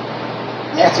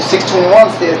 Matthew 6:21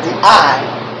 says the eye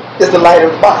is the light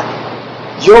of the body.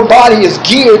 Your body is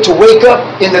geared to wake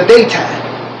up in the daytime.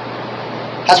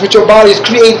 That's what your body is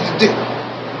created to do.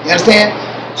 You understand?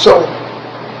 So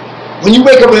when you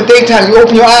wake up in the daytime, you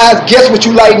open your eyes, guess what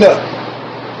you lighten up?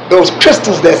 Those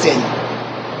crystals that's in you,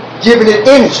 giving it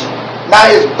energy. Now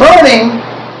it's burning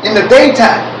in the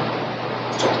daytime.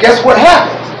 So guess what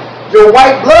happens? Your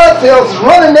white blood cells is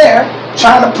running there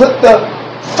trying to put the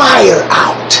fire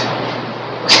out.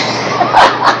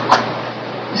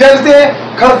 You understand?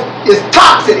 Because it's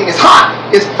toxic and it's hot.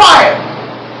 It's fire.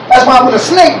 That's why when a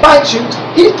snake bites you,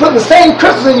 he's putting the same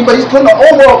crystals in you, but he's putting an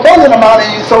overabundant amount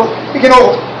in you so he can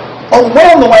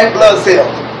overwhelm the white blood cells.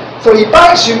 So he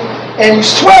bites you and you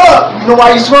swell up. You know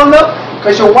why you're swelling up?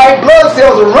 Because your white blood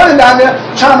cells are running down there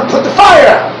trying to put the fire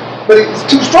out. But it's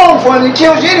too strong for it and it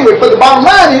kills you anyway. But the bottom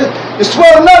line is you're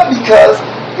swelling up because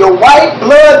your white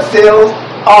blood cells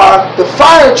are the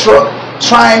fire truck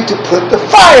trying to put the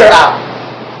fire out.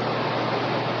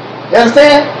 You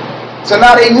understand? So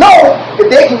now they know that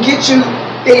they can get you,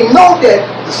 they know that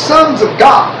the sons of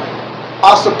God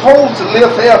are supposed to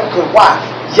live forever. Because why?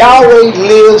 Yahweh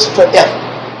lives forever.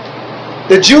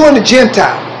 The Jew and the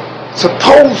Gentile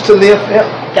supposed to live forever.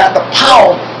 Got the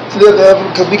power to live forever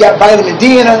because we got vitamin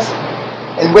D in us.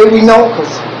 And the way we know,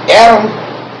 because Adam,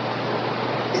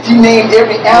 if you named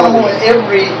every animal and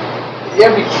every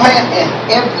plant and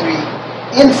every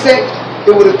insect,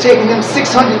 it would have taken them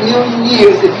 600 million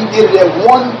years if he did it at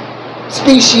one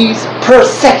species per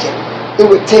second. It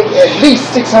would take at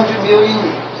least 600 million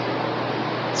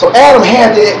years. So Adam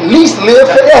had to at least live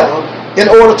forever in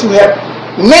order to have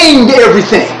named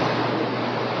everything.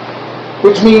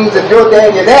 Which means if your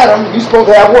dad is Adam, you're supposed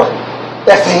to have what?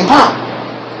 That same power.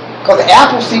 Because the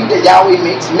apple seed that Yahweh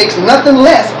makes nothing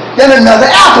less than another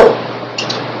apple.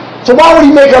 So why would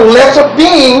he make a lesser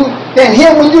being than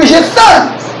him when you're his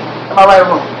sons? Am I right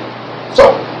or wrong?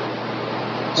 So,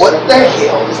 what the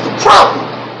hell is the problem?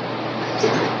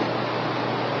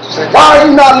 Why are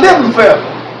you not living forever?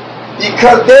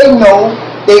 Because they know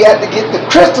they have to get the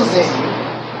crystals in you,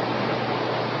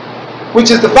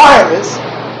 which is the virus,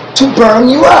 to burn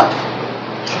you up.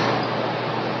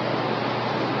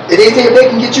 If they say if they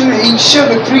can get you to eat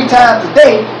sugar 3 times a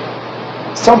day,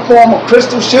 some form of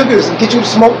crystal sugars, and get you to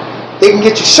smoke, they can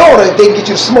get you shorter if they can get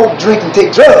you to smoke, drink, and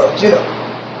take drugs, you know.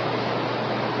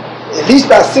 At least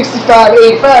by 65,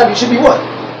 85, you should be what?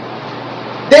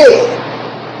 Dead.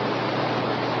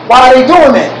 Why are they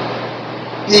doing that?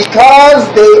 Because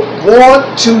they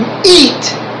want to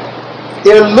eat.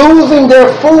 They're losing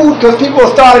their food because people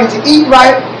are starting to eat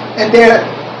right, and they're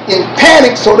in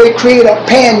panic, so they create a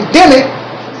pandemic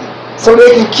so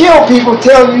they can kill people,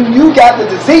 tell you you got the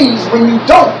disease when you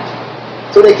don't,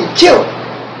 so they can kill you.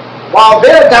 While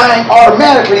they're dying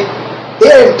automatically,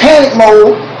 they're in panic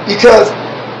mode because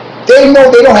they know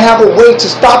they don't have a way to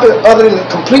stop it other than to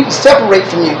completely separate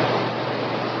from you.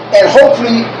 And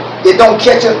hopefully it don't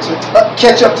catch up to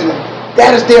them.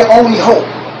 That is their only hope.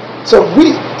 So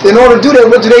in order to do that,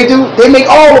 what do? They make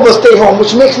all of us stay home,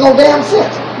 which makes no damn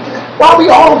sense. Why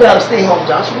we all gotta stay home,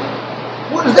 Joshua?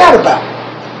 What is that about?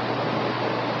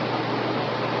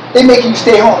 They make you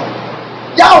stay home.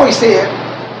 Yahweh said,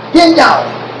 then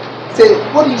Yahweh said,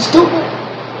 what are you, stupid?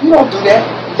 You don't do that.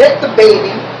 Let the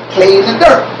baby play in the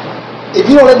dirt. If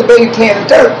you don't let the baby play in the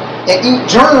dirt and eat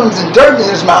germs and dirt in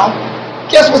his mouth,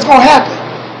 guess what's going to happen?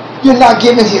 You're not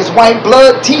giving his white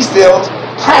blood T cells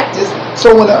practice,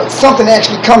 so when something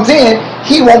actually comes in,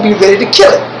 he won't be ready to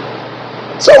kill it.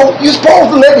 So you're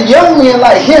supposed to let the young men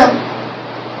like him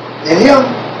and him,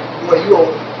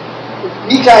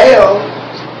 Mikael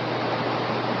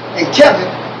and Kevin,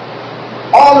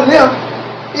 all of them,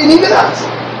 and even us,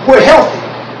 we're healthy.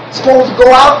 Supposed to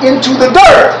go out into the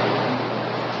dirt.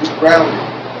 Grounded.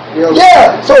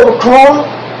 Yeah, so the corona,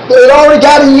 it already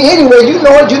got in you anyway. You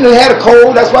know it, you done had a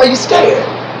cold, that's why you're scared.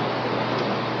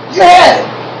 You had it.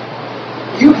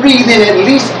 You breathe in at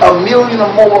least 1 million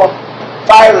or more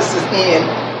viruses in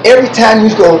every time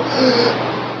you go,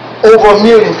 over 1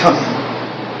 million come in.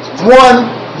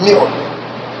 1 million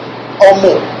or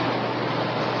more.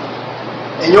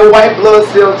 And your white blood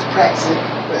cells practicing.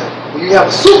 When you have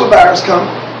a super virus come,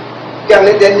 you gotta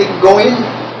let that nigga go in.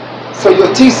 So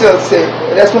your T cells say,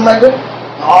 well, that's what like that.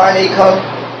 RNA comes,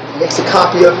 makes a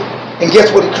copy of it, and guess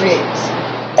what it creates?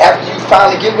 After you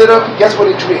finally get rid of it, guess what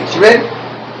it creates? You ready?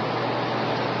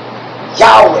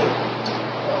 Yahweh,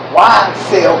 a Y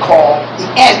cell called the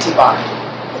antibody.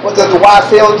 What does the Y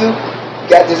cell do? You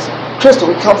got this crystal,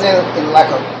 it comes in like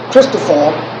a crystal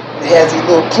form, and it has these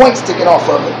little points sticking off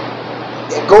of it.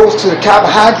 It goes to the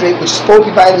carbohydrate, which is supposed to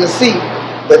be vitamin C,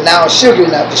 but now it's sugar.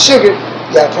 Now if it's sugar,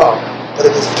 you got a problem. But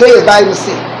if it's vitamin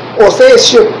C, or say it's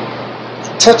sugar,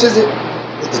 it touches it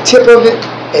with the tip of it,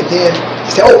 and then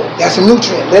you say, oh, that's a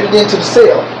nutrient. Let it into the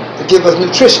cell to give us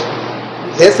nutrition.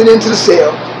 Lets it into the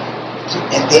cell,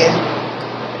 and then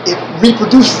it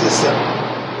reproduces itself.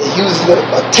 It uses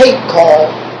a tape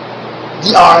called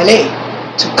the RNA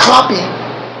to copy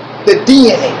the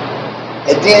DNA,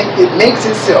 and then it makes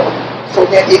itself so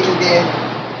that it can then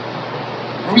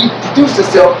reproduce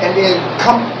itself, and then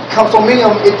come so many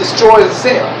of them, it destroys the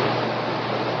cell.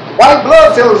 White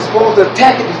blood cells are supposed to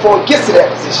attack it before it gets to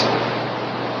that position.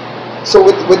 So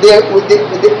what they are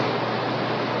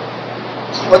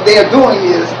doing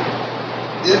is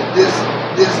this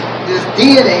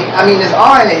DNA, this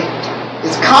RNA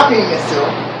is copying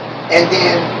itself, and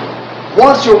then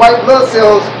once your white blood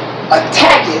cells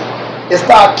attack it and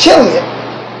start killing it,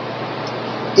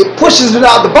 it pushes it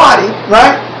out the body,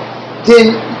 right?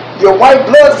 Then your white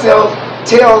blood cells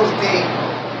tells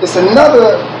it's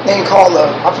another thing called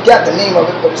I forgot the name of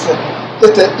it, but it's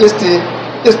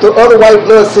the other white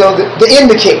blood cell, the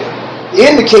indicator. The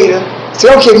indicator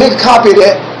say, okay, make a copy of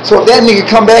that, so if that nigga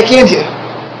come back in here,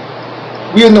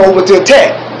 we'll know what to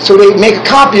attack. So they make a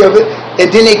copy of it, and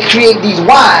then they create these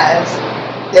Ys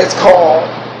that's called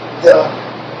the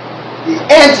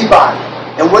antibody.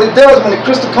 And what it does when the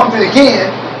crystal comes in again,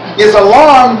 it's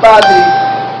alarmed by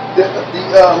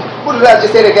what did I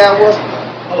just say that guy was?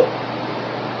 Oh.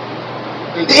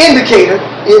 The indicator.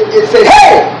 It said,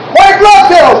 hey, white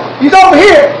blood cells, he's over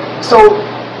here. So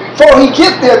before he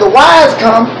gets there, the Ys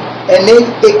come, and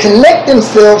they connect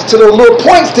themselves to the little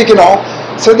point sticking off,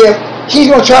 so that he's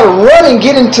going to try to run and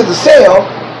get into the cell,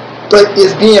 but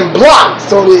it's being blocked,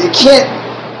 so that it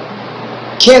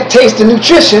can't taste the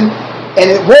nutrition, and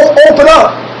it won't open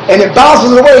up, and it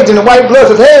bounces away. Then the white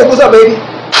blood says, hey, what's up, baby?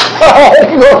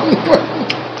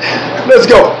 Let's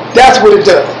go. That's what it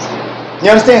does.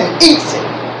 You understand? It eats it.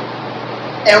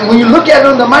 And when you look at it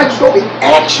under the microscope, it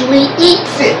actually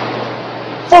eats it.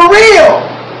 For real.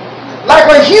 Like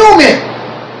a human.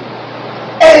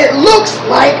 And it looks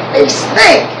like a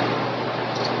snake.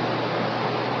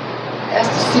 That's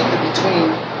the secret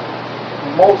between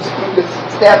when Moses threw the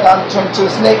staff down and turned into a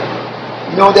snake.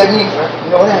 You know what that means, right? You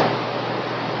know that?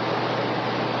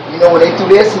 You know when they threw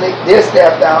their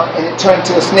staff down and it turned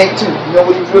into a snake too. You know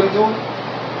what he was really doing?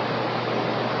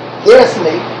 Their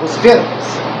snake was venomous,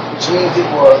 which means it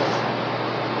was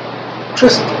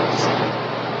crystals.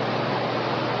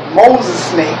 Moses'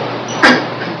 snake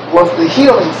was the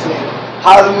healing snake.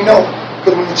 How do we know?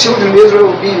 Because when the children of Israel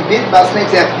were being bitten by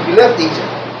snakes after he left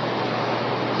Egypt,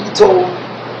 he told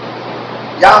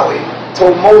Yahweh,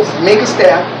 told Moses, make a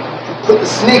staff and put the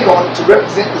snake on it to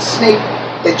represent the snake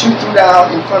that you threw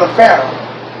down in front of Pharaoh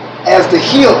as the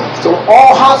healing. So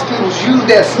all hospitals use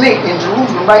that snake in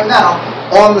Jerusalem right now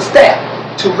on the staff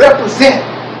to represent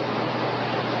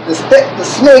the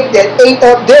snake that ate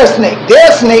up their snake.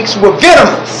 Their snakes were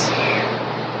venomous.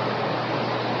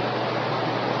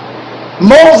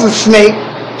 Moses' snake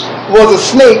was a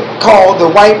snake called the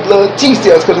white blood T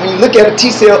cells, because when you look at a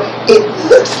T cell, it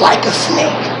looks like a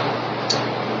snake.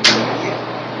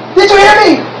 Did you hear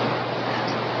me?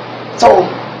 So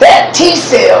that T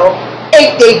cell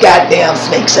ate they goddamn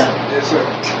snakes up. Yes, sir.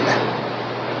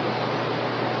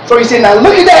 So he said, now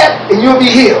look at that and you'll be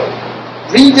healed.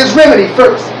 Read this remedy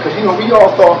first, because you know we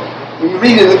all thought when you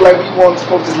read it, it looked like we weren't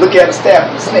supposed to just look at a staff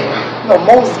and a snake. No,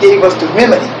 Moses gave us the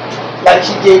remedy. Like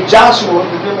he gave Joshua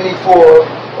the remedy for,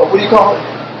 what do you call it?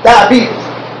 Diabetes.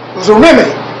 It was a remedy.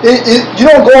 You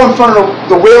don't go in front of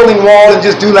the Wailing Wall and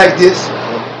just do like this,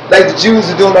 like the Jews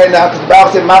are doing right now, because the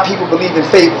Bible said my people believe in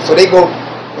fables. So they go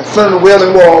in front of the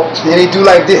Wailing Wall and they do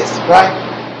like this, right?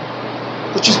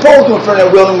 What you're supposed to do in front of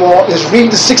that Wailing Wall is read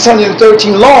the 613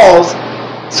 laws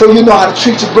so you know how to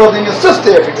treat your brother and your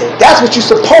sister every day. That's what you're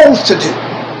supposed to do.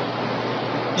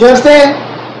 You understand?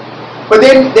 But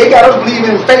then they got us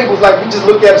believing in fables like we just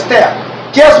looked at a staff.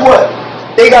 Guess what?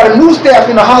 They got a new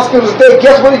staff in the hospitals today.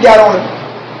 Guess what it got on it,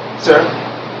 sir?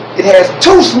 It has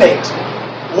two snakes.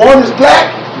 One is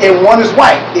black and one is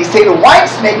white. They say the white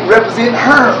snake represents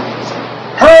Hermes.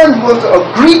 Hermes was a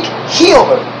Greek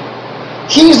healer.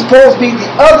 He's supposed to be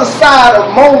the other side of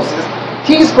Moses.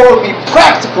 He's supposed to be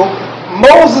practical.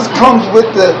 Moses comes with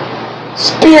the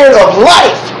spirit of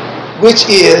life, which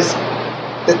is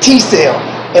the T cell,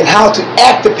 and how to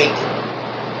activate it.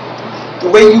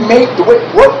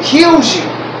 What heals you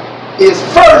is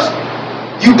first,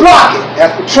 you block it.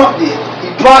 That's what Trump did.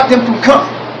 He blocked them from coming.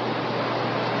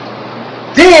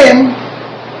 Then,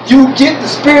 you get the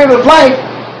spirit of life,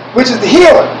 which is the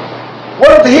healing.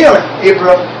 What is the healing?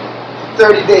 Abraham,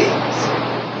 30 days.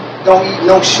 Don't eat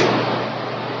no sugar.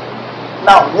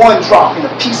 Not one drop in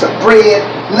a piece of bread,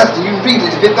 nothing. You read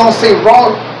it. If it don't say raw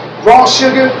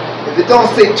sugar, if it don't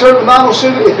say turbinado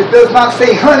sugar, if it does not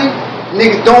say honey,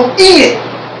 nigga, don't eat it.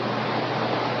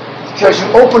 Because you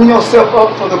open yourself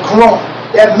up for the corona.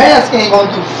 That mask ain't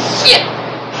gonna do shit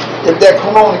if that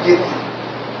corona get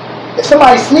in. If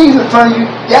somebody sneezes in front of you,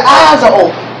 your eyes are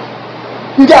open.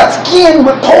 You got skin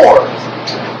with pores.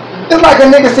 It's like a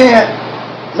nigga saying,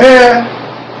 man,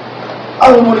 I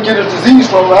don't want to get a disease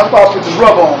from it, I'm supposed to put this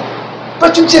rub on.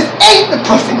 But you just ate the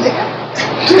pussy, nigga.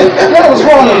 That was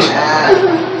wrong with you.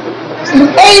 You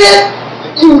ate it,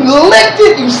 you licked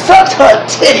it, you sucked her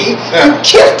titty, you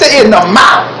kissed her in the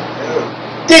mouth.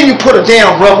 Then you put a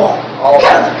damn rub on.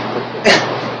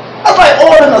 That's like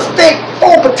ordering a steak,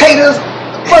 4 potatoes,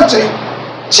 a bunch of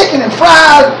chicken and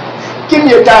fries. Give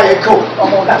me a Diet Coke.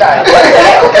 I'm on a diet. What's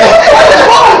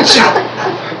wrong with you?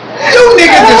 You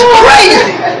niggas is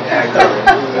crazy.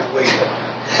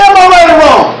 Am I right or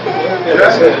wrong?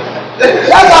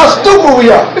 That's how stupid we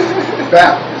are.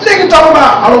 Nigga talking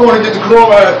about, I don't want to get the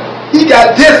corona. He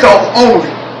got this on only.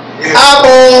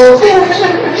 Eyeballs,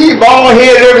 he bald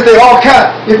head, everything, all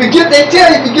kind. If it gets, they tell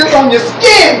you, if it gets on your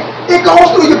skin, it goes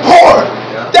through your pores.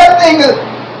 That thing is,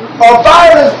 a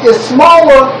virus is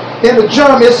smaller than a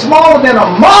germ. It's smaller than a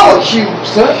molecule,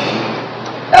 sir.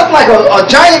 That's like a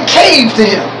giant cave to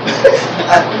him.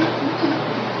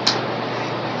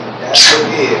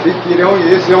 You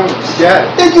got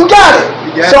it. You got it.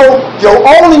 So your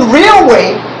only real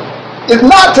way is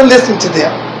not to listen to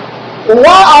them.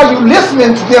 Why are you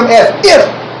listening to them as if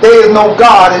there is no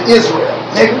God in Israel,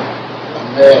 nigga?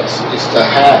 Yes, it's to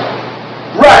hide.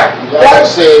 Right. That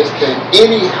says, can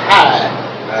any hide?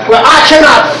 Well, I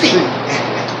cannot see.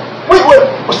 Wait,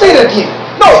 say that again.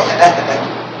 No.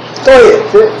 Go ahead.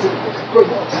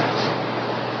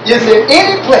 Is there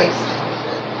any place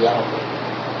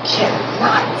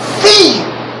cannot see you.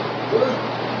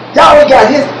 Yahweh got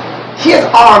his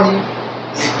army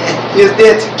is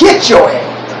there to get your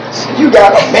ass. You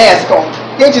got a mask on.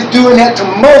 They're just doing that to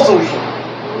muzzle you.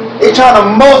 They're trying to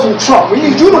muzzle Trump. We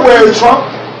need you to wear it, Trump.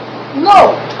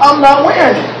 No, I'm not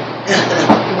wearing it.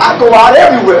 I go out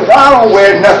everywhere. I don't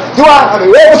wear nothing. Do I? I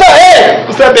mean, hey, what's up? Hey,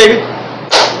 what's up, baby?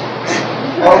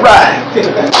 All right.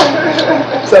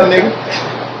 What's up, nigga?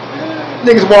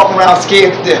 Niggas walking around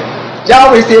scared to death.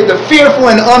 Yahweh said the fearful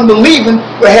and unbelieving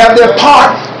will have their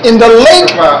part in the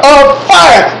lake of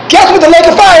fire. Guess what the lake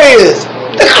of fire is?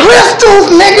 The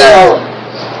crystals, nigga.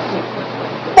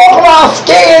 Walk around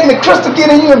scared and the crystal get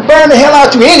in you and burn the hell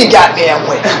out you any goddamn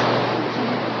way.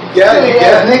 Yeah,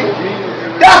 nigga.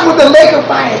 That's what the lake of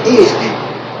fire is.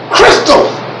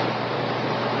 Crystals.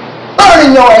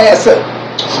 Burning your ass up.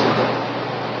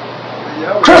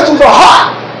 Crystals are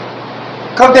hot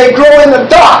because they grow in the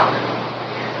dark.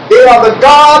 They are the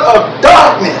god of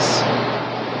darkness.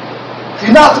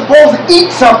 You're not supposed to eat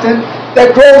something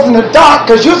that grows in the dark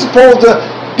because you're supposed to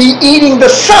be eating the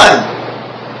sun.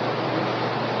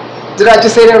 Did I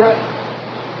just say that right?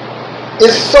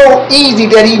 It's so easy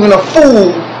that even a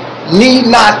fool need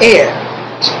not err.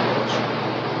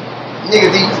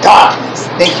 Niggas eat darkness,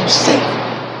 think you safe.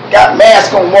 Got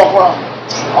mask on, walk around.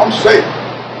 I'm safe.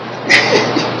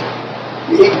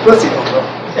 You ate the pussy though, bro.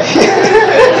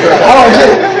 I don't get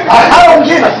it. I don't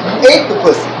get it. You ate the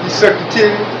pussy. You sucked the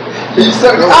titty. You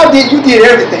sucked. You did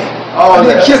everything.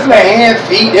 You kissed my hand,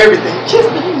 feet, everything. Kiss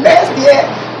me, you nasty ass.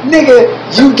 Nigga,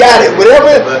 you got it.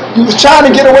 Whatever you was trying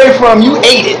to get away from, you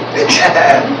ate it.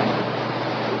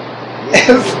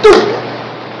 It's stupid.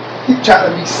 You trying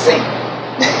to be safe.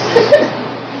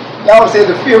 Y'all said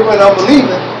the fear of an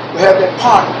unbeliever will have that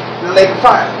part in the lake of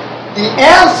fire. The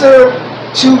answer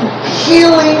to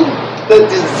healing the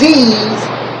disease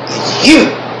is you.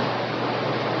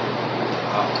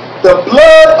 The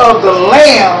blood of the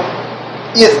Lamb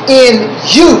is in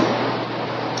you.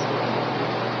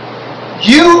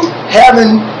 You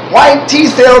having white T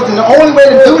cells, and the only way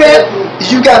to do that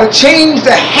is you got to change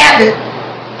the habit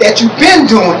that you've been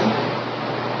doing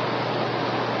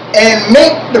and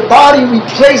make the body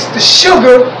replace the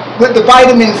sugar with the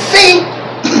vitamin C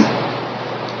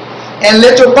and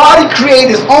let your body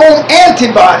create its own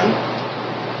antibody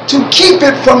to keep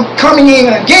it from coming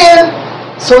in again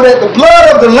so that the blood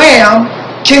of the Lamb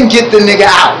can get the nigga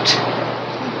out.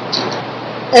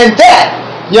 And that,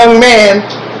 young man,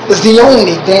 is the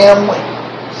only damn way.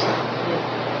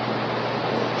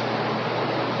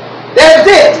 That's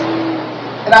it.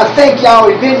 And I thank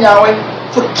Yahweh, Ben Yahweh,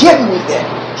 for giving me that.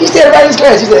 He said right in his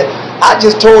class, he said, I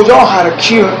just told y'all how to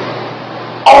cure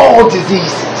all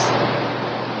diseases.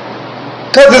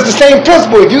 Because it's the same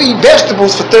principle. If you eat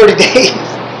vegetables for 30 days,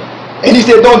 and he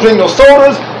said don't drink no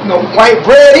sodas, no white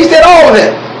bread, he said all of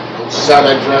that. No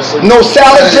salad dressing. No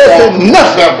salad dressing,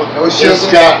 nothing. No sugar. It's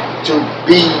got to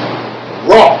be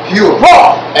raw. Pure.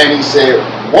 Raw. And he said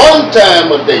one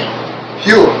time a day.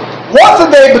 Pure. Once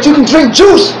a day, but you can drink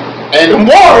juice and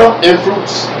water and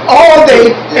fruits all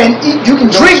day, and eat. You can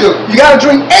drink. You got to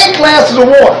drink 8 glasses of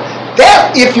water.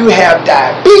 That's if you have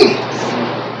diabetes.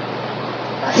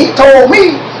 Now, he told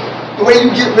me the way you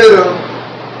get rid of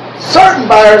certain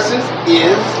viruses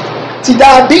is, see,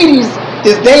 diabetes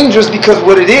is dangerous because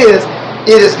what it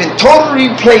has been totally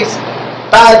replaced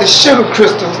by the sugar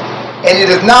crystals, and it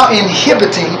is now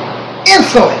inhibiting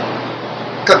insulin,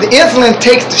 because the insulin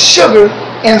takes the sugar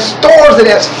and stores it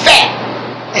as fat,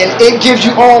 and it gives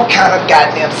you all kind of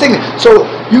goddamn sickness. So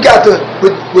you got to,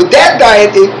 with that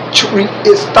diet,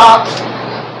 it stops,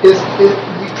 it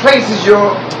replaces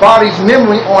your body's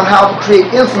memory on how to create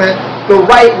insulin the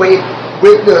right way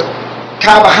with the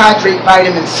carbohydrate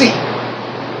vitamin C.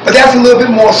 But that's a little bit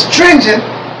more stringent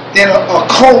than a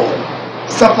cold,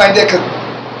 something like that, because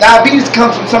diabetes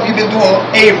comes from something you've been doing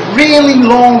a really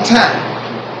long time.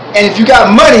 And if you got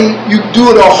money, you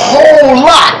do it a whole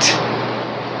lot.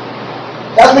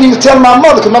 That's what he was telling my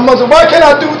mother, because my mother said, why can't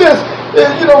I do this?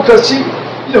 And,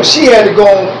 because she had to go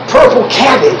on purple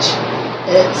cabbage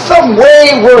and something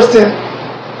way worse than,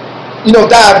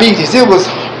 diabetes. It was,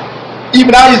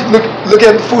 even I used to look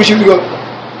at the food, she would go,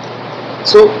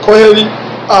 so go ahead and eat,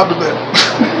 I'll be better.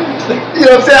 You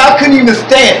know what I'm saying? I couldn't even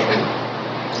stand it.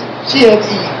 She had to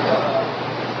eat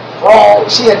raw,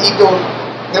 she had to eat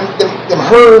them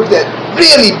herbs that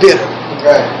really bitter.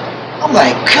 Right. I'm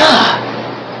like, God.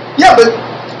 Yeah, but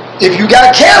if you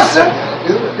got cancer,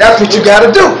 that's what you got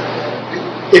to do.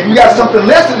 If you got something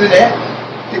lesser than that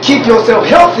to keep yourself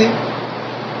healthy,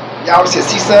 y'all said,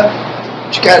 see, son,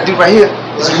 what you got to do right here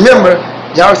is remember,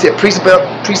 y'all said precept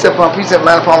upon precept,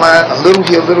 line upon line, a little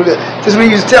here, a little there. This is what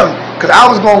he was telling me. because I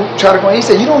was going to try to go in. He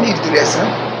said, you don't need to do that, son.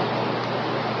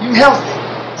 You healthy.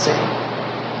 See,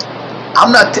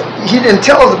 I'm not, he didn't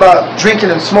tell us about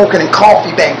drinking and smoking and coffee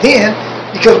back then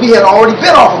because we had already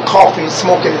been off of coffee and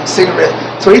smoking and cigarettes.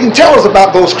 So he didn't tell us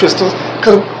about those crystals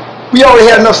because we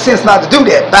already had enough sense not to do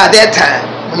that by that time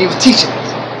when he was teaching us.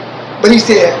 But he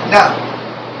said, now,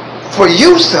 for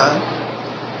you, son,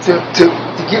 to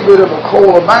get rid of a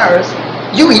coronavirus,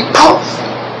 you eat pulse.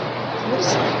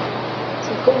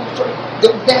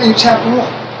 Daniel chapter 1.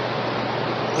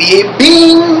 We ate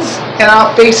beans and our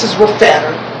faces were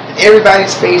fatter than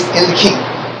everybody's face in the kingdom.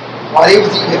 While they was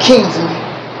eating the king's meat,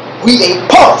 we ate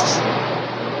pulse.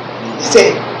 He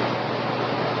said,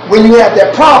 when you have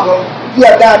that problem, if you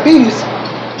have diabetes,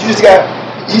 you just got,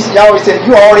 he always said,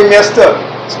 you already messed up.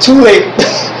 It's too late.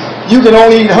 You can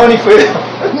only eat honey for,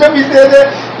 remember he said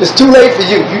that? It's too late for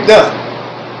you. You're done.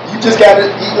 You just got to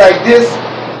eat like this,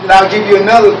 and I'll give you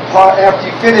another part after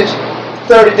you finish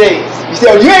 30 days. He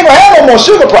said, well, you ain't going to have no more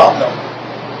sugar problem, though,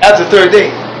 after 30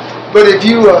 days. But if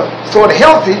you are sort of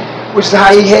healthy, which is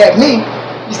how he had me,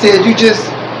 he said, you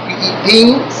eat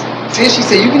beans, fish. He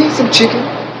said, you can eat some chicken.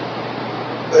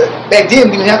 But back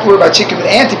then, we didn't have to worry about chicken with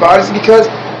antibiotics because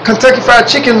Kentucky Fried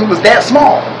Chicken was that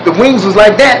small. The wings was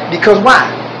like that because why?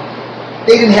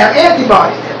 They didn't have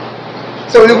antibodies then.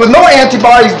 So there was no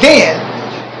antibodies then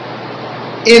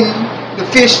in the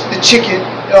fish, the chicken.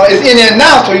 It's in there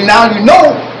now, so now you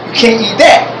know you can't eat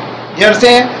that. You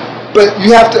understand? But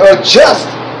you have to adjust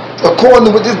according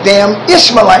to what this damn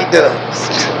Ishmaelite does.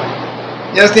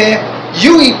 You understand?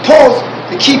 You eat pulse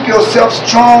to keep yourself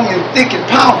strong and thick and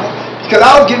powerful. Because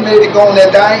I was getting ready to go on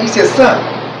that diet. He said, son,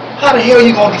 how the hell are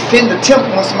you going to defend the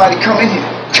temple when somebody come in here?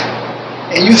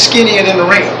 And you skinnier than the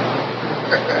ram.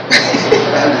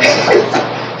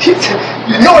 He said,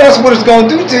 you know that's what it's going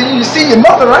to do to you. You see your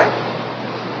mother, right?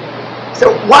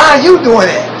 So why are you doing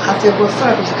that? I said, well,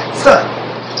 son,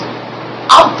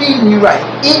 I'm feeding you right.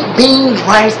 Eat beans,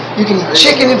 rice. You can eat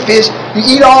chicken and fish. You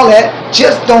eat all that.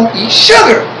 Just don't eat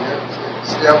sugar.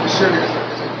 Yeah, sugar.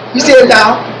 He said,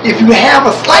 now, if you have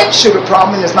a slight sugar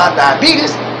problem and it's not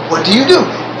diabetes, what do? If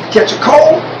you catch a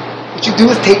cold, what you do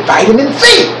is take vitamin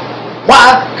C.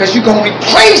 Why? Because you're going to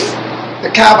replace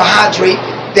the carbohydrate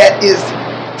that is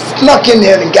snuck in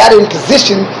there and got in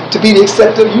position to be the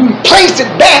acceptor. You replace it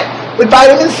back with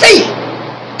vitamin C.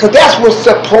 Because that's what's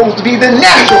supposed to be the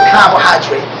natural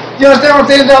carbohydrate. You understand what I'm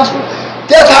saying, Joshua?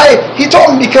 That's how he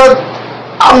told me, because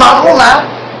I'm not going to lie.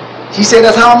 He said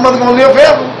that's how my mother going to live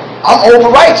forever. I'm over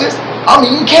righteous. I'm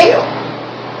eating kale.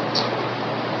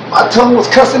 My tongue was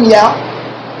cussing me out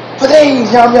for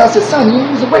days. I said, son, you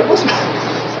losing weight? What's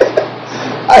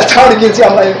I started getting to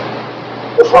I'm like,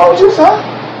 what's wrong with you, son?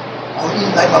 I'm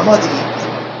eating like my mother eats.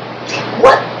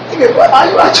 What? What are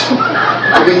you actually?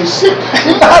 I mean, sick.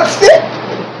 You're not sick.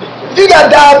 If you got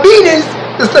diabetes,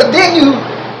 then you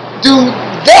do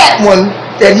that one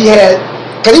that he had.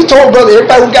 Because he told brother,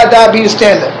 everybody who got diabetes,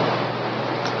 stand up.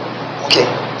 Okay.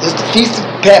 It's the Feast of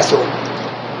Passover.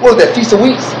 What was that, Feast of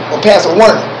Weeks? Or Passover, one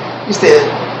of them. He said,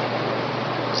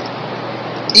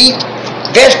 eat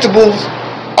vegetables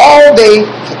all day,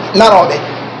 not all day,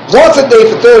 once a day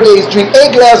for 30 days, drink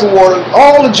 8 glasses of water,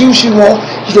 all the juice you want.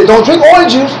 He said, don't drink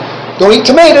orange juice, don't eat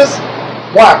tomatoes.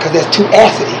 Why? Because that's too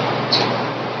acidy.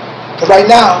 Because right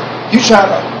now, you're trying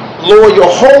to lower your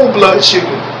whole blood sugar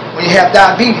when you have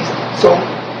diabetes. So,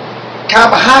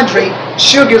 carbohydrate,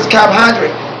 sugar is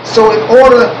carbohydrate. So in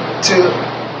order to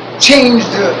change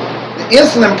the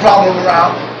insulin problem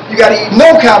around, you got to eat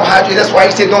no carbohydrate. That's why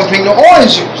he said don't drink no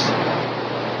orange juice,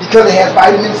 because it has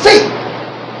vitamin C.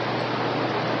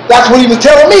 That's what he was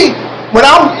telling me when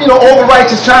I'm, over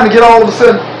righteous, trying to get all of a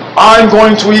sudden, I'm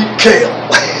going to eat kale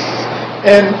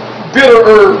and bitter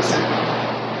herbs,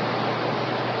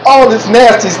 all this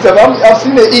nasty stuff. I'm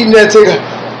sitting there eating that and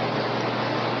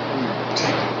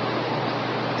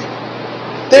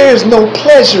there is no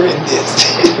pleasure in this.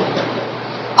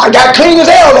 I got clean as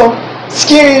hell though,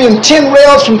 skinnier than 10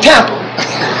 rails from Tampa.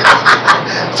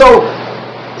 So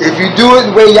if you do it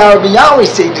the way Yahweh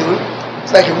say do it,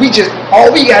 it's like if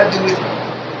all we got to do is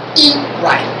eat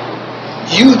right.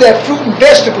 Use that fruit and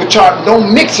vegetable chart and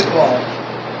don't mix it wrong.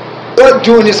 But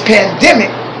during this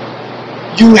pandemic,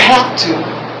 you have to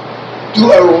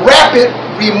do a rapid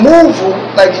removal,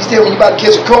 like you said when you're about to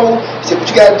catch a cold. He said what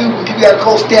you got to do when people got a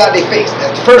cold, stay out of their face.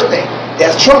 That's the first thing.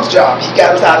 That's Trump's job. He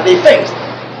got us out of their face.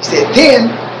 He said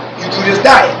then you do this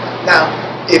diet. Now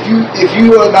if you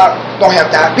don't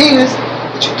have diabetes,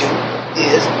 what you do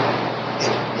is,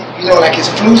 like it's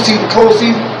flu season, cold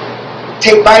season,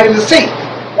 take vitamin C.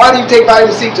 Why do you take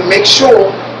vitamin C? To make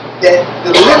sure that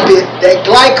the lipid, that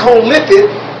glycolipid,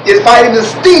 is vitamin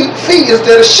C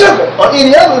instead of sugar or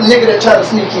any other nigga that try to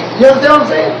sneak in. You understand what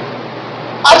I'm saying?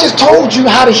 I just told you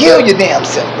how to heal your damn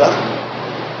self, brother.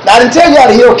 Now, I didn't tell you how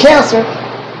to heal cancer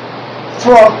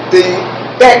from the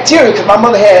bacteria because my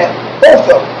mother had both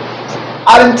of them.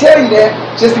 I didn't tell you that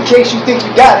just in case you think you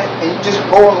got it and you just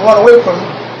go and run away from it.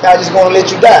 I'm just going to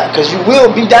let you die because you will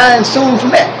be dying soon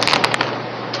from that.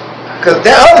 Because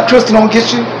that other crystal don't get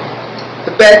you,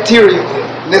 the bacteria will.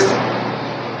 Listen.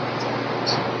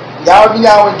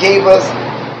 Yahweh gave us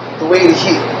the way to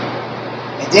heal.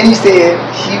 And then he said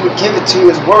he would give it to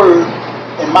his word,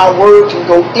 and my word can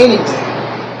go anywhere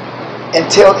and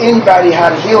tell anybody how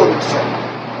to heal themselves.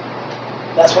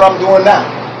 That's what I'm doing now.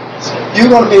 So you're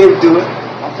going to be able to do it.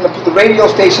 I'm going to put the radio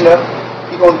station up.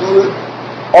 You're going to do it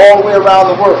all the way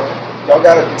around the world. Y'all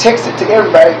got to text it to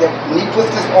everybody that when he puts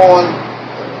this on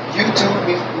YouTube,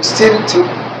 we send it to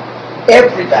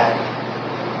everybody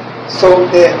so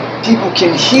that people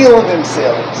can heal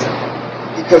themselves.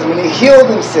 Because when they heal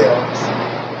themselves,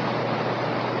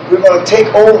 we're going to take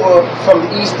over from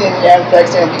the East Indian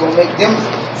Pakistan. We're going to make them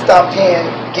stop paying,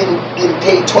 getting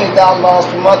paid $20,000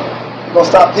 per month. We're going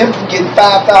to stop them from getting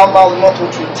 $5,000 a month,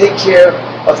 which will take care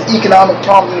of the economic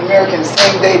problems in America. In the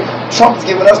same day, Trump is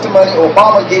giving us the money.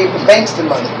 Obama gave the banks the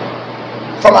money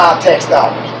from our tax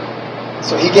dollars.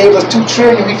 So he gave us $2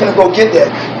 trillion. We finna go get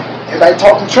that. Everybody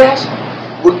talking trash?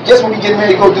 Well, guess what we getting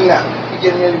ready to go do now? We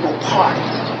getting ready to go party.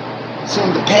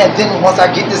 Soon the pandemic, once I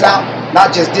get this out,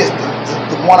 not just this,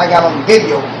 the one I got on the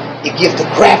video, it gives the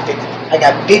graphic. I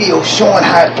got video showing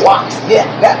how it blocks. Yeah,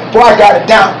 boy, I got it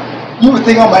down. You would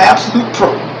think I'm an absolute pro.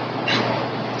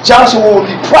 Joshua will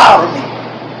be proud of me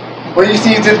when you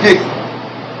see this video.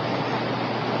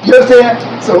 You understand?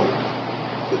 So,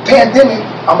 the pandemic,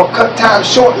 I'm going to cut time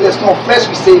short. There's no flesh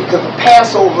we save because the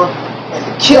Passover and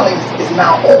the killings is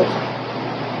now over.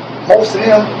 Most of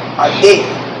them are dead.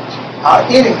 Our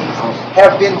enemies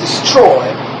have been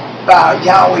destroyed by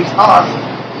Yahweh's army.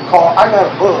 Called, I got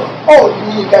a bug. Oh, you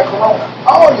mean you got corona?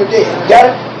 Oh, you're dead. You got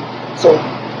it? So,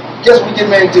 guess what we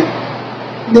getting ready to do?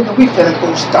 Nigga, we finna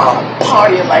go start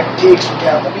partying like pigs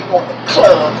together. We going to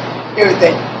clubs,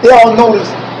 everything. They all know this.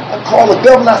 I called the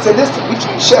governor. I said, listen, we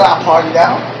can't shut our party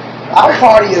down. Our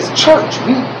party is church.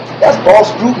 That's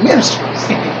Boss Group Ministries.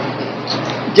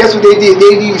 Guess what they did?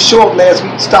 They didn't even show up last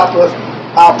week to stop us.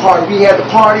 Our party. We had the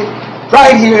party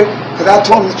right here because I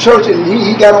told him the church, and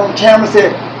he got on camera and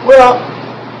said, well,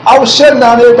 I was shutting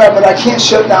down everybody, but I can't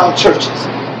shut down churches.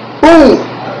 Boom!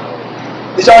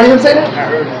 Did y'all hear him say that? I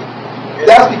heard that.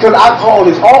 That's because I called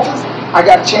his office. I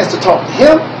got a chance to talk to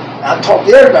him. And I talked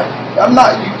to everybody.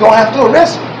 You don't have to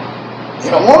arrest me.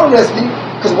 They don't want to arrest me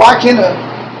because why can't the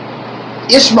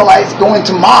Ishmaelites go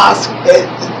into mosque? The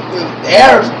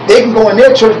Arabs, they can go in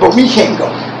their church, but we can't go.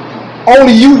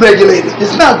 Only you regulate it.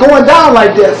 It's not going down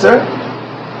like that, sir.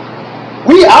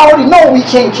 We already know we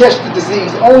can't catch the disease.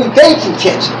 Only they can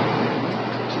catch it.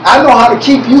 I know how to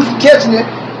keep you from catching it.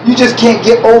 You just can't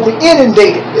get over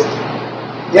inundated with it.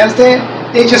 You understand?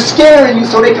 They're just scaring you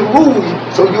so they can rule you.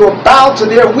 So you're bound to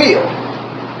their will.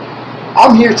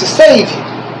 I'm here to save you.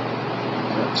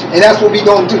 And that's what we're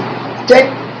going to do. Okay?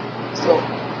 So,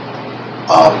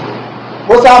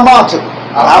 what's our motto?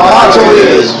 Our motto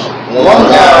is one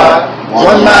God,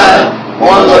 one mind,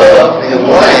 one love, and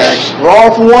one action. We're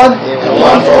all for one? And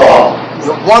one for all.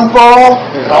 One for all?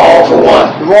 And all for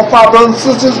one. We want for our brothers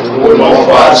and sisters? We want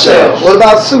for ourselves. What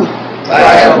about Sue? I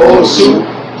have both Sue.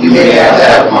 You may have to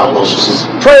have my both sisters.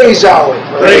 Praise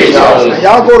Yahweh. Praise Yahweh.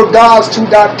 Now y'all go to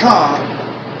gods2.com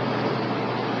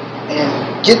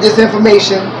and get this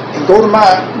information and go to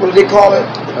my, what do they call it?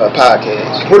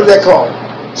 Podcast. What is that called?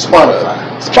 Spotify.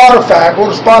 Spotify. Go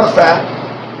to Spotify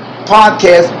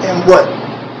podcast and what?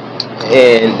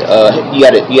 And you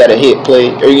gotta hit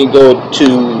play, or you can go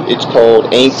to, it's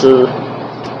called Anchor.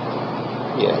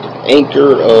 Yeah,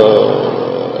 Anchor.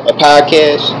 A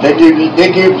podcast. They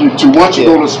give you to once you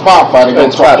go to Spotify, they're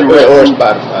gonna talk you right or through.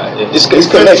 Spotify. Yeah. It's Connected.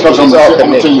 connected. It's all I'm gonna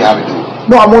connected. tell you how to do it.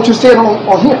 No, I want you to say it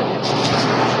on here.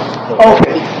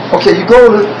 Okay, you go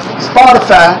to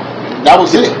Spotify. That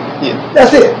was it. Yeah.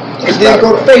 That's it. And then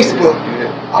go to Facebook.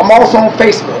 I'm also on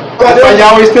Facebook. That's why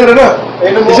y'all always set it up.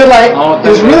 It's just like,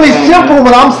 it's really simple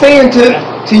what I'm saying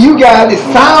to you guys. It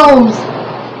sounds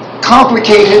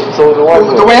complicated. So the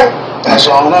way That's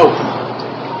all I know.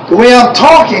 The way I'm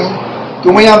talking,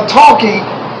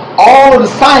 all of the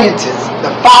scientists, the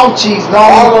Fauci's and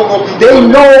all, they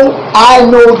know I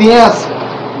know the answer.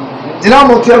 Then I'm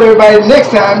going to tell everybody next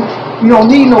time, you don't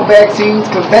need no vaccines,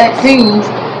 because vaccines,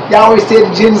 Yahweh said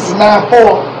in Genesis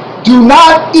 9:4, do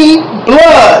not eat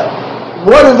blood.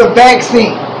 What is a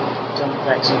vaccine?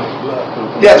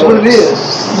 That's what it is.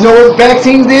 You know what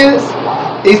vaccines is?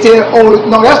 They said, oh,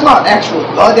 no, that's not actual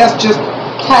blood. That's just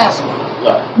plasma.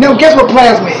 Right. Now, guess what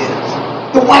plasma is?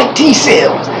 The white T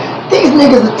cells. These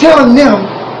niggas are telling them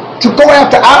to go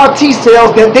after our T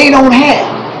cells that they don't have.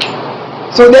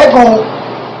 So they're going to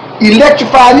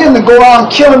electrify them to go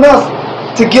around killing us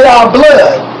to get our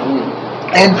blood.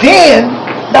 And then,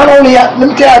 not only, let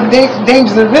me tell you how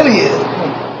dangerous it really is.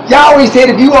 Y'all always said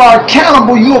if you are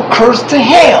accountable, you are cursed to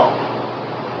hell.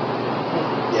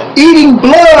 Yeah. Eating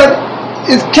blood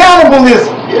is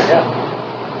cannibalism. Yeah.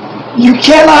 You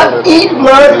cannot eat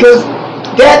blood because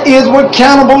that is what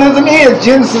cannibalism is.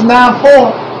 Genesis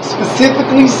 9:4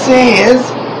 specifically says,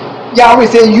 Yahweh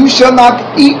said, you shall not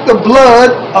eat the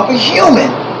blood of a human.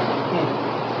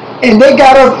 And they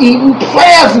got us eating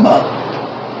plasma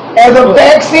as a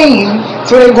vaccine.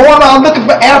 So they're going around looking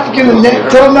for Africans and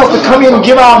telling us to come in and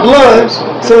give our blood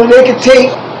so they can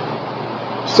take.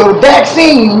 So the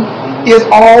vaccine is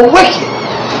all wicked.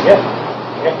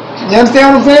 You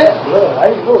understand what I'm saying?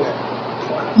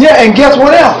 Yeah, and guess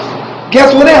what else?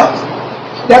 Guess what else?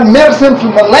 That medicine for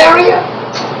malaria,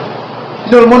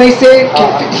 you know when they say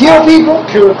can heal people?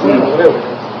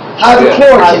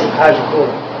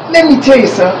 Hydrochloroquine. Let me tell you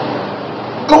something.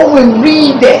 Go and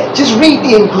read that. Just read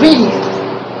the ingredients.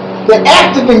 The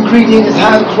active ingredient is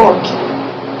hydrochloroquine.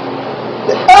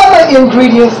 The other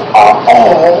ingredients are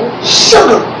all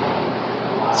sugar.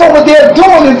 So what they're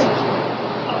doing is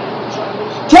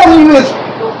telling you it's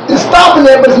stopping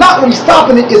it, but it's not really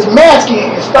stopping it, it's masking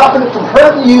it. It's stopping it from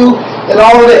hurting you and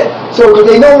all of that. So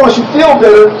they know once you feel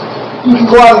better, you can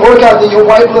go out and work out, then your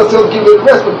white blood cells give you the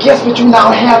rest. But guess what you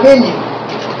now have in you?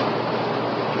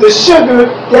 The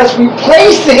sugar that's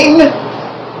replacing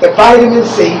the vitamin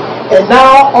C, and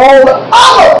now all the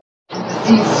other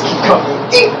diseases keep coming.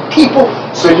 These people,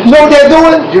 So you know what they're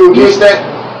doing? You against that?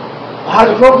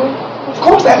 Hydrochloroquine? Of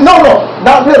course that. No,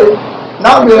 not really.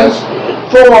 Not really.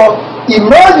 For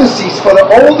emergencies, for the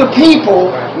older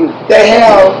people that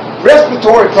have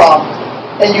respiratory problems,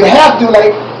 and you have to,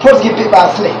 like, person get bit by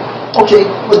a snake. Okay,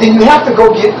 but then you have to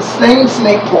go get the same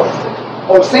snake poison,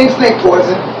 or the same snake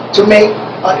poison to make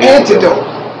an antidote.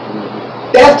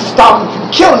 That's to stop them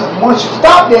from killing them. Once you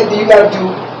stop that, then you got to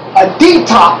do a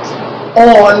detox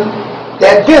on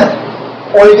that venom,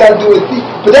 or you got to do it.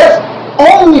 But that's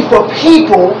only for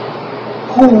people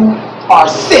who are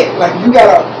sick. Like if you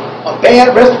got a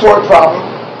bad respiratory problem,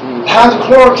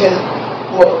 hydrochloroquine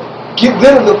will get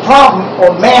rid of the problem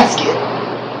or mask it,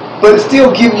 but it's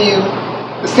still giving you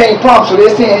the same problem. So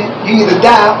they're saying you either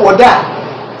die or die.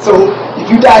 So if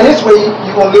you die this way,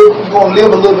 you're gonna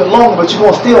live a little bit longer, but you're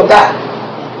gonna still die.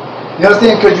 You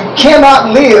understand? Because you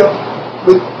cannot live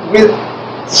with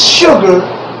sugar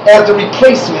as the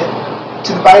replacement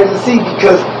to the vitamin C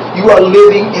because you are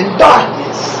living in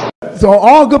darkness. So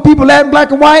all good people, Latin,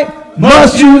 black, and white,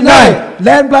 must unite.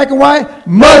 Latin, black, and white,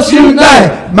 must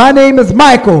unite. My name is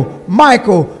Michael,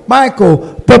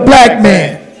 the black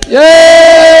man. Yeah!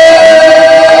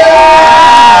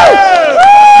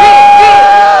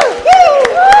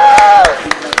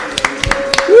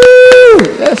 Woo!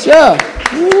 Yes, sir.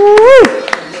 Woo!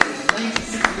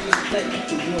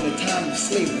 During the time of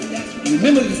slavery,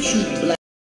 remember the truth.